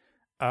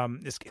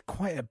 It's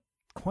quite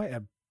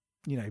a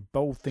you know,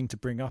 bold thing to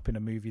bring up in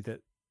a movie that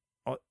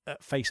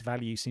at face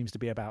value seems to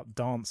be about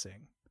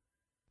dancing.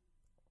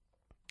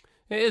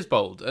 It is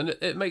bold, and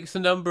it makes a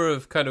number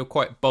of kind of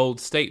quite bold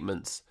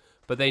statements,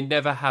 but they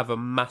never have a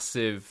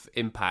massive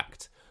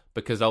impact,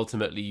 because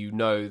ultimately you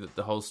know that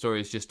the whole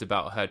story is just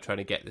about her trying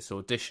to get this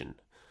audition,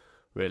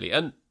 really.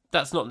 And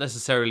that's not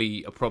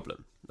necessarily a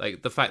problem.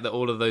 Like, the fact that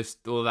all of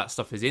that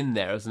stuff is in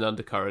there as an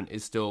undercurrent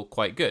is still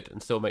quite good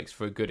and still makes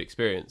for a good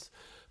experience.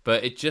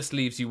 But it just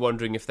leaves you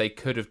wondering if they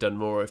could have done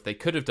more, if they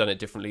could have done it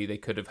differently, they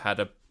could have had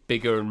a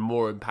bigger and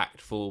more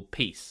impactful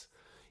piece.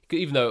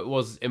 Even though it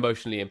was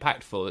emotionally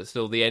impactful, it's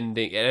still the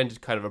ending. It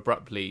ended kind of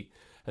abruptly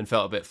and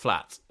felt a bit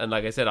flat. And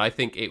like I said, I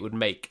think it would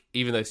make,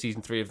 even though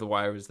season 3 of The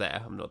Wire is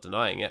there, I'm not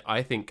denying it,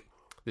 I think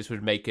this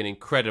would make an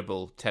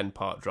incredible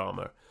 10-part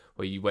drama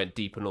where you went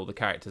deep on all the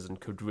characters and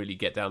could really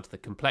get down to the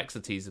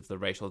complexities of the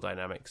racial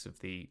dynamics of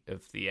the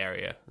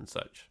area and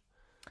such.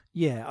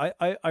 Yeah,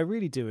 I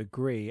really do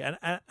agree,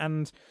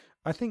 and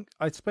I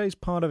suppose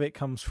part of it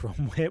comes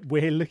from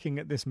we're looking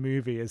at this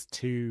movie as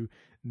two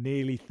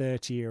nearly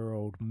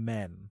 30-year-old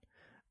men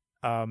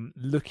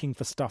looking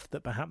for stuff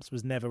that perhaps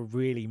was never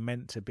really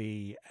meant to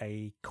be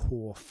a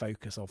core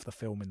focus of the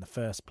film in the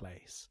first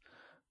place.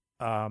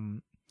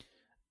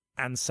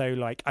 And so,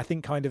 like, I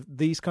think kind of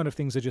these kind of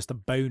things are just a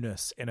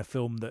bonus in a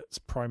film that's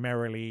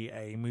primarily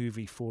a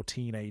movie for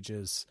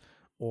teenagers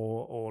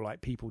or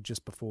like people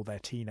just before their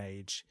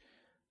teenage,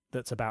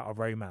 that's about a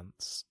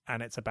romance,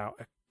 and it's about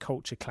a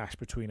culture clash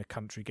between a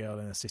country girl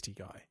and a city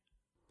guy.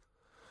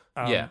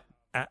 Yeah.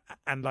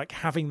 And like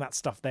having that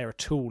stuff there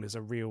at all is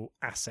a real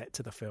asset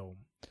to the film.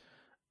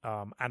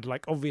 And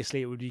like,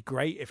 obviously it would be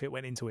great if it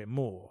went into it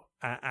more.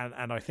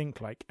 And I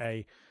think like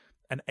an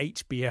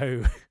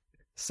HBO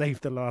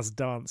Save the Last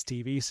Dance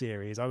TV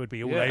series, I would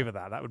be all over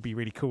that. That would be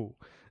really cool.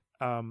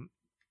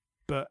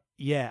 But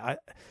yeah,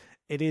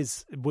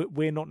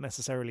 we're not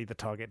necessarily the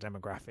target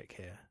demographic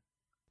here.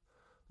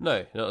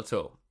 No, not at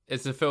all.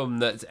 It's a film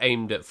that's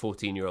aimed at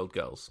 14-year-old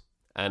girls,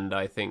 and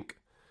I think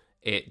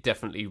it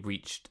definitely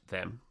reached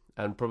them,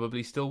 and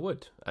probably still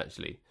would,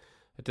 actually.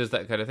 It does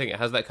that kind of thing. It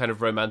has that kind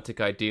of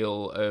romantic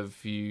ideal of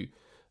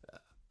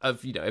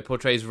it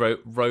portrays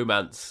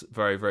romance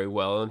very, very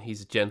well, and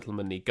he's a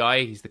gentlemanly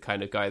guy. He's the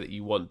kind of guy that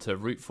you want to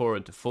root for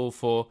and to fall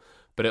for,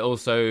 but it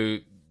also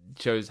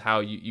shows how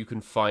you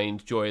can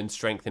find joy and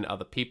strength in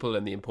other people,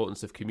 and the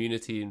importance of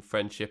community and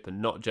friendship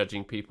and not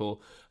judging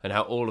people, and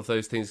how all of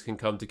those things can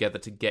come together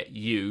to get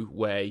you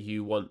where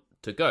you want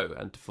to go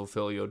and to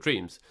fulfill your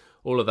dreams.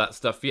 All of that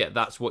stuff,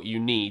 that's what you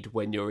need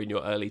when you're in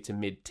your early to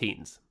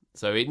mid-teens.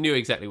 So it knew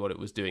exactly what it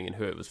was doing and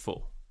who it was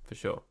for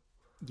sure.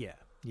 Yeah,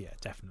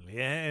 definitely.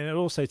 And it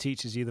also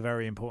teaches you the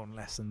very important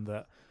lesson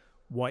that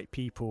white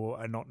people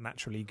are not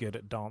naturally good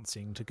at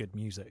dancing to good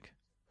music.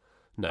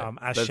 No,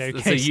 as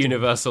that's a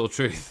universal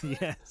truth.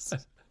 Yes.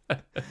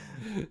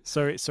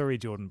 Sorry,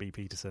 Jordan B.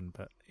 Peterson,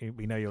 but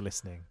we know you're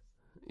listening.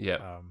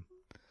 Yeah.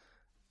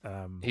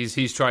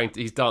 He's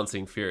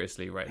dancing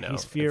furiously right now.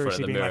 He's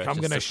furiously being like, "I'm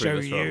going to show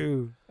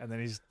you," and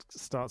then he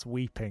starts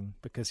weeping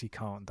because he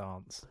can't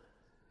dance.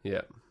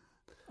 Yeah.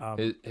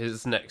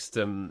 His next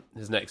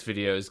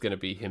video is going to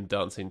be him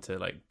dancing to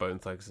like Bone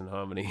Thugs and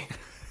Harmony.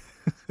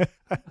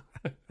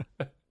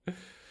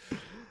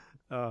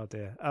 Oh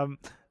dear.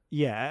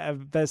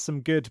 There's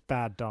some good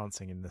bad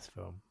dancing in this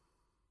film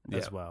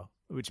as well,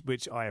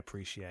 which I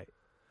appreciate.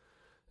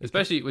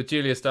 Especially with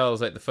Julia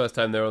Stiles, like the first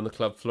time they're on the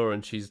club floor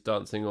and she's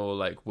dancing all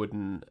like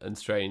wooden and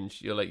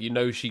strange. You're like,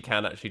 she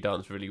can actually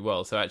dance really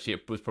well. So actually,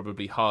 it was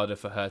probably harder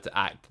for her to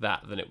act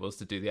that than it was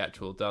to do the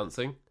actual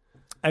dancing.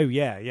 Oh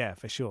yeah,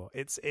 for sure.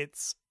 It's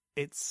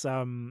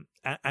and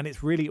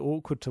it's really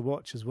awkward to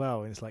watch as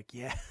well. And it's like,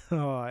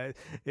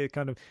 it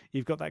kind of,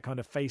 you've got that kind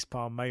of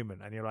facepalm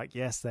moment, and you're like,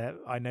 yes,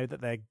 I know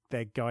that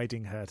they're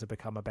guiding her to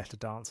become a better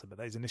dancer, but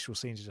those initial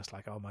scenes are just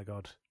like, oh my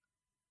god,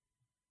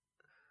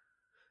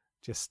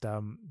 just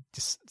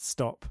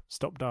stop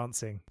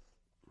dancing.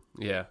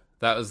 Yeah,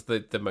 that was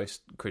the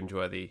most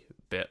cringeworthy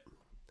bit.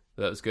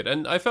 That was good.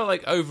 And I felt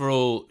like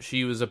overall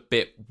she was a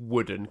bit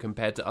wooden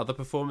compared to other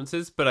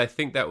performances, but I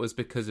think that was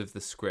because of the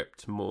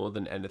script more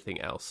than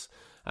anything else.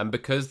 And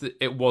because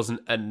it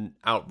wasn't an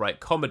outright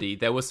comedy,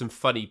 there were some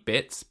funny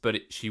bits,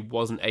 but she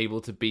wasn't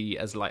able to be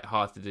as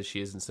lighthearted as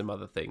she is in some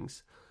other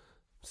things.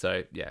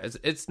 So yeah,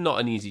 it's not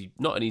an easy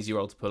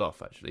role to pull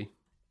off, actually.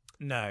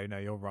 No,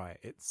 you're right.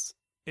 It's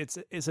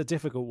a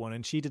difficult one,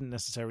 and she didn't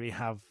necessarily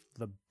have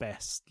the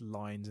best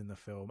lines in the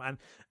film.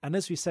 And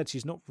as we said,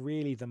 she's not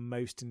really the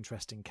most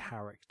interesting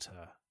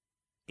character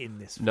in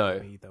this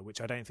film either,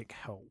 which I don't think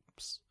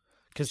helps.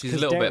 she's a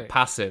little bit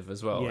passive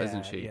as well,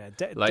 isn't she? Yeah,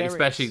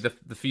 especially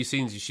the few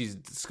scenes she's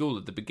at school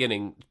at the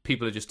beginning,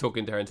 people are just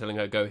talking to her and telling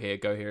her, go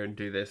here and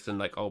do this, and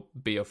like, I'll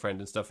be your friend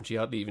and stuff, and she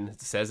hardly even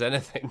says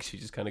anything. She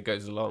just kind of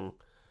goes along.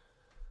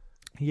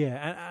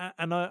 Yeah,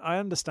 and I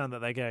understand that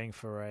they're going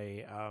for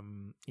a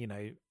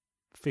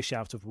fish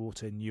out of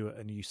water,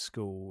 a new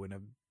school in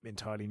an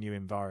entirely new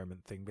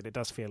environment thing, but it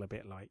does feel a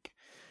bit like,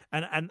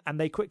 and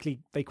they quickly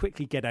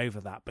get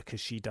over that, because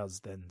she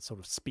does then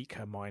sort of speak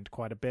her mind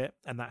quite a bit,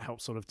 and that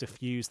helps sort of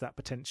diffuse that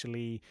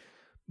potentially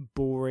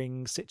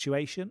boring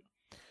situation.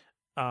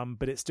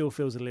 But it still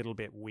feels a little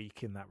bit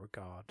weak in that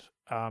regard.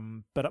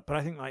 But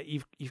I think like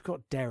you've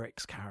got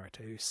Derek's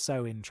character, who's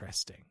so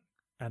interesting,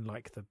 and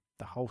like the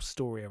whole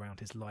story around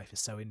his life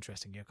is so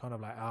interesting. You're kind of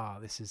like,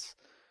 this is,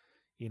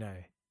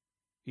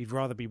 you'd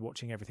rather be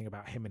watching everything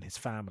about him and his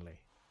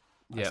family,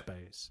 I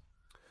suppose.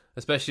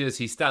 Especially as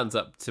he stands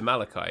up to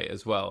Malachi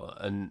as well.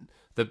 And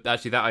that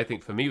I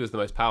think for me was the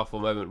most powerful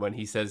moment, when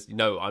he says,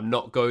 no, I'm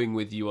not going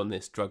with you on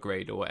this drug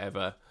raid or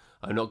whatever.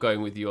 I'm not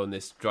going with you on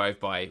this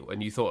drive-by.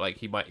 And you thought like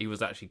he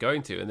was actually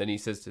going to. And then he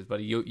says to his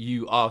buddy,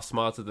 you are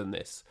smarter than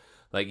this.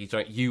 Like, he's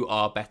like, you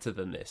are better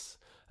than this.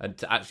 And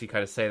to actually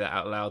kind of say that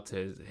out loud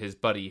to his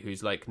buddy,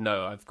 who's like,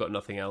 no, I've got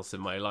nothing else in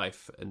my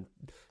life. And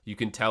you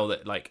can tell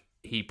that like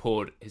he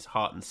poured his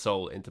heart and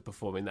soul into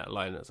performing that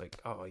line. It's like,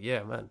 oh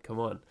yeah, man, come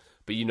on.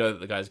 But you know that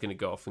the guy's going to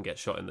go off and get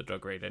shot in the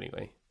drug raid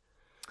anyway.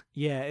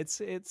 Yeah,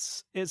 it's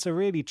a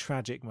really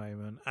tragic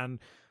moment, and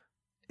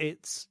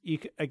you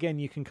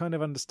can kind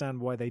of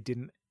understand why they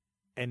didn't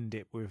end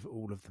it with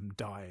all of them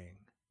dying,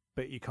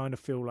 but you kind of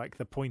feel like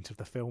the point of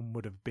the film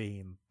would have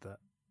been that,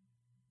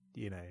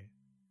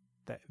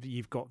 that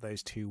you've got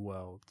those two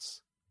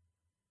worlds,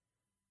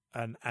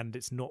 and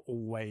it's not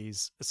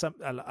always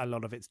a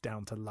lot of it's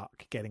down to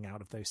luck getting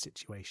out of those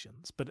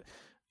situations, but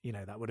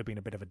that would have been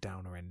a bit of a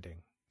downer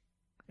ending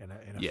in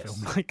a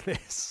film like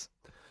this.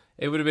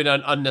 It would have been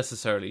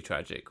unnecessarily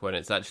tragic, when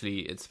it's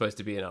supposed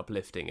to be an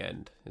uplifting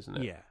end, isn't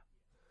it? Yeah.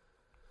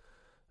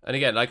 And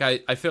again, like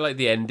I feel like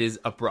the end is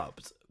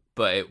abrupt,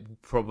 but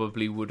it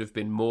probably would have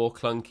been more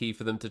clunky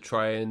for them to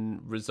try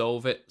and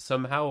resolve it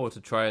somehow, or to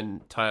try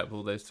and tie up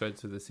all those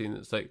threads with the scene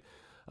that's like,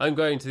 I'm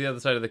going to the other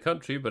side of the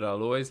country, but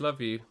I'll always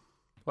love you.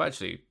 Well,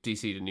 actually,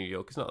 DC to New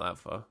York is not that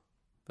far.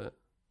 But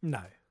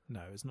No,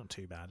 it's not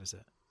too bad, is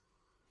it?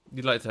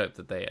 You'd like to hope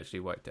that they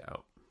actually worked it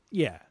out.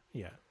 Yeah,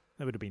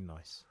 that would have been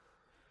nice.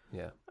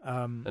 Yeah.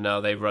 And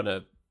now they run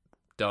a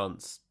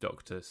dance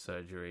doctor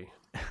surgery.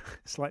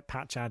 It's like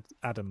Patch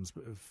Adams,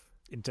 but of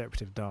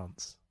interpretive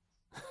dance.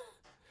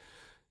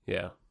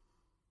 Yeah.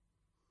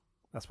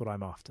 That's what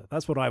I'm after.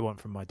 That's what I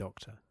want from my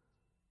doctor.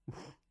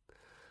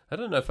 I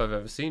don't know if I've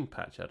ever seen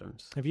Patch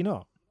Adams. Have you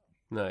not?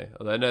 No,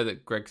 although I know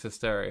that Greg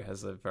Sestero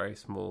has a very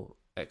small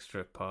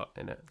extra part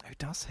in it. Oh,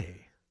 does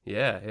he?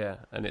 Yeah,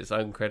 and it's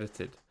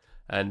uncredited.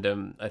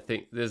 And I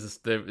think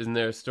isn't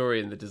there a story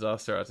in The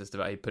Disaster Artist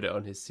about he put it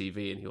on his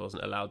CV and he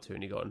wasn't allowed to,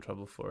 and he got in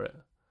trouble for it.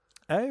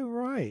 Oh,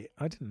 right.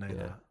 I didn't know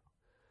that.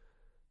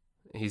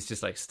 He's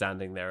just like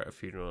standing there at a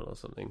funeral or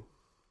something.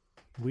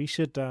 We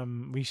should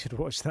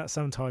watch that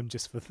sometime,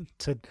 just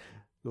to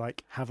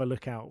like have a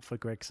look out for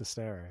Greg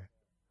Sestero.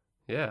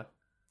 Yeah,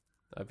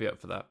 I'd be up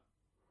for that.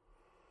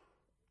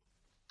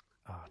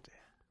 Oh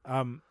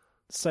dear.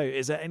 So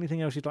is there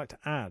anything else you'd like to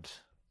add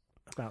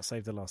about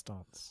Save the Last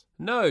Dance?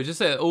 No, just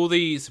that all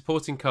the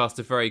supporting cast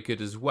are very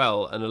good as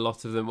well, and a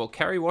lot of them. Well,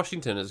 Kerry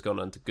Washington has gone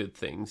on to good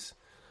things.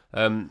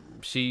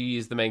 She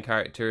is the main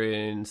character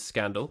in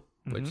Scandal,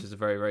 which is a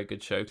very, very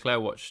good show. Claire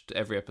watched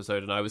every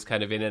episode, and I was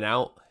kind of in and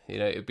out.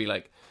 It'd be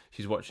like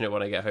she's watching it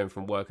when I get home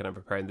from work and I'm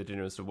preparing the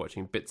dinner and sort of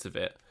watching bits of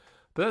it.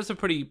 But that's a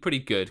pretty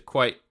good,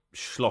 quite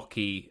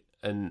schlocky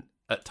and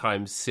at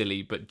times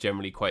silly, but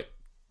generally quite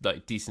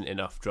like decent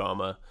enough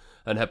drama.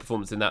 And her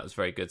performance in that was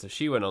very good. So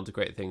she went on to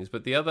great things.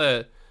 But the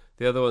other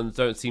ones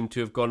don't seem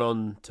to have gone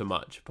on to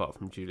much, apart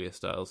from Julia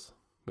Stiles,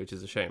 which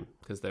is a shame,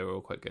 because they were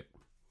all quite good.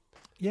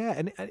 Yeah,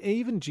 and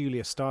even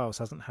Julia Stiles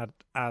hasn't had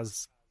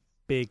as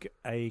big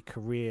a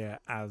career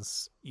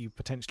as you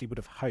potentially would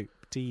have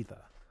hoped either.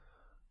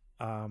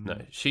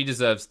 No, she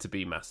deserves to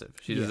be massive.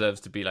 She deserves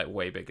to be like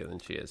way bigger than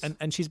she is.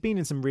 And she's been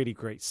in some really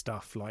great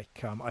stuff.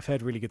 Like I've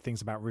heard really good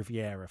things about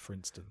Riviera, for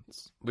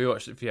instance. We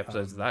watched a few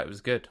episodes of that. It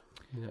was good.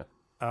 Yeah.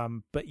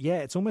 But yeah,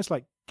 it's almost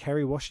like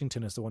Kerry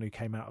Washington is the one who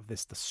came out of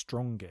this the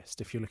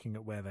strongest, if you're looking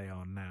at where they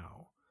are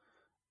now.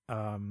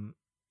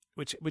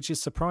 Which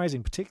is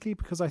surprising, particularly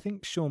because I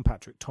think Sean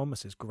Patrick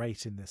Thomas is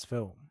great in this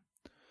film.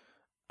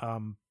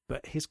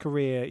 But his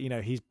career,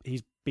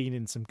 he's been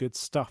in some good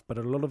stuff, but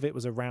a lot of it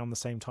was around the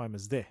same time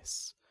as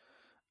this.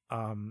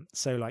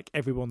 So like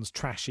everyone's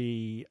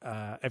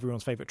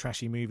favorite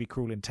trashy movie,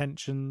 Cruel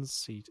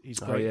Intentions. He's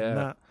great in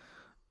that.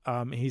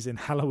 He's in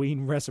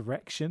Halloween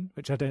Resurrection,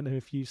 which I don't know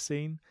if you've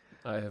seen.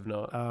 I have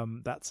not.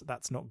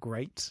 That's not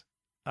great.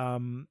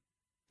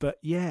 But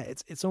yeah,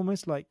 it's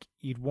almost like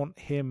you'd want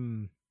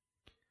him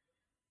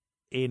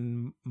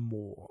in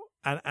more.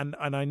 And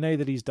I know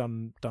that he's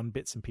done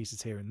bits and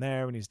pieces here and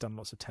there, and he's done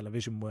lots of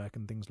television work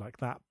and things like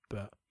that.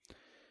 But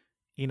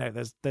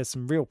there's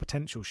some real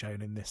potential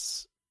shown in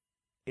this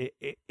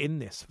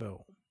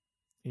film.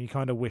 You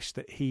kind of wish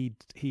that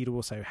he'd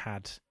also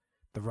had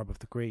the rub of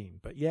the green.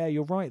 But yeah,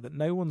 you're right that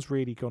no one's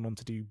really gone on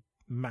to do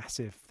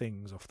massive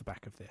things off the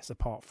back of this,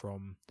 apart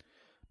from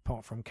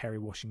Kerry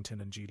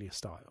Washington and Julia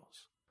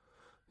Stiles.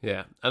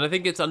 Yeah, and I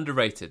think it's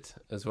underrated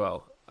as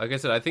well. Like I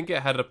said, I think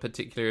it had a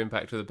particular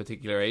impact with a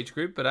particular age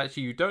group, but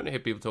actually you don't hear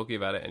people talking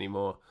about it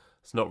anymore.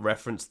 It's not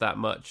referenced that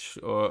much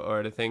or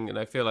anything, and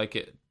I feel like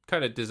it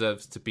kind of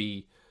deserves to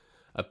be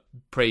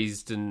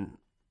praised and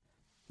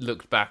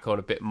looked back on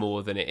a bit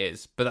more than it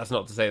is. But that's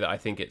not to say that I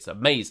think it's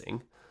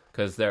amazing,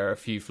 because there are a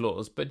few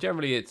flaws, but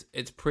generally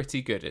it's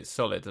pretty good. It's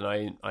solid,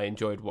 and I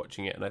enjoyed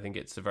watching it, and I think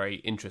it's a very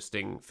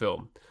interesting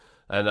film.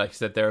 And like I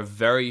said, there are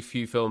very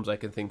few films I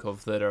can think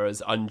of that are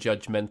as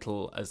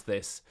unjudgmental as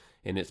this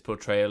in its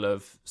portrayal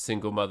of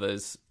single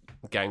mothers,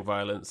 gang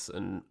violence,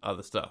 and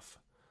other stuff.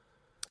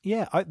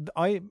 Yeah,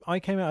 I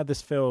came out of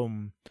this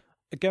film,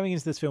 going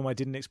into this film, I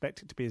didn't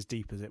expect it to be as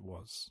deep as it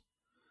was,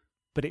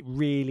 but it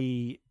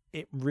really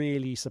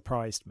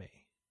surprised me.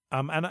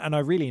 And I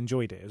really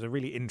enjoyed it. It was a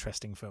really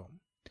interesting film.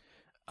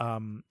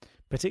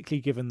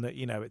 Particularly given that,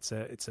 it's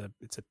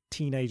a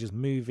teenagers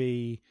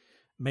movie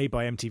made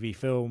by MTV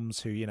Films,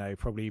 who,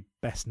 probably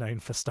best known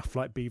for stuff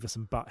like Beavis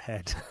and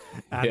Butthead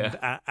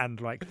and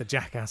like the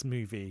Jackass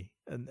movie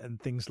and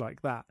things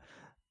like that.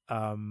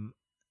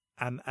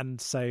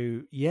 And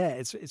so, yeah,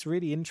 it's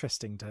really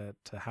interesting to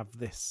have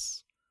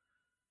this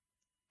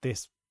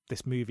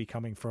movie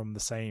coming from the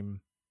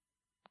same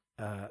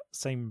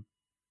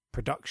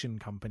production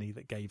company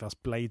that gave us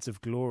Blades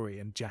of Glory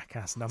and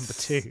Jackass number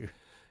 2.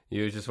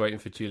 You were just waiting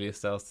for Julia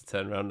Stiles to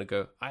turn around and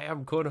go, "I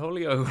am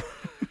Cornholio."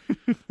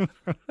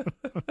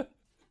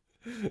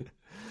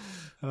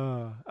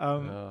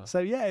 So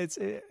yeah,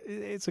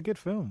 it's a good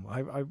film.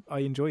 I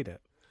enjoyed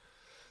it.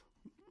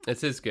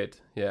 It is good,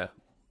 yeah.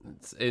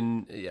 It's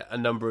in a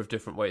number of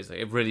different ways.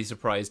 It really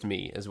surprised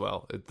me as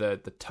well.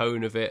 The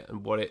tone of it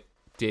and what it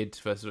did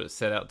versus what it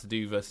set out to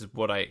do versus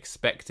what I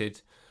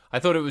expected. I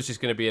thought it was just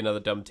going to be another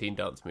dumb teen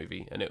dance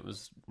movie, and it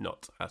was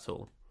not at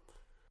all.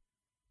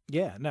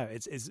 Yeah, no,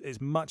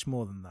 it's much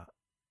more than that.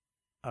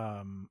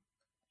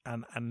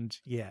 And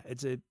yeah,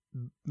 it's a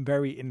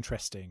very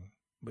interesting,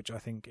 which I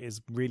think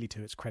is really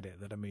to its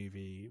credit, that a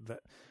movie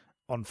that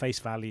on face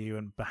value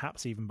and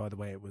perhaps even by the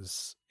way it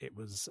was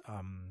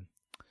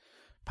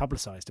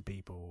publicized to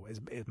people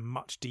is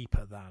much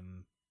deeper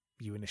than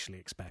you initially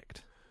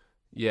expect.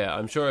 Yeah,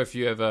 I'm sure if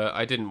you ever...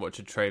 I didn't watch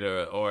a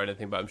trailer or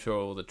anything, but I'm sure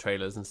all the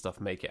trailers and stuff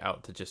make it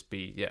out to just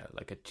be,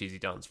 like a cheesy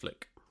dance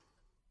flick.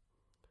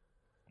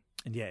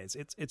 And yeah,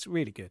 it's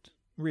really good.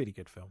 Really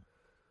good film.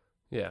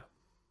 Yeah.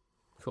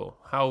 Cool.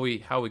 How are we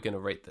going to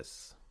rate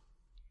this?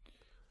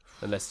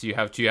 Unless do you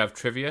have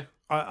trivia?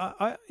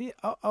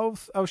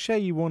 I'll share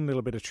you one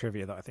little bit of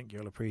trivia that I think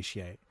you'll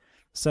appreciate.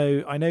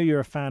 So I know you're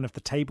a fan of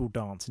the table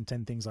dance in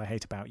 10 Things I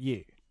Hate About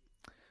You.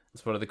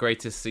 It's one of the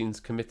greatest scenes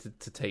committed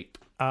to tape.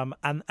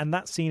 And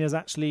that scene is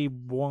actually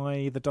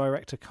why the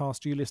director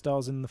cast Julia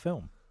Stiles in the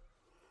film.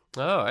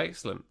 Oh,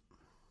 excellent.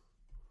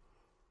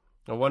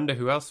 I wonder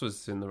who else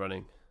was in the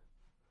running.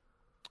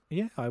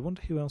 Yeah, I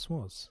wonder who else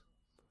was.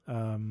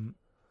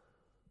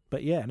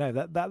 But yeah, no,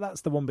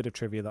 that's the one bit of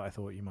trivia that I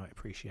thought you might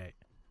appreciate.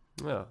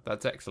 Oh,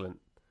 that's excellent.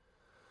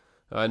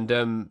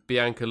 And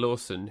Bianca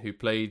Lawson, who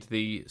played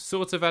the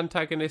sort of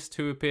antagonist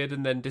who appeared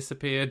and then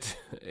disappeared,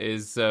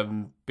 is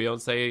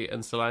Beyonce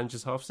and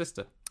Solange's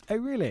half-sister. Oh,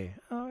 really?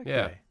 Oh,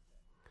 okay.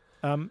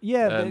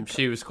 Yeah.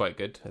 She was quite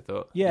good, I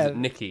thought. Yeah. Is it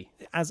Nikki?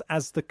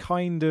 As the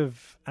kind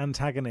of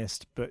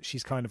antagonist, but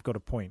she's kind of got a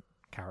point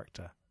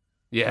character.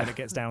 Yeah. When it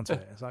gets down to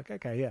it. It's like,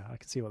 okay, yeah, I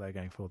can see what they're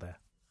going for there.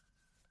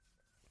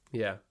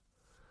 Yeah.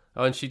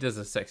 Oh, and she does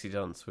a sexy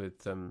dance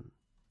with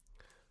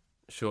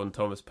Sean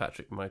Thomas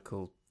Patrick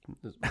Michael...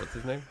 What's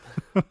his name?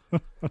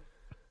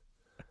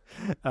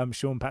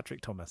 Sean Patrick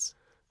Thomas.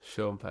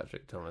 Sean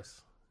Patrick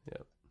Thomas.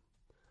 Yeah.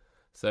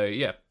 So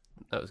yeah,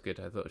 that was good.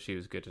 I thought she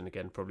was good, and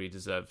again, probably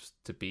deserves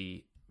to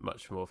be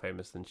much more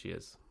famous than she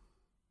is.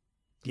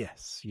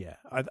 Yes, yeah.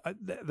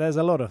 There's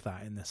a lot of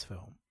that in this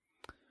film.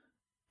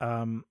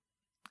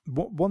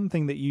 One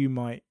thing that you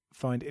might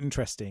find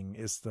interesting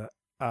is that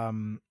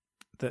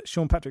that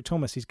Sean Patrick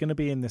Thomas, he's going to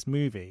be in this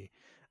movie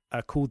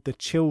called The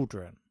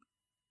Children.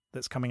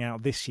 That's coming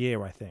out this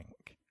year, I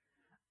think.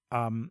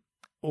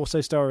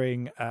 Also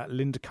starring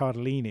Linda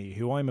Cardellini,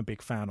 who I'm a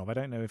big fan of. I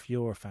don't know if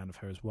you're a fan of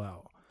her as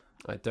well.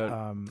 I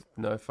don't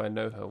know if I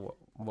know her.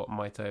 What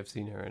might I have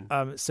seen her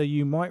in? So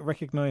you might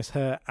recognise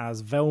her as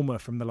Velma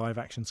from the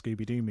live-action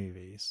Scooby-Doo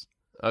movies.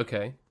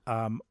 Okay.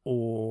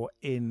 Or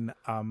in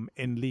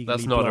Legally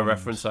That's not Blonde. a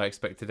reference I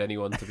expected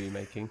anyone to be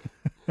making.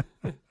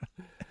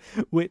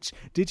 Which,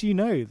 did you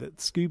know that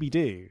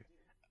Scooby-Doo...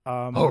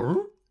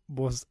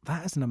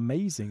 that is an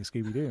amazing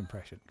Scooby-Doo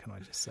impression, can I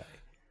just say?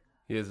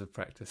 Years of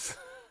practice.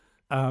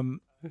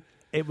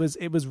 It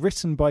was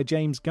written by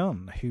James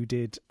Gunn, who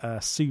did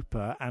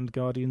Super and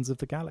Guardians of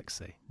the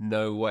Galaxy.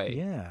 No way.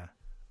 Yeah.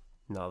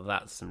 No,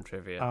 that's some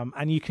trivia.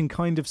 And you can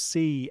kind of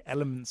see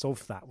elements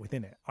of that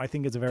within it. I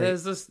think it's a very...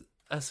 There's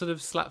a sort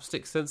of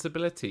slapstick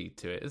sensibility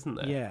to it, isn't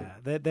there?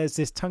 Yeah, there's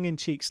this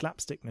tongue-in-cheek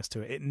slapstickness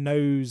to it. It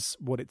knows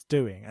what it's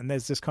doing, and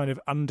there's this kind of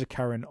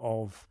undercurrent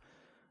of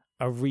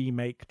a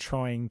remake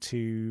trying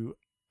to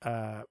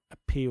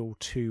appeal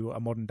to a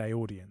modern-day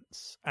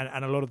audience,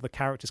 and a lot of the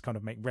characters kind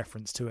of make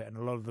reference to it, and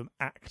a lot of them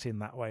act in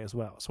that way as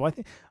well. So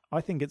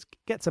I think it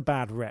gets a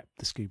bad rep,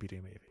 the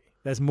Scooby-Doo movie.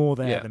 There's more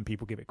there than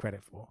people give it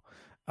credit for.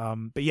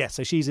 But yeah,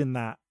 so she's in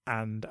that,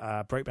 and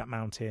Brokeback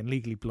Mountain,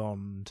 Legally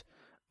Blonde,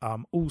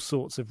 all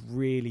sorts of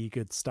really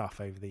good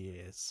stuff over the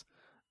years.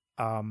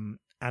 And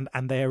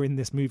they are in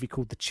this movie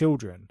called The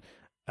Children,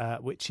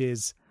 which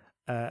is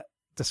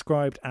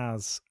described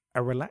as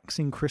a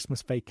relaxing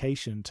Christmas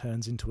vacation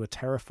turns into a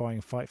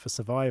terrifying fight for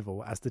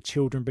survival as the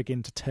children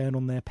begin to turn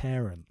on their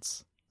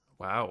parents.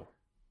 Wow.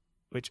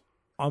 Which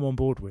I'm on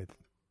board with.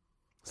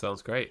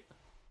 Sounds great.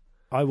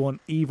 I want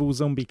evil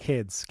zombie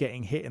kids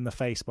getting hit in the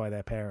face by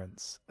their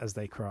parents as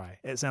they cry.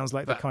 It sounds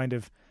like the kind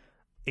of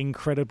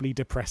incredibly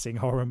depressing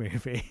horror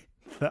movie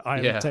that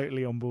I'm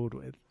totally on board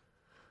with.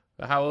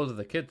 But how old are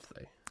the kids,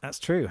 though? That's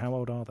true. How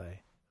old are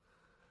they?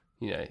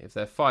 You know, if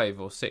they're 5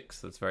 or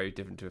 6, that's very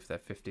different to if they're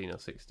 15 or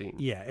 16.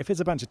 Yeah, if it's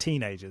a bunch of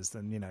teenagers,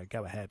 then,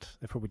 go ahead.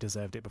 They probably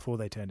deserved it before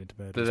they turned into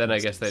murderers. But then I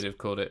guess they'd have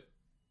called it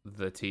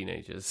The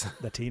Teenagers.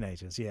 The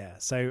Teenagers, yeah.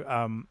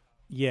 So,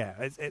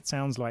 it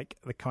sounds like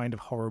the kind of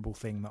horrible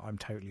thing that I'm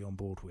totally on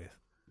board with.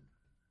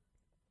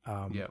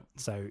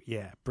 So,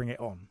 yeah, bring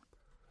it on.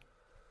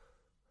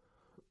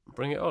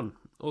 Bring it on.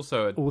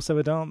 Also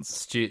a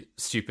dance.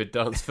 Stupid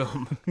dance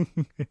film.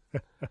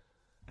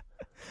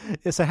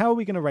 So how are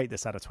we going to rate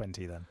this out of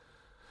 20 then?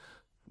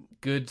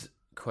 Good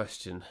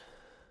question.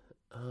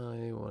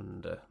 I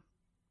wonder.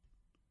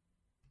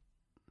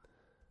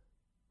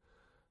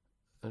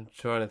 I'm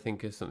trying to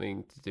think of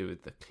something to do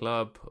with the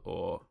club,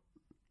 or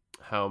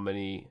how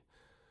many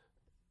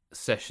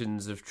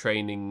sessions of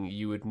training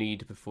you would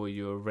need before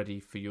you're ready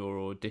for your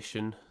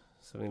audition.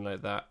 Something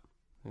like that.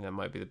 I think that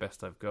might be the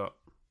best I've got.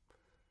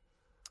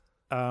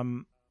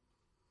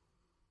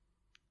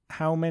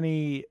 How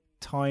many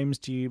times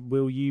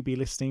will you be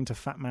listening to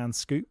Fat Man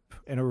Scoop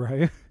in a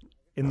row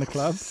in the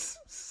club?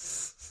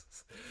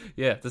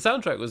 Yeah, the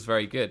soundtrack was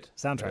very good.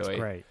 Soundtrack's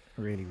great.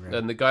 Really, really.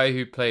 And the guy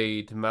who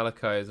played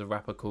Malachi is a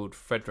rapper called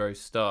Fredro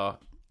Starr,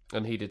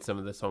 and he did some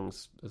of the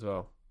songs as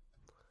well.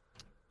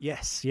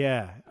 Yes,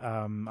 yeah.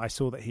 I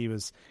saw that he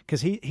was...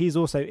 Because he's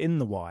also in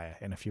The Wire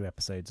in a few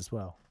episodes as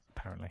well,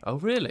 apparently. Oh,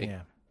 really?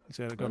 Yeah. He's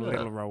got a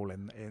little role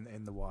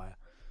in The Wire.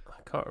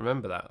 I can't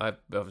remember that.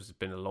 It's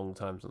been a long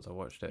time since I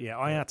watched it. Yeah,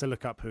 I had to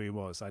look up who he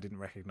was. I didn't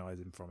recognise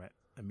him from it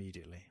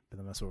immediately. But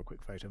then I saw a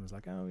quick photo and was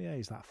like, oh, yeah,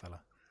 he's that fella.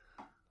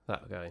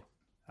 That guy.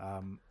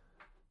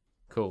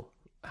 Cool.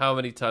 How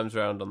many times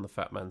round on the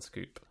Fat Man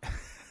Scoop?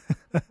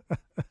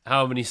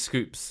 How many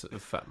scoops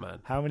of Fat Man?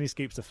 How many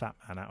scoops of Fat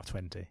Man out of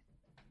 20?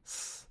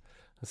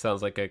 It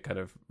sounds like a kind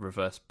of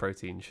reverse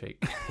protein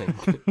shake thing.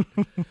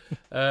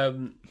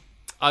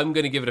 I'm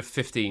going to give it a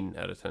 15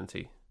 out of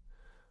 20,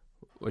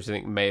 which I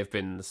think may have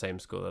been the same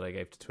score that I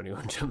gave to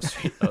 21 Jump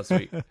Street last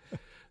week.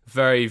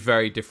 Very,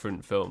 very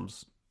different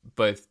films,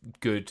 both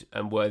good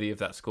and worthy of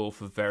that score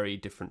for very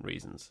different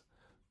reasons.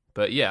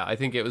 But yeah, I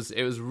think it was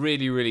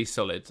really, really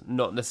solid.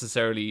 Not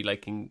necessarily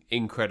like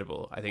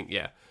incredible. I think,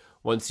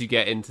 once you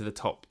get into the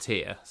top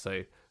tier,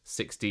 so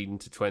 16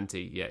 to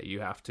 20, you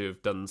have to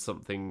have done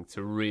something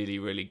to really,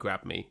 really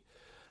grab me.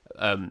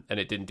 And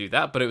it didn't do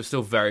that, but it was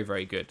still very,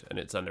 very good, and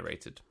it's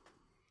underrated.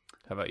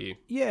 How about you?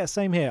 Yeah,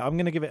 same here. I'm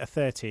going to give it a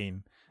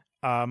 13.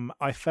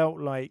 I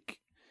felt like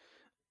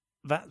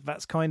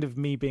that's kind of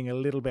me being a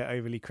little bit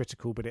overly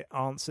critical, but it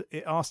asked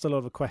a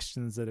lot of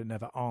questions that it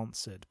never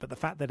answered. But the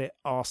fact that it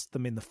asked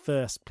them in the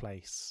first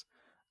place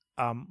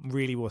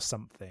really was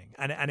something,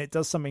 and it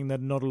does something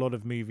that not a lot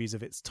of movies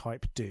of its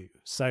type do.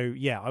 So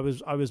yeah, I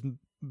was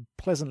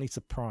pleasantly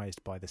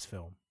surprised by this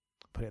film.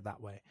 Put it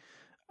that way.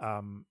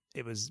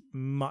 It was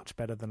much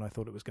better than I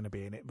thought it was going to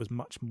be, and it was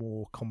much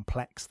more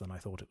complex than I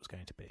thought it was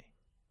going to be.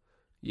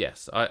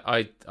 Yes,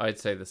 I'd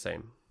say the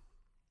same.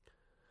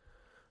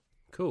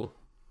 Cool.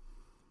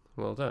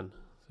 Well done.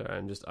 So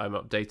I'm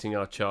updating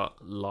our chart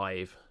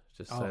live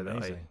just so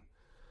that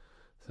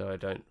I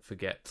don't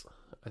forget.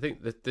 I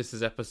think that this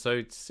is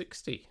episode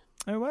 60.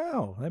 Oh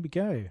wow, there we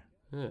go.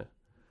 Yeah.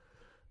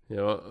 You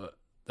know,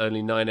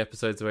 only 9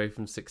 episodes away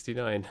from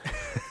 69.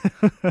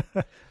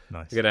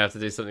 Nice. You're gonna have to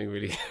do something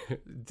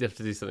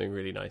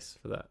really nice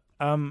for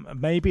that.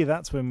 Maybe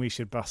that's when we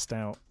should bust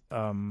out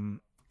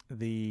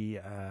the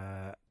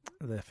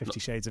 50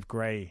 Shades of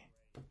Grey.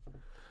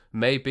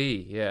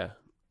 Maybe, yeah.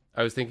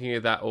 I was thinking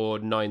of that, or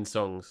 9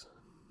 songs.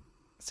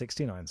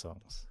 69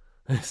 songs.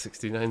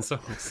 69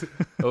 songs.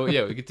 Oh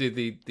yeah, we could do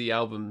the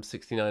album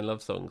 69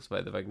 Love Songs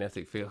by the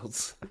Magnetic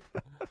Fields.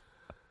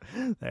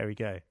 There we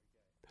go.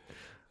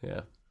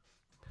 Yeah.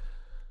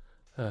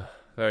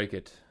 Very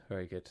good.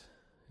 Very good.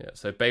 Yeah,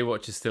 so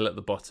Baywatch is still at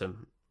the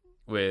bottom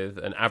with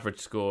an average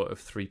score of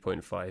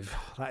 3.5.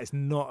 That is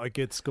not a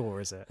good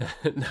score, is it?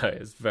 No,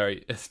 it's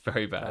very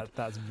bad.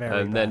 That's very bad.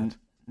 And then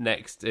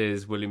next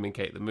is William and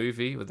Kate the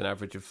movie with an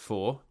average of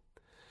 4.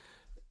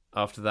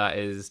 After that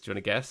is, do you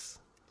want to guess?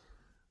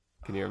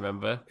 Can you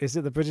remember? Is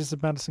it the Bridges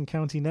of Madison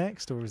County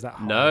next, or is that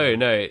higher?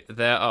 No.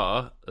 There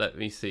are, let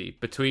me see.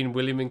 Between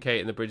William and Kate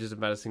and the Bridges of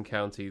Madison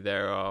County,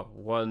 there are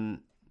 1,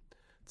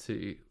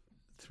 2,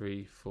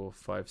 3, 4,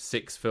 5,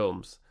 6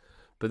 films.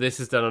 But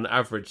this is done on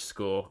average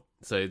score.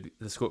 So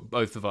the score,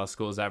 both of our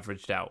scores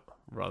averaged out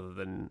rather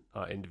than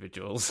our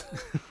individuals.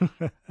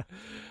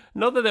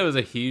 Not that there was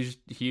a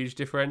huge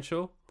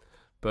differential.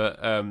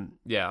 But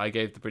I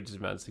gave the Bridges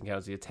of Madison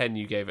County a 10.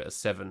 You gave it a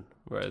 7,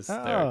 whereas there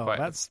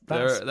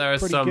are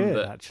some good,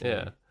 that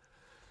actually.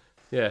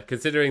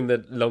 Considering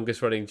the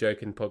longest running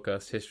joke in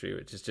podcast history,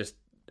 which is just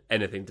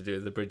anything to do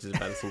with the Bridges of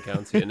Madison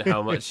County and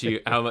how much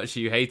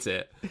you hate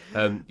it,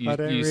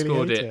 you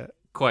scored it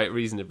quite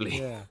reasonably.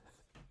 Yeah.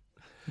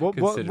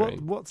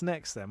 What's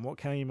next then? What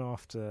came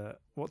after?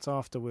 What's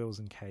after Wills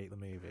and Kate the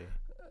movie?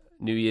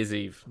 New Year's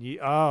Eve.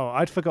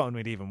 I'd forgotten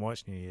we'd even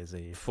watched New Year's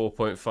Eve.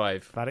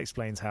 4.5. That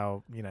explains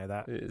how,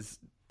 that is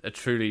a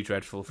truly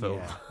dreadful film.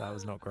 Yeah, that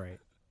was not great.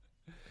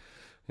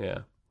 Yeah.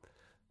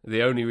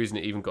 The only reason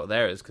it even got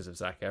there is because of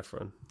Zac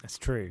Efron. It's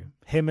true.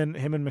 Him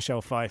and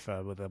Michelle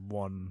Pfeiffer were the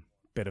one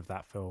bit of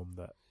that film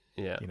that,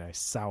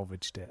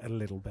 salvaged it a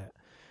little bit.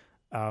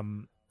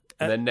 And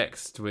then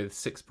next with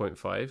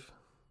 6.5.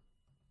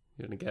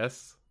 You want to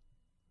guess?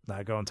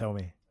 No, go on, tell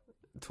me.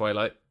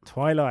 Twilight.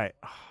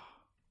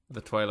 The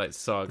Twilight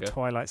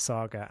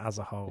Saga as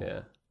a whole.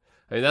 Yeah.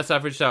 I mean, that's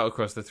averaged out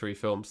across the 3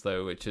 films,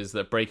 though, which is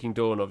that Breaking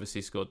Dawn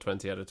obviously scored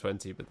 20 out of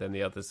 20, but then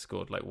the others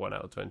scored like 1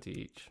 out of 20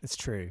 each. It's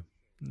true.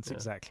 That's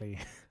exactly.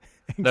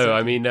 No,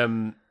 I mean,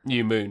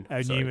 New Moon. Oh,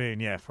 New Moon,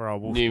 yeah, for our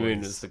Wolf New Boys. Moon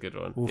was the good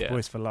one. Wolf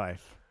Boys for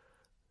life.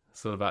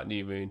 It's all about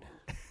New Moon.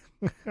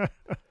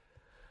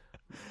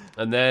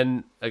 And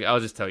then,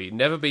 I'll just tell you,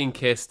 Never Been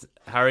Kissed,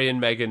 Harry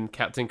and Meghan,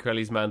 Captain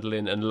Corelli's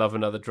Mandolin, and Love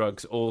and Other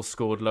Drugs all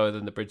scored lower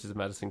than the Bridges of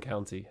Madison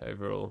County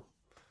overall.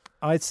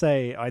 I'd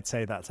say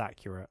that's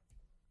accurate.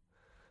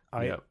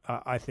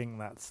 I think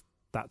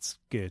that's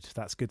good.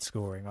 That's good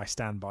scoring. I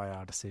stand by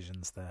our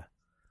decisions there.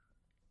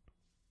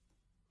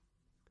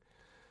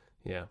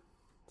 Yeah.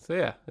 So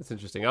yeah, it's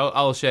interesting.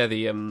 I'll share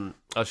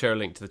I'll share a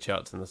link to the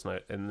charts in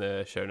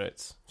the show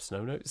notes.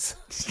 Snow notes.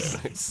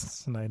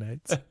 Snow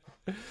notes.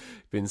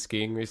 Been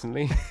skiing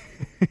recently.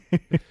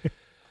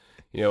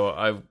 You know what?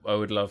 I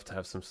would love to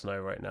have some snow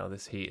right now.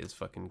 This heat is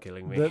fucking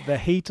killing me. The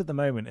heat at the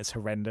moment is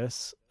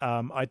horrendous.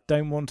 I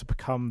don't want to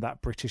become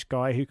that British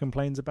guy who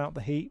complains about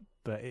the heat,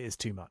 but it is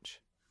too much.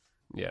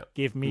 Yeah.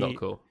 Give me not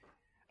cool.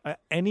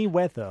 Any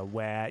weather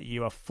where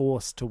you are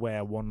forced to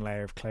wear one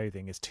layer of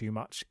clothing is too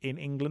much in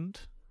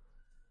England.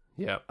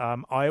 Yeah.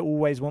 I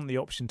always want the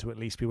option to at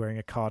least be wearing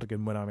a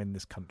cardigan when I'm in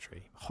this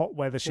country. Hot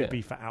weather should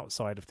be for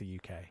outside of the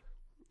UK.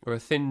 Or a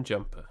thin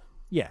jumper.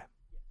 Yeah.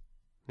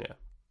 Yeah.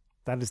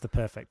 That is the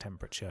perfect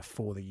temperature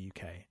for the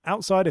UK.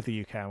 Outside of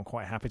the UK, I'm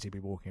quite happy to be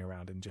walking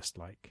around in just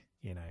like,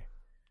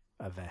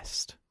 a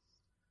vest.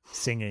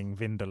 Singing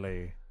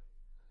Vindaloo.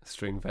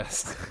 String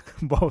vest.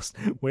 Whilst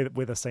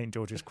with a St.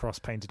 George's cross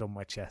painted on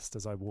my chest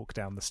as I walk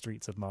down the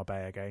streets of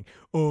Marbella going,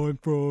 I'm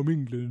from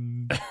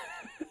England.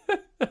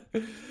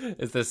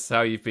 Is this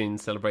how you've been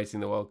celebrating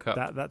the World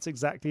Cup? That's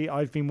exactly.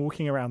 I've been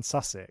walking around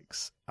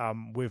Sussex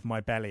with my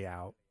belly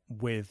out,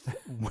 with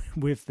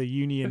the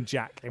Union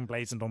Jack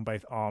emblazoned on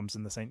both arms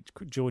and the St.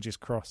 George's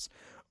cross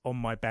on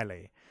my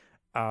belly,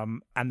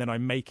 and then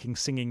I'm making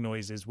singing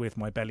noises with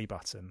my belly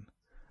button,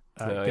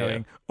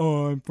 going,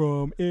 I'm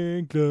from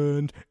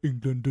England,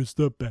 England is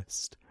the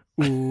best,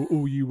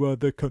 all you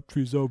other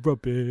countries are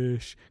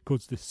rubbish,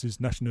 because this is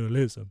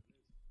nationalism.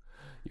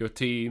 Your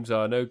teams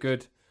are no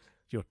good.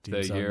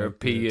 The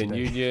European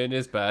Union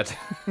is bad.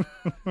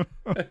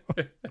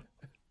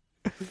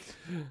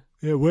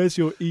 Yeah, where's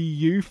your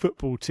EU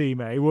football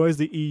team, eh? Why is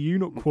the EU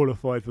not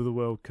qualified for the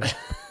World Cup?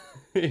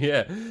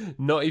 Yeah,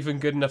 not even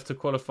good enough to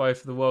qualify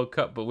for the World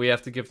Cup, but we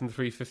have to give them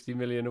 $350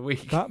 million a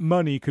week. That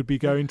money could be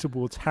going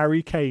towards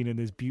Harry Kane and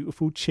his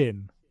beautiful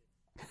chin.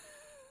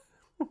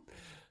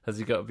 Has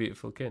he got a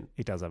beautiful chin?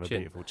 He does have a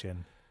beautiful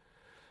chin.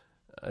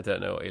 I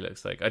don't know what he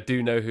looks like. I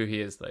do know who he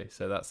is, though,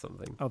 so that's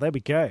something. Oh, there we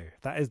go.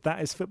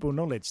 That is football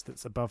knowledge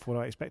that's above what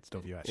I expected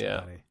of you, actually. Yeah.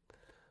 Paddy.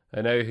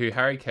 I know who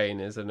Harry Kane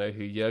is. I know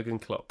who Jurgen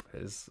Klopp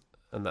is.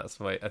 And I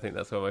think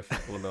that's where my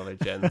football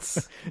knowledge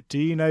ends. Do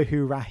you know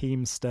who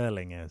Raheem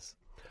Sterling is?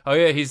 Oh,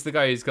 yeah, he's the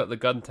guy who's got the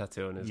gun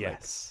tattoo on his leg.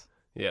 Yes.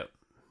 Yep.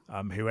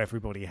 Who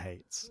everybody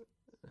hates.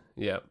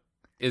 Yep.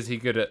 Is he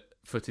good at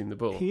footing the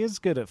ball? He is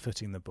good at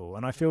footing the ball,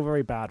 and I feel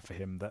very bad for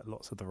him that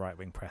lots of the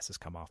right-wing press has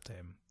come after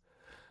him.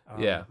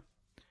 Yeah.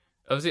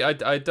 Obviously,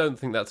 I don't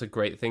think that's a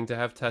great thing to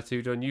have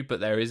tattooed on you, but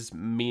there is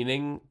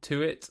meaning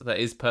to it that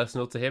is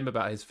personal to him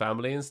about his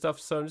family and stuff.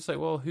 So I'm just like,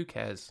 well, who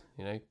cares?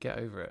 Get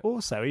over it.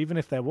 Also, even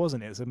if there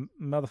wasn't, it's a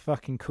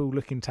motherfucking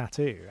cool-looking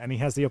tattoo, and he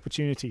has the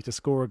opportunity to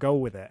score a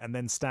goal with it and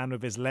then stand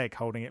with his leg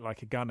holding it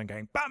like a gun and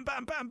going bam,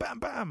 bam, bam, bam,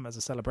 bam as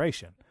a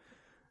celebration.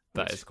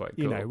 That is quite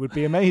cool. Would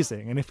be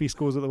amazing. And if he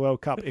scores at the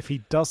World Cup, if he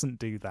doesn't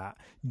do that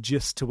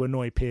just to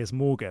annoy Piers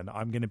Morgan,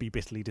 I'm going to be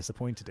bitterly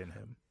disappointed in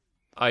him.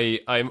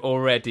 I'm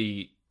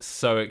already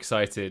so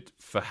excited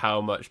for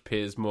how much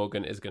Piers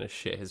Morgan is going to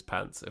shit his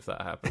pants if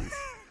that happens.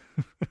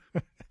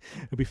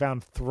 He'll be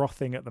found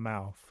frothing at the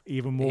mouth,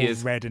 even more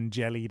red and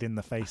jellied in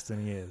the face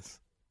than he is.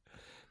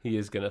 He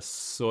is going to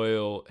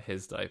soil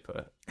his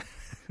diaper.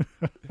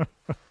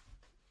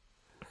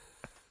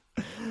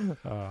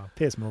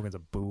 Piers Morgan's a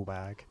ball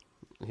bag.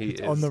 He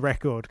is on the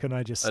record. Can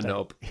I just a state,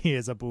 knob? He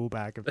is a ball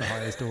bag of the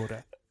highest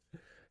order.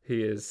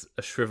 He is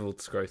a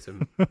shriveled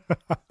scrotum.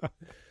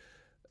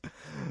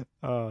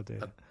 Oh dear!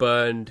 A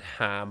burned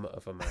ham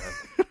of a man.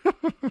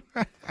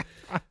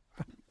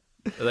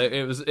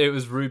 It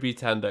was Ruby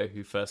Tando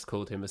who first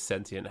called him a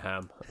sentient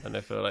ham, and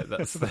I feel like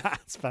that's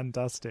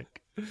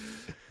fantastic.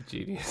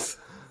 Genius.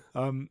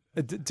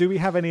 Do we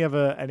have any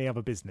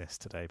other business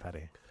today,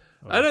 Paddy?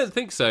 I don't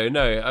think so.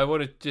 No, I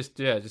want to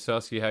just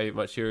ask you how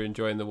much you're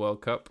enjoying the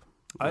World Cup.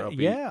 I am.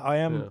 Yeah. I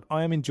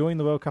am enjoying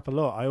the World Cup a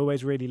lot. I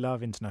always really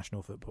love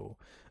international football.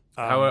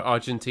 How are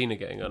Argentina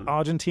getting on?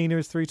 Argentina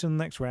is through to the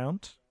next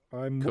round.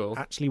 I'm cool.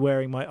 actually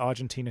wearing my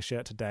Argentina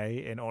shirt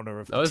today in honor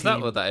of. Is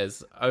that what that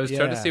is? I was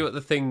trying to see what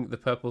the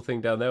purple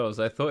thing down there was.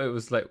 I thought it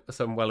was like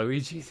some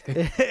Waluigi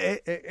thing.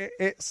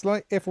 It's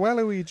like if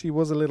Waluigi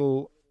was a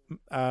little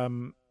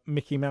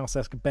Mickey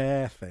Mouse-esque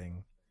bear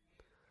thing.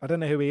 I don't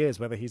know who he is.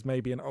 Whether he's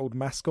maybe an old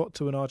mascot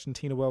to an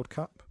Argentina World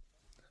Cup,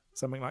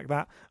 something like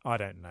that. I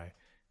don't know.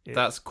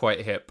 That's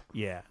quite hip.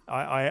 Yeah,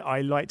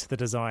 I liked the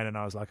design, and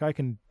I was like, I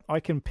can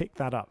pick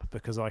that up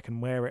because I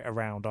can wear it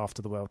around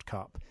after the World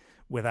Cup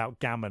without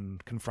Gammon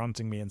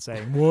confronting me and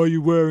saying, "Why are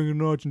you wearing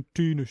an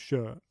Argentina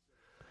shirt?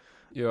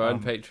 You're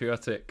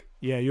unpatriotic."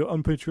 Yeah, you're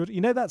unpatriotic.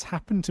 You know, that's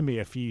happened to me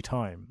a few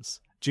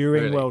times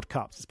during World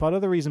Cups. It's part of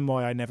the reason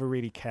why I never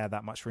really care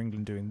that much for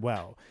England doing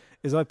well.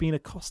 Is I've been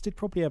accosted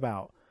probably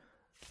about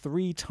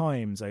 3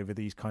 times over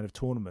these kind of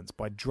tournaments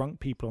by drunk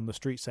people on the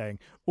street saying,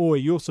 "Oi,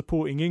 you're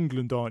supporting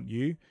England, aren't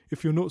you?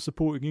 If you're not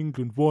supporting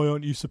England, why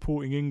aren't you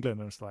supporting England?"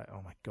 And it's like,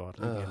 oh my God,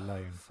 leave me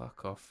alone.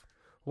 Fuck off.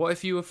 What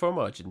if you were from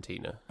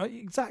Argentina?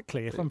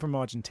 Exactly. If I'm from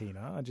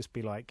Argentina, I'd just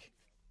be like,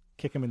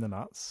 kick them in the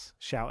nuts,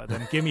 shout at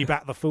them, give me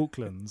back the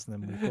Falklands,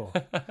 and then walk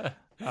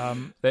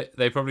off.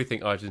 They probably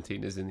think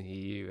Argentina's in the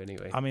EU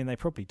anyway. I mean, they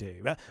probably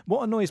do. But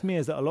what annoys me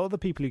is that a lot of the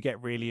people who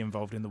get really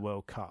involved in the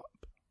World Cup,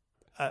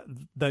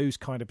 those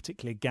kind of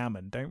particular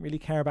gammon, don't really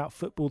care about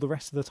football the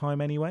rest of the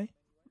time anyway.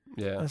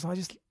 Yeah. So I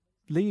just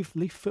leave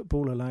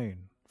football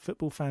alone.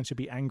 Football fans should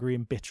be angry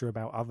and bitter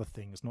about other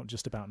things, not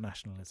just about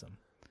nationalism.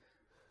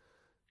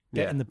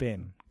 Get in the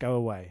bin. Go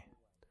away.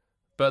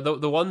 But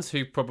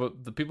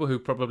the people who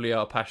probably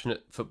are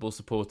passionate football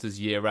supporters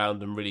year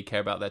round and really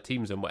care about their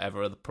teams and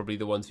whatever are probably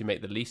the ones who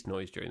make the least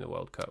noise during the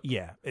World Cup.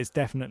 Yeah, it's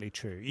definitely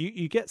true.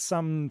 You get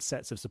some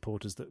sets of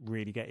supporters that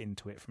really get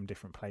into it from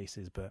different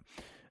places, but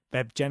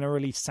they're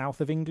generally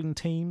south of England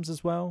teams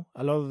as well.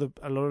 A lot of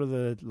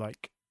the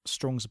like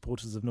strong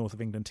supporters of north of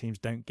England teams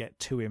don't get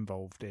too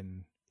involved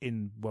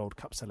in World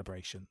Cup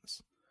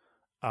celebrations.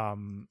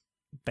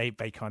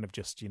 They kind of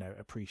just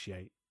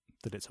appreciate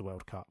that it's a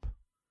World Cup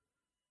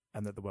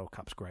and that the World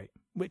Cup's great,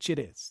 which it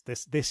is.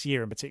 This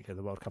year in particular,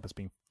 the World Cup has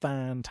been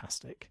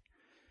fantastic.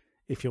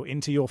 If you're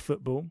into your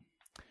football,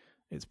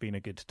 it's been a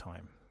good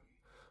time.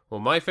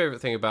 Well, my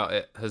favourite thing about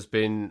it has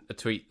been a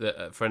tweet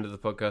that a friend of the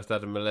podcast,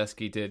 Adam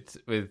Molesky, did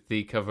with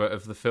the cover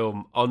of the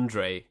film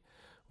Andre,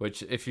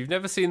 which, if you've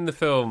never seen the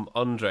film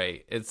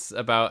Andre, it's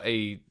about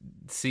a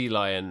sea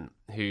lion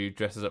who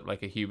dresses up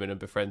like a human and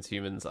befriends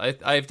humans.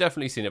 I've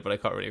definitely seen it, but I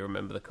can't really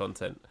remember the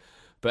content.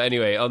 But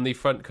anyway, on the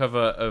front cover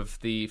of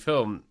the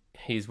film,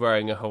 he's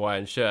wearing a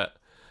Hawaiian shirt,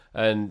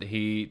 and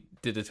he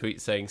did a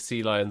tweet saying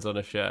 "sea lions on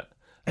a shirt,"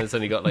 and it's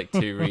only got like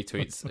 2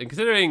 retweets. And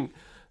considering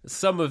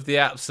some of the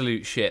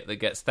absolute shit that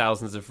gets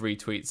thousands of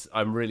retweets,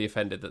 I'm really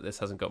offended that this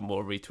hasn't got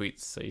more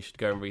retweets, so you should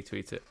go and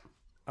retweet it.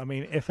 I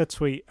mean, if a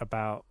tweet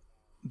about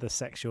the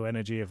sexual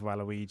energy of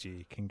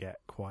Waluigi can get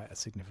quite a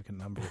significant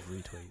number of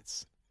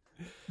retweets,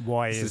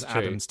 why is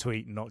Adam's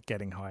tweet not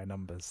getting higher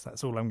numbers?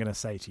 That's all I'm going to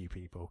say to you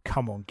people.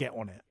 Come on, get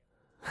on it.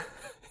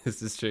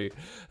 This is true.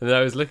 And then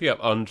I was looking up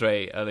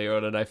Andre earlier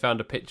on, and I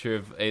found a picture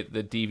of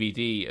the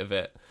DVD of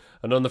it.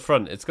 And on the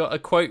front, it's got a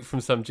quote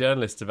from some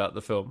journalist about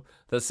the film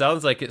that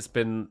sounds like it's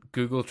been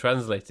Google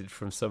translated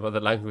from some other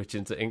language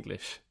into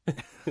English.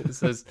 It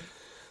says,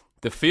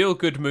 "The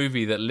feel-good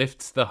movie that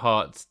lifts the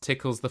heart,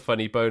 tickles the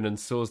funny bone, and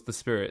soars the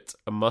spirit.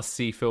 A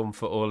must-see film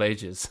for all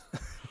ages."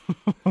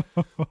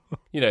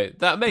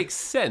 That makes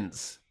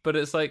sense, but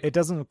it's like... It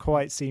doesn't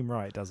quite seem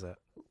right, does it?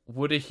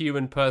 Would a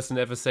human person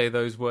ever say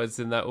those words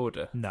in that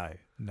order? No.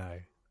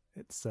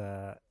 It's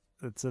a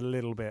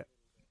little bit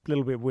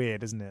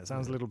weird, isn't it? It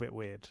sounds a little bit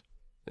weird.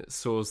 It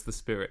soars the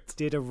spirit.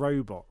 Did a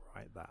robot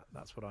write that?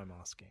 That's what I'm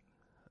asking.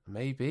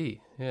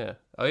 Maybe, yeah.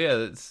 Oh, yeah,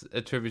 it's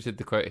attributed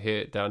the quote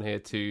down here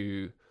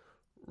to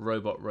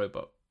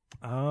Robot.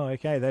 Oh,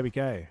 okay, there we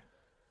go.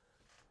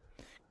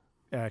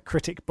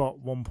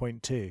 CriticBot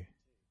 1.2,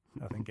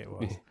 I think it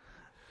was.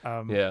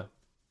 Yeah.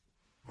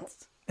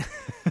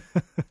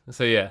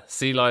 So yeah,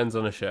 sea lions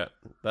on a shirt.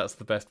 That's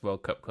the best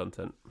World Cup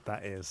content.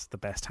 That is the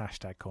best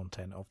hashtag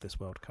content of this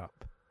World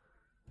Cup.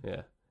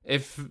 Yeah.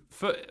 If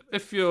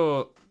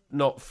you're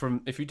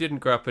if you didn't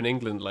grow up in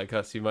England like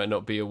us, you might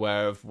not be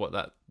aware of what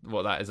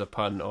that is a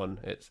pun on.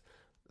 It's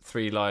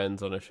 3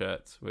 lions on a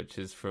shirt, which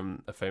is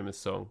from a famous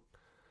song.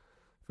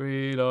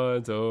 3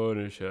 lions on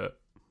a shirt.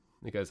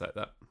 It goes like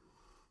that.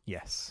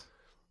 Yes.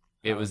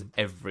 It was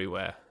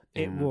everywhere.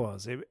 It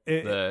was.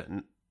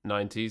 The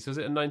 90s. Was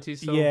it a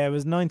 90s song? Yeah, it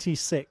was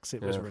 96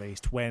 it was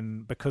released,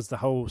 because the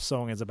whole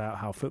song is about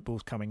how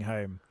football's coming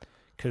home,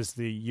 because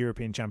the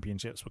European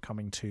Championships were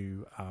coming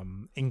to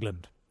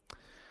England.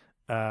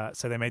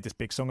 So they made this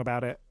big song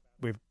about it,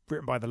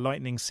 written by the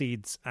Lightning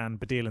Seeds and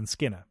Baddiel and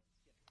Skinner.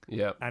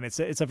 Yeah, and it's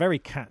a very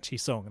catchy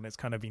song, and it's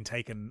kind of been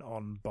taken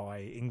on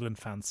by England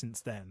fans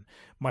since then.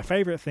 My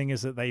favourite thing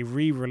is that they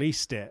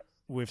re-released it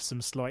with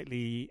some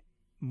slightly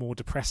more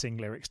depressing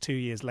lyrics 2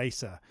 years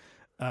later,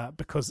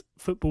 because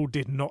football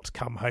did not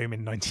come home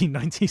in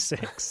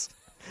 1996,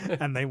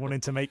 and they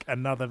wanted to make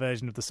another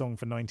version of the song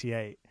for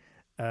 98,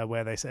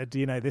 where they said,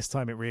 this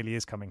time it really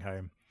is coming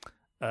home.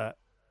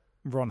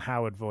 Ron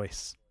Howard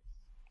voice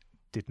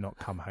did not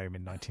come home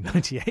in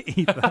 1998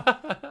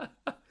 either.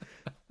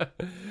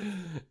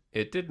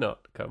 It did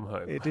not come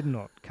home. It did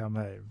not come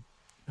home.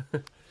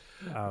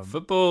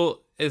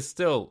 Football is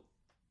still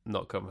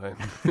not come home.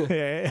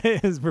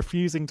 It is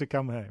refusing to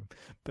come home.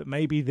 But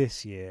maybe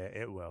this year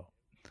it will.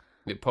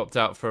 It popped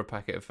out for a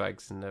packet of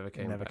fags and never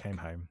came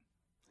home.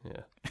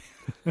 Yeah.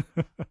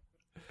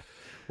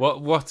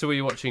 What are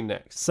we watching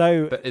next?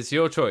 But it's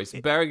your choice.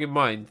 Bearing in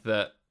mind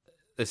that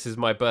this is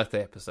my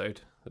birthday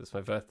episode. It's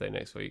my birthday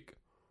next week.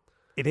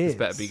 It is. This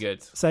better be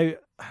good. So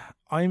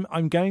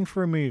I'm going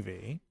for a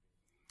movie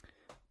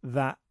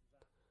that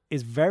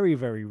is very,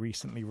 very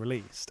recently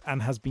released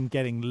and has been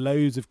getting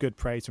loads of good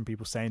praise from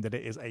people saying that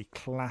it is a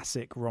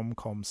classic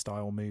rom-com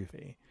style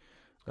movie.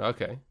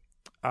 Okay.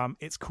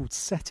 It's called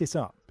Set It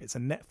Up. It's a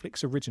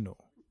Netflix original.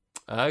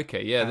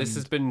 Okay, yeah, this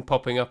has been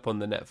popping up on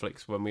the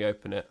Netflix when we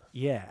open it.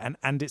 Yeah,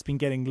 and it's been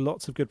getting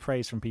lots of good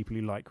praise from people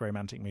who like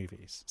romantic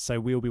movies. So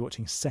we'll be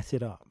watching Set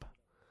It Up.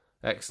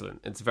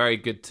 Excellent. It's very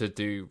good to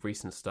do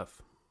recent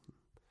stuff.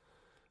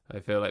 I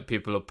feel like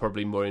people are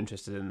probably more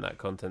interested in that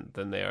content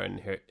than they are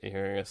in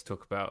hearing us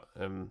talk about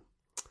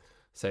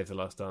Save the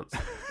Last Dance.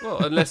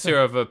 Well, unless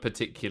you're of a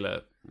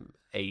particular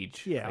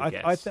age, yeah, I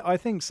guess. I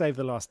think Save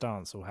the Last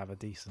Dance will have a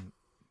decent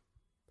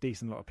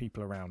lot of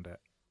people around it.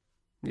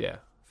 Yeah,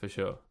 for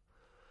sure.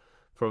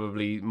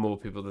 Probably more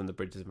people than the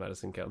Bridges of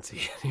Madison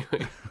County,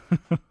 anyway.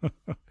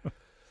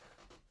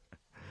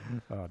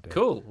 Oh, dear.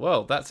 Cool.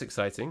 Well, that's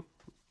exciting.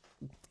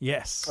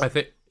 Yes. I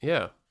think,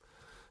 yeah.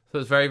 So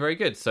it's very, very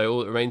good. So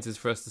all that remains is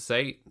for us to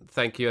say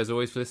thank you as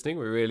always for listening.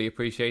 We really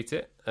appreciate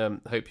it.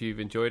 Hope you've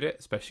enjoyed it,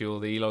 especially all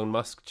the Elon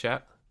Musk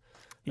chat.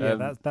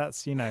 Yeah,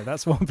 that's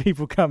why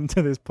people come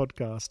to this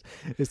podcast,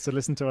 is to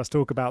listen to us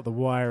talk about The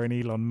Wire and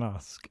Elon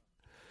Musk.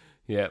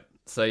 Yeah.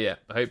 So yeah,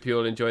 I hope you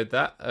all enjoyed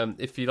that.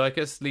 If you like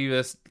us, leave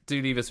us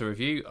a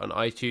review on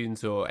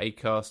iTunes or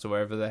Acast or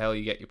wherever the hell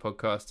you get your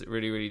podcast. It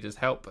really, really does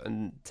help.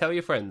 And tell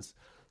your friends.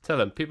 Tell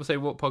them. People say,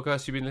 what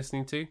podcast you've been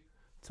listening to?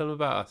 Tell them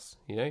about us,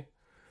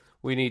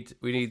 We need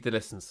the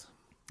listens.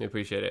 We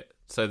appreciate it,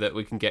 so that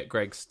we can get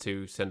Greg's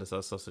to send us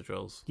our sausage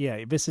rolls.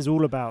 Yeah, this is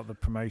all about the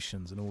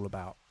promotions and all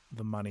about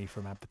the money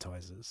from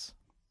advertisers.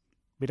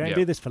 We don't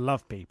do this for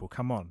love, people.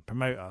 Come on,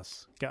 promote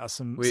us. Get us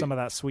some of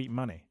that sweet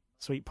money.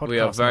 Sweet podcast. We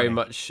are very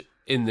money. much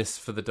in this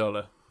for the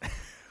dollar.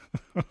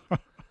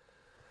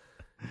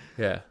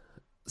 Yeah.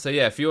 So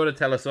yeah, if you want to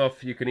tell us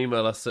off, you can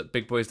email us at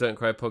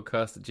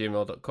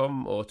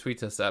bigboysdon'tcrypodcast@gmail.com or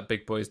tweet us at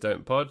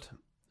bigboysdon'tpod.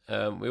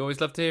 We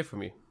always love to hear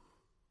from you.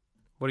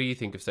 What do you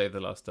think of Save the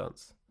Last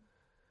Dance?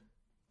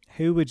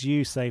 Who would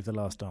you save the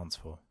last dance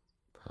for?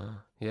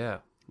 Yeah.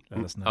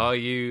 Let us know. Are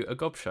you a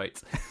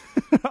gobshite?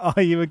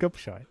 Are you a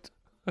gobshite?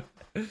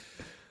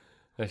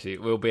 Actually,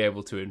 we'll be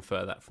able to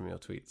infer that from your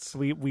tweets.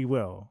 We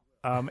will.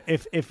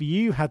 If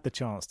you had the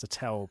chance to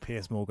tell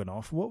Piers Morgan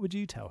off, what would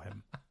you tell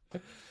him?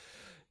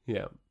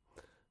 Yeah.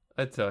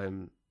 I'd tell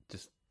him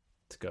just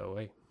to go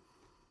away.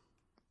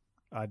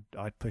 I'd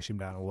push him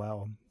down a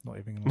well. I'm not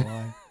even going to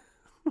lie.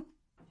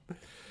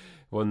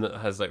 One that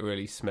has like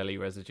really smelly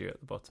residue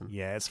at the bottom.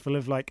 Yeah, it's full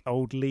of like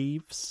old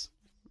leaves.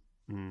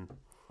 And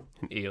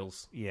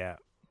eels. Yeah.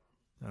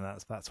 And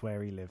that's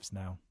where he lives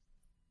now.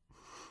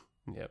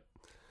 Yep.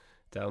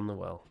 Down the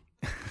well.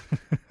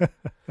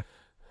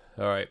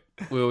 All right.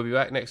 We will be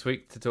back next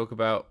week to talk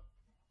about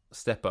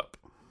Step Up.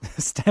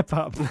 Step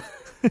Up.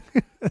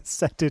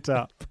 Set It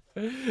Up.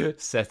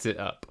 Set It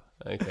Up.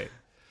 Okay.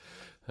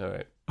 All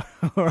right.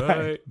 All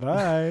right.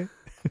 Bye.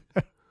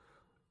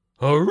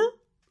 Bye.